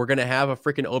 We're going to have a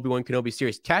freaking Obi-Wan Kenobi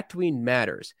series. Tatooine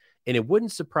matters. And it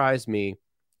wouldn't surprise me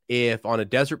if on a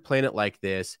desert planet like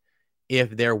this, if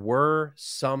there were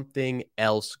something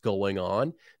else going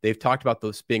on. They've talked about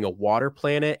this being a water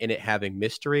planet and it having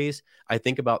mysteries. I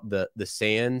think about the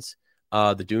sands,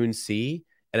 the Dune Sea,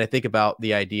 and I think about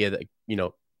the idea that,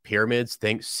 pyramids,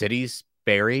 cities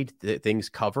buried, things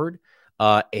covered,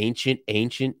 ancient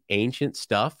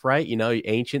stuff, right?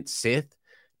 Ancient Sith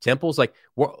temples, like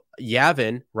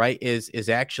Yavin, right, is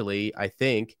actually, I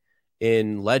think,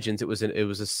 in Legends, it was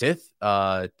a Sith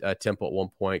temple at one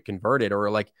point converted,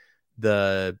 or like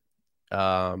the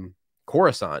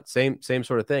Coruscant, same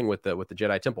sort of thing with the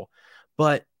Jedi temple.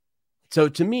 But so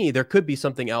to me, there could be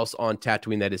something else on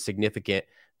Tatooine that is significant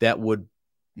that would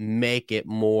make it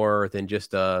more than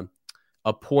just a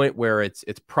point where it's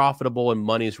profitable and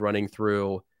money's running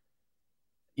through.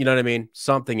 You know what I mean?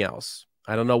 Something else.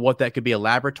 I don't know what that could be. A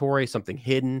laboratory, something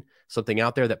hidden, something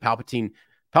out there that Palpatine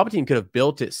could have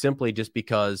built it simply just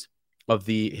because of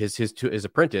his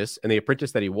apprentice and the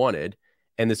apprentice that he wanted,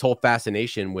 and this whole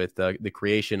fascination with the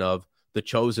creation of the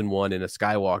Chosen One and a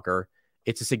Skywalker.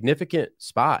 It's a significant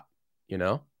spot,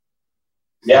 Yeah,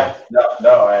 no,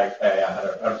 I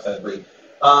 100% agree.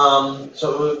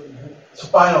 So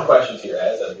final questions here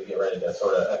as we get ready to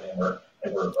sort of. I mean, we're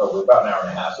about an hour and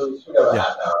a half, so we got about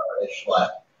half an hour-ish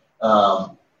left.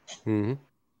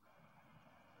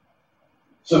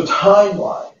 So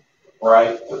timeline,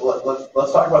 right?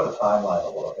 Let's talk about the timeline a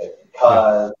little bit,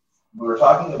 because we were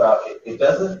talking about it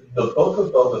doesn't. The Book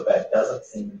of Boba Fett doesn't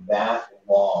seem that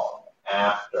long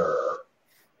after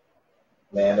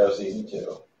Mando season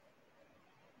 2.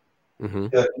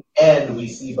 At the end, we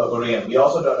see, but again, we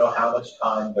also don't know how much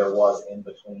time there was in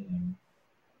between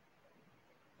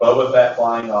Boba Fett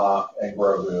flying off and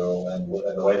Grogu, and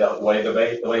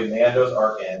the way Mando's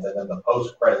arc ends, and then the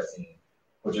post-credit scene,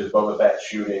 which is Boba Fett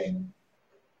shooting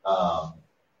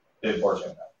Bib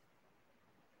Fortuna.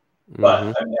 But I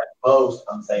mean, at most,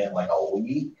 I'm saying like a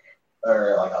week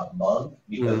or like a month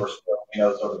because we're still,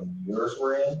 sort of the years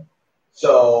we're in.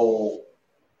 So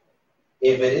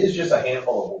if it is just a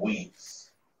handful of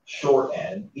weeks, short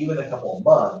end, even a couple of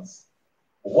months,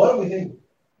 what do we think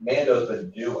Mando's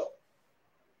been doing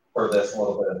for this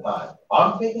little bit of time?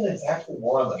 I'm thinking it's actually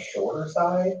more on the shorter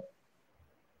side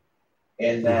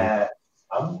in that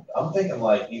I'm thinking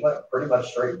like he went pretty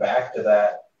much straight back to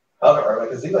that cover,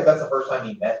 because it seems like that's the first time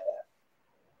he met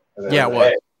them. Yeah, well,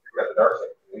 hey, got the dark side,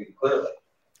 clearly.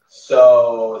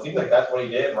 So it seems like that's what he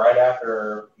did right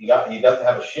after he doesn't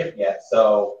have a ship yet.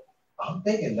 So I'm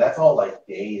thinking that's all like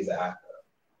days after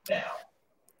now.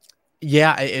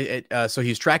 Yeah, so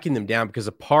he's tracking them down because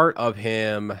a part of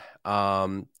him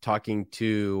talking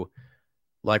to,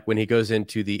 like when he goes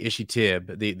into the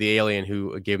Ishitib, the alien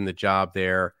who gave him the job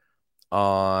there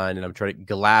on, and I'm trying to,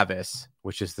 Glavis,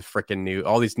 which is the freaking new,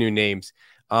 all these new names,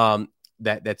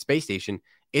 that space station.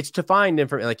 It's to find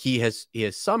information. Like he has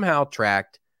somehow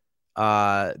tracked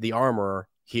the armor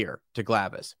here to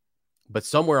Glavis, but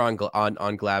somewhere on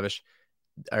Glavis,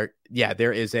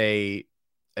 there is the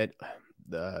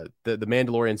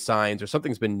Mandalorian signs or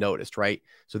something's been noticed, right?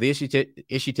 So the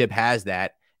Ishitib has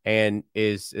that and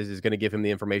is going to give him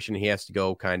the information. He has to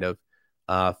go kind of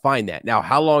find that. Now,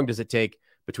 how long does it take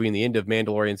between the end of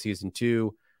Mandalorian season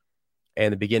 2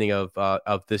 and the beginning of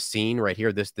this scene right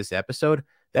here, this episode?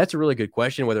 That's a really good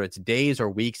question. Whether it's days or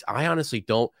weeks, I honestly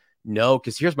don't know.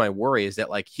 Because here's my worry: is that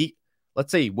like let's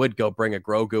say he would go bring a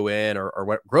Grogu in, or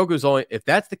what? Grogu's only, if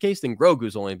that's the case, then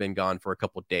Grogu's only been gone for a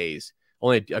couple of days.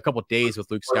 Only a couple of days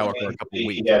with Luke Skywalker, a couple of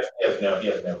weeks. He has no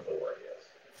clue where he is.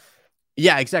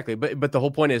 Yeah, exactly. But the whole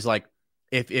point is like,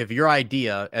 if your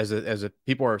idea as a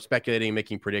people are speculating,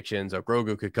 making predictions of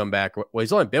Grogu could come back. Well,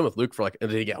 he's only been with Luke for like,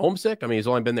 did he get homesick? I mean, he's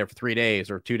only been there for 3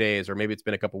 days or 2 days, or maybe it's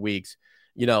been a couple of weeks.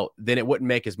 Then it wouldn't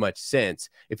make as much sense.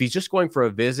 If he's just going for a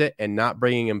visit and not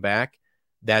bringing him back,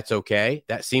 that's okay.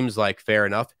 That seems like fair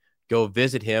enough. Go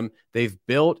visit him. They've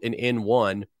built an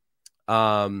N1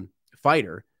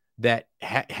 fighter that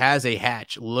has a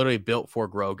hatch literally built for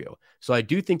Grogu. So I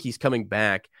do think he's coming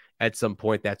back at some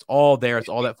point. That's all there. It's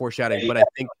all that foreshadowing. But I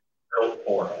think built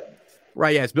for him.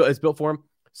 Right, yeah, it's built for him.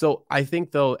 So I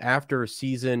think though, after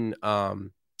this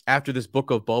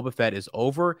book of Boba Fett is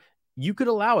over, you could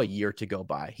allow a year to go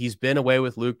by. He's been away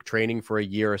with Luke training for a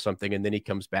year or something, and then he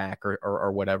comes back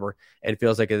or whatever, and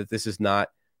feels like this is not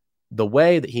the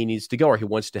way that he needs to go, or he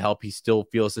wants to help. He still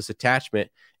feels this attachment,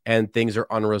 and things are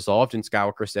unresolved. And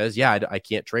Skywalker says, yeah, I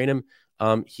can't train him.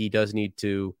 He does need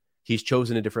to. He's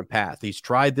chosen a different path. He's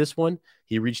tried this one.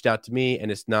 He reached out to me,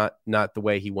 and it's not the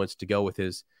way he wants to go with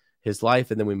his life.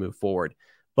 And then we move forward.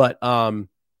 But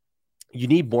you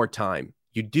need more time.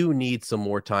 You do need some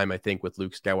more time, I think, with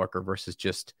Luke Skywalker versus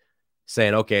just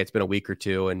saying, okay, it's been a week or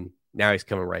two and now he's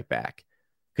coming right back.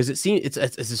 Because it seems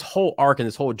it's this whole arc and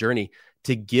this whole journey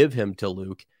to give him to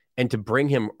Luke and to bring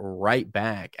him right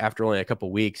back after only a couple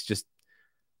of weeks just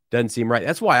doesn't seem right.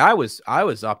 That's why I was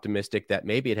optimistic that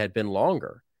maybe it had been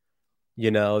longer.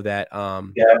 That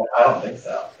yeah, I don't think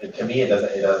so. To me, it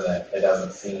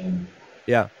doesn't seem.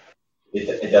 Yeah.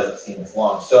 It doesn't seem as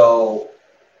long. So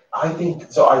I think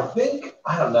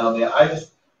I don't know, man.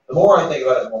 The more I think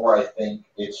about it, the more I think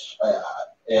it's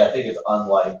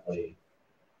unlikely.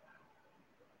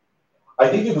 I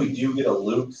think if we do get a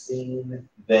Luke scene,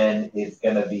 then it's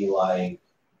gonna be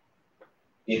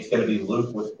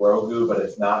Luke with Grogu, but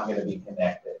it's not gonna be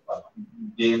connected. Like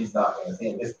Din's not gonna see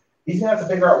him. He's gonna have to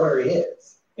figure out where he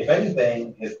is. If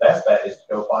anything, his best bet is to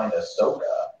go find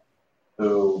Ahsoka,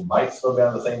 who might still be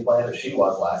on the same planet she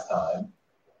was last time,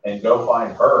 and go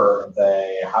find her and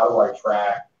say, how do I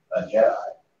track a Jedi?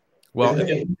 Well, I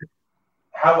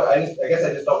guess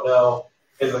I just don't know,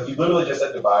 because like you literally just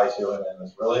said goodbye to him in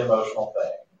this really emotional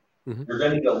thing. Mm-hmm. You're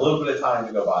going to need a little bit of time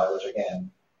to go by, which again,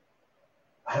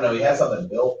 I don't know, he has something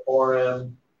built for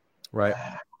him. Right.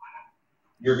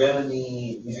 He's going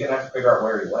to have to figure out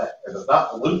where he went. Because it's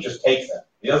not, Luke just takes him.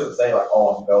 He doesn't say like,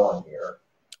 oh, I'm going here.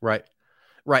 Right.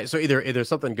 Right. So either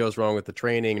something goes wrong with the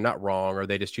training, not wrong, or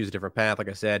they just choose a different path. Like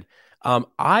I said,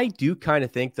 I do kind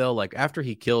of think though, like after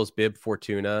he kills Bib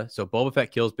Fortuna, so Boba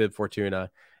Fett kills Bib Fortuna,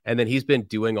 and then he's been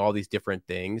doing all these different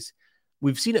things.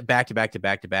 We've seen it back to back to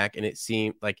back to back. And it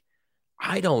seemed like,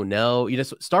 I don't know,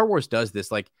 Star Wars does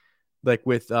this like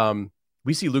with,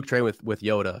 we see Luke train with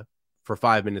Yoda for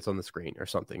 5 minutes on the screen or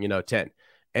something, 10.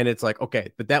 And it's like,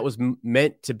 okay, but that was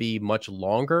meant to be much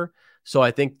longer. So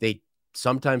I think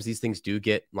sometimes these things do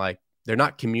get like, they're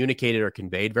not communicated or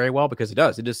conveyed very well, because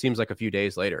it just seems like a few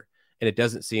days later, and it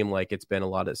doesn't seem like it's been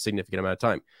a significant amount of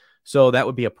time. So that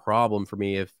would be a problem for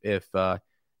me if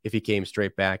he came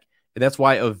straight back. And that's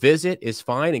why a visit is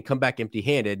fine and come back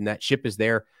empty-handed, and that ship is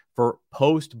there for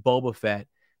post Boba Fett.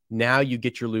 Now you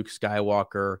get your Luke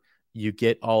Skywalker, you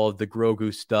get all of the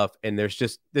Grogu stuff, and there's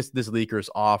just this leaker's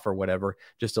off or whatever,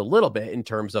 just a little bit in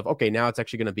terms of, okay, now it's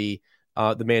actually going to be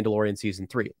the Mandalorian season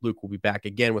 3. Luke will be back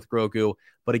again with Grogu,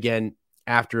 but again,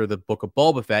 after the Book of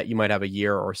Boba Fett, you might have a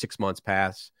year or 6 months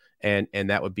pass, and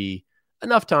that would be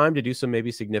enough time to do some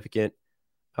maybe significant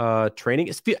training.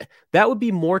 That would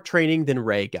be more training than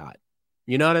Rey got.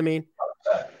 You know what I mean?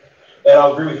 And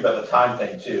I'll agree with you about the time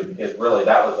thing too, because really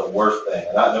that was the worst thing.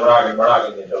 And we're not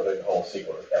getting into a big whole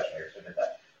sequel discussion here, so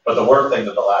that. But the worst thing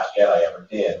that The Last Jedi ever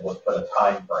did was put a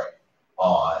time frame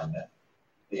on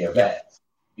the events,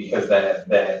 because then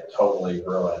it totally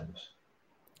ruined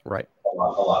a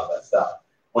lot of that stuff.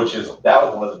 That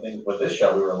was one of the things with this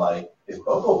show. We were like, is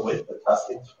Boba with the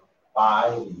Tuskens for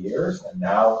 5 years, and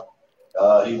now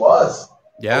he was.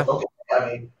 Yeah. Okay. I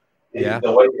mean.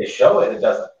 The way they show it, it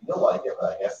doesn't feel like it,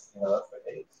 but I guess that's the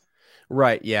case.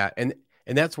 Right. Yeah. And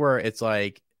that's where it's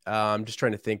like, I'm just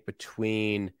trying to think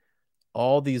between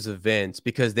all these events,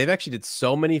 because they've actually did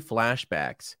so many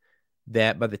flashbacks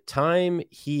that by the time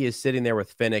he is sitting there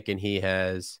with Fennec and he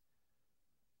has.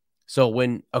 So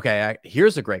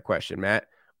here's a great question, Matt.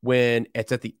 When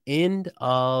it's at the end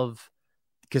of,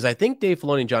 because I think Dave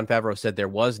Filoni and Jon Favreau said there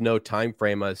was no time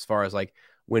frame as far as like,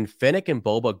 when Fennec and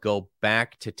Boba go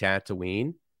back to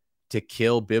Tatooine to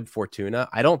kill Bib Fortuna,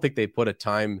 I don't think they put a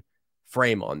time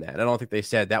frame on that. I don't think they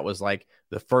said that was like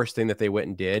the first thing that they went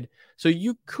and did. So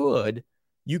you could,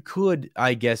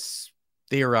 I guess,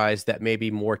 theorize that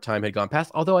maybe more time had gone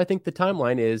past. Although I think the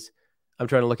timeline is, I'm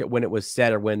trying to look at when it was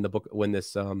set or when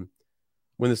this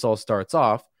all starts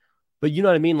off. But you know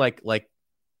what I mean? Like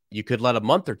you could let a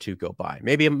month or two go by,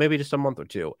 maybe just a month or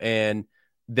two, and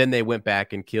then they went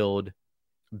back and killed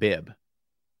Bib,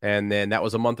 and then that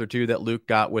was a month or two that Luke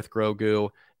got with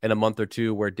Grogu, and a month or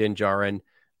two where Din Djarin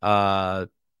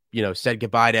said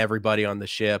goodbye to everybody on the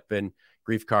ship, and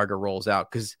Grief Karga rolls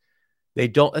out, because they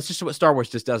don't. That's just what Star Wars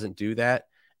just doesn't do that,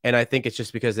 and I think it's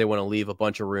just because they want to leave a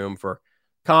bunch of room for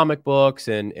comic books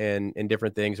and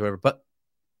different things or whatever. But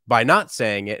by not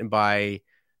saying it, and by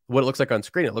what it looks like on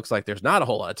screen, it looks like there's not a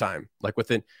whole lot of time.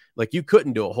 Like you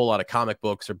couldn't do a whole lot of comic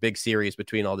books or big series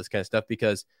between all this kind of stuff,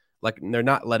 because like they're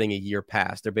not letting a year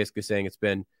pass. They're basically saying it's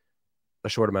been a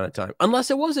short amount of time, unless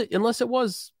it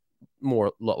was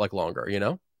more like longer,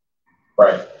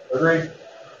 Right. Agreed.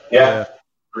 Yeah.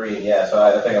 Agreed. Yeah. So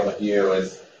I think I'm with you.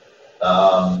 Is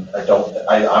I'm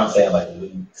saying like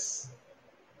weeks.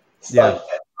 Like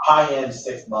high end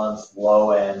 6 months,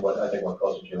 low end. What I think we're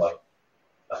closer to like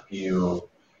a few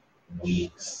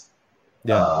weeks.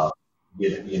 Yeah.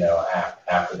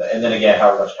 After that, and then again,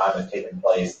 however much time has taken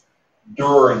place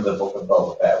during the Book of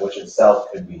Boba Fett, which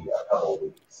itself could be a couple of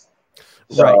weeks.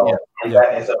 So, so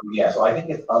I think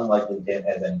it's unlikely Din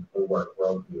has any clue where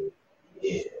Grogu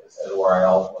is, and where I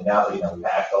ultimately, now that we've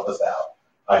hashed all this out,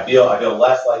 I feel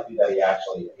less likely that he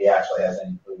actually has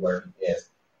any clue where he is.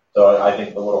 So I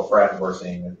think the little friend we're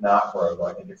seeing is not Grogu.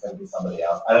 I think it's going to be somebody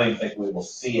else. I don't even think we will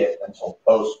see it until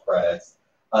post credits,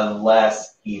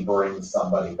 unless he brings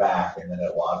somebody back, and then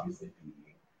it will obviously be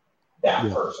that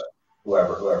person.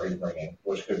 Whoever he's bringing,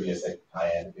 which could be a sick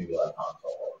tie-in, maybe like Han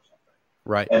Solo or something.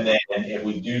 Right. And then if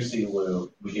we do see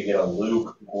Luke, we could get a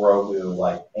Luke Grogu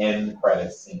like end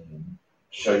credit scene,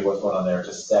 show you what's going on there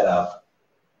to set up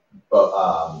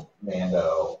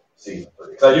Mando season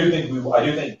 3. Because I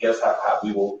do think just how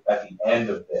we will at the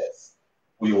end of this,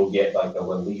 we will get like the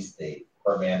release date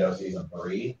for Mando season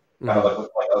 3. Kind of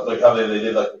like how they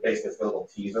did like basically a little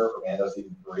teaser for Mando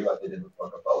season 3, like they did with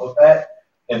Book of Boba Fett.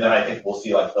 And then I think we'll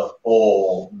see like the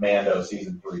full Mando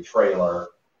season 3 trailer.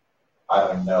 I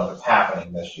don't even know if it's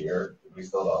happening this year. We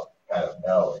still don't kind of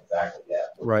know exactly yet.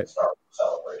 Right. Star Wars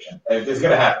Celebration. If it's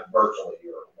going to happen virtually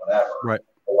or whatever. Right.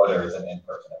 Or whether it's an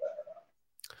in-person event or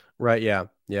not. Right.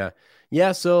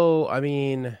 Yeah. So I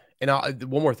mean, and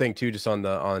one more thing too, just on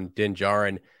Din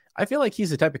Djarin, I feel like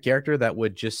he's the type of character that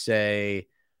would just say,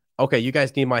 "Okay, you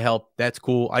guys need my help. That's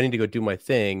cool. I need to go do my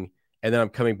thing." And then I'm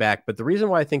coming back. But the reason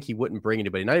why I think he wouldn't bring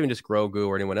anybody, not even just Grogu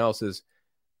or anyone else, is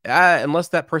unless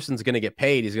that person's going to get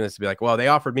paid, he's going to be like, well, they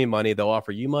offered me money. They'll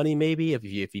offer you money maybe if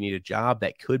you need a job.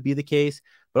 That could be the case.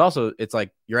 But also, it's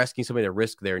like you're asking somebody to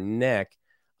risk their neck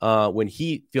when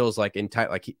he feels like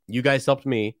you guys helped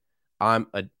me. I'm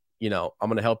going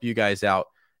to help you guys out,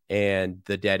 and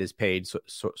the debt is paid,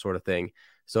 sort of thing.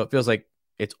 So it feels like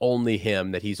it's only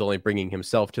him, that he's only bringing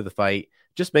himself to the fight,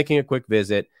 just making a quick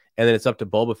visit. And then it's up to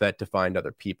Boba Fett to find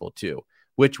other people too,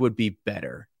 which would be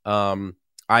better,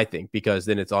 I think, because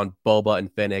then it's on Boba and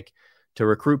Fennec to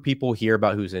recruit people, hear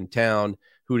about who's in town,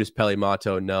 who does Peli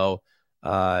Motto know?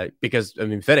 Because I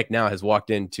mean, Fennec now has walked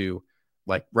into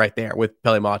like right there with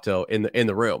Peli Motto in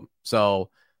the room, so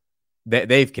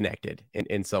they've connected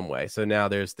in some way. So now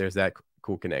there's that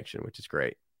cool connection, which is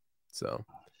great. So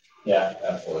yeah,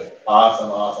 absolutely,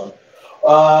 awesome.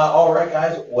 All right,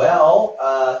 guys. Well,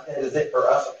 that is it for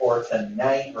us for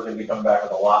tonight. We're going to be coming back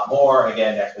with a lot more. And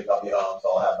again, next week I'll be home,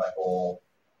 so I'll have my full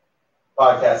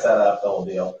podcast set up, the whole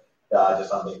deal.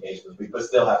 Just on vacation this week, but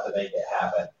still have to make it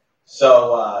happen.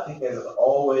 So thank you guys as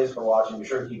always for watching. Be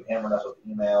sure to keep hammering us with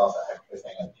emails at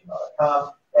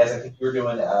hackerfishing@gmail.com. As I think you're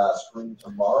doing a stream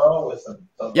tomorrow with some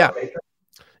patrons.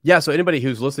 Yeah, so anybody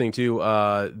who's listening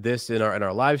to this in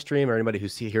our live stream, or anybody who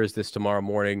hears this tomorrow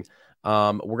morning,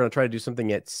 we're going to try to do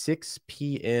something at 6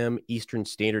 p.m. Eastern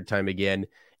Standard Time again.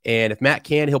 And if Matt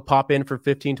can, he'll pop in for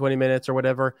 15, 20 minutes or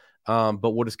whatever.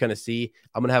 But we'll just kind of see.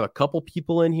 I'm going to have a couple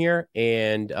people in here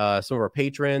and some of our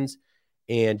patrons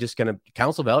and just kind of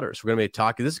Council of Elders. We're going to be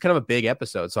talking. This is kind of a big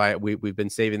episode. So we've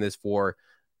been saving this for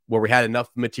where we had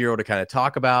enough material to kind of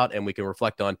talk about, and we can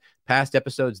reflect on past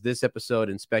episodes, this episode,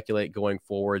 and speculate going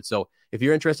forward. So if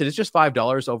you're interested, it's just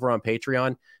 $5 over on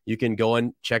Patreon. You can go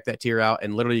and check that tier out,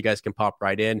 and literally you guys can pop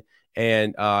right in.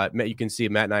 And you can see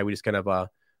Matt and I, we just kind of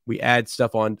we add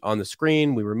stuff on the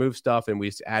screen, we remove stuff, and we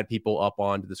just add people up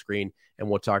onto the screen, and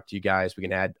we'll talk to you guys. We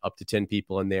can add up to 10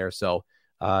 people in there. So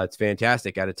it's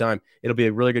fantastic at a time. It'll be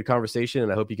a really good conversation,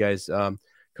 and I hope you guys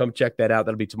come check that out.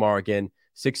 That'll be tomorrow again,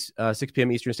 6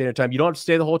 p.m. Eastern Standard Time. You don't have to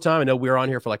stay the whole time. I know we're on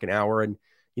here for like an hour and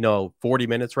 40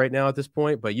 minutes right now at this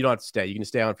point, but you don't have to stay. You can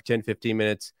stay on for 10, 15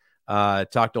 minutes,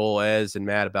 talk to old Ez and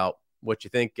Matt about what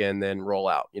you think, and then roll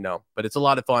out, But it's a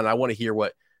lot of fun. I want to hear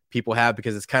what people have,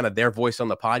 because it's kind of their voice on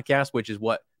the podcast, which is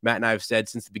what Matt and I have said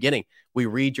since the beginning. We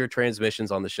read your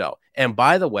transmissions on the show. And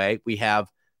by the way, we have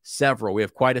several. We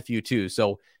have quite a few too.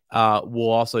 So we'll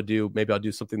also maybe I'll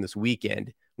do something this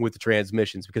weekend with the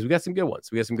transmissions, because we got some good ones.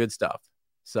 We got some good stuff.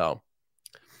 So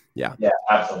yeah,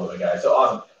 absolutely, guys. So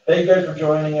awesome. Thank you guys for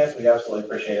joining us. We absolutely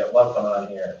appreciate it. Love coming on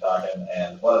here and talking,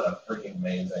 and what a freaking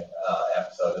amazing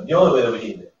episode. And the only way that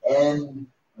we can end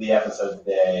the episode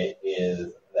today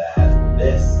is that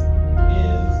this is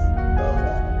the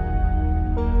one.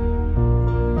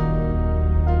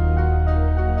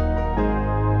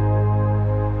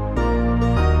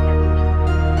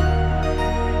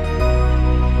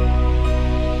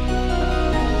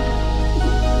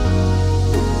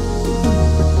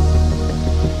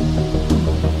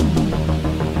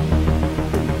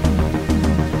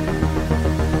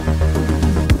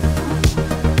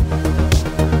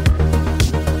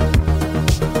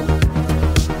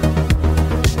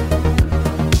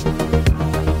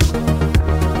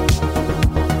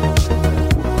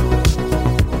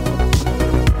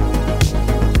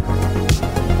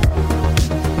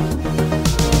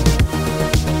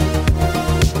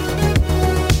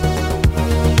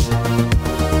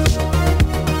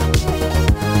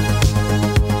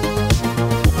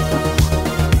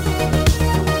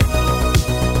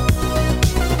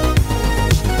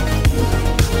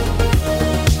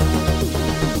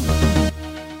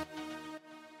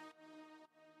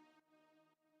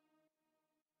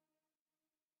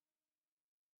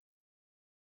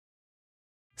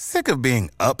 Sick of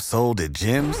being upsold at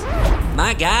gyms?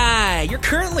 My guy, you're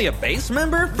currently a base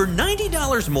member? For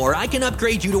 $90 more, I can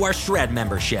upgrade you to our Shred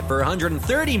membership. For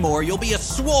 $130 more, you'll be a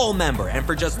Swole member. And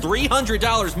for just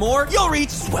 $300 more, you'll reach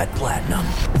Sweat Platinum.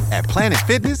 At Planet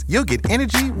Fitness, you'll get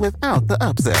energy without the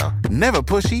upsell. Never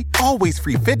pushy, always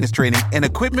free fitness training and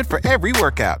equipment for every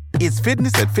workout. It's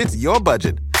fitness that fits your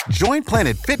budget. Join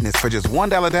Planet Fitness for just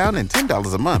 $1 down and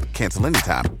 $10 a month. Cancel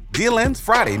anytime. Deal ends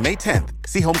Friday, May 10th.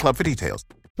 See Home Club for details.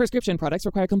 Prescription products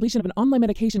require completion of an online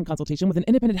medication consultation with an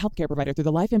independent healthcare provider through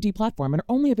the LifeMD platform and are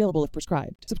only available if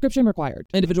prescribed. Subscription required.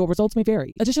 Individual results may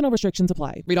vary. Additional restrictions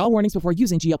apply. Read all warnings before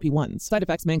using GLP-1s. Side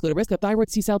effects may include a risk of thyroid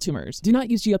C-cell tumors. Do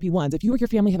not use GLP-1s if you or your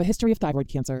family have a history of thyroid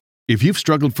cancer. If you've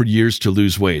struggled for years to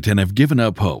lose weight and have given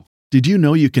up hope, did you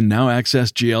know you can now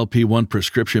access GLP-1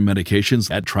 prescription medications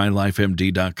at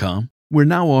TryLifeMD.com? We're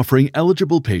now offering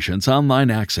eligible patients online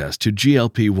access to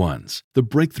GLP-1s, the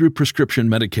breakthrough prescription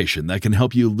medication that can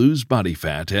help you lose body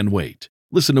fat and weight.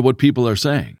 Listen to what people are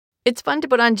saying. It's fun to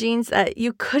put on jeans that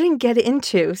you couldn't get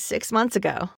into 6 months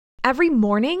ago. Every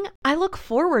morning, I look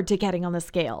forward to getting on the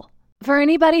scale. For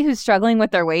anybody who's struggling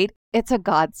with their weight, it's a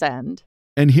godsend.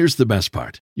 And here's the best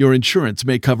part. Your insurance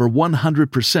may cover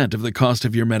 100% of the cost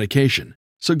of your medication.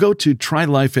 So go to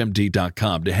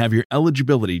TryLifeMD.com to have your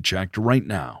eligibility checked right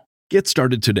now. Get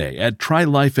started today at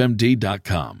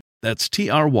TryLifeMD.com. That's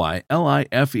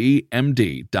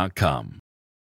TryLifeMD.com.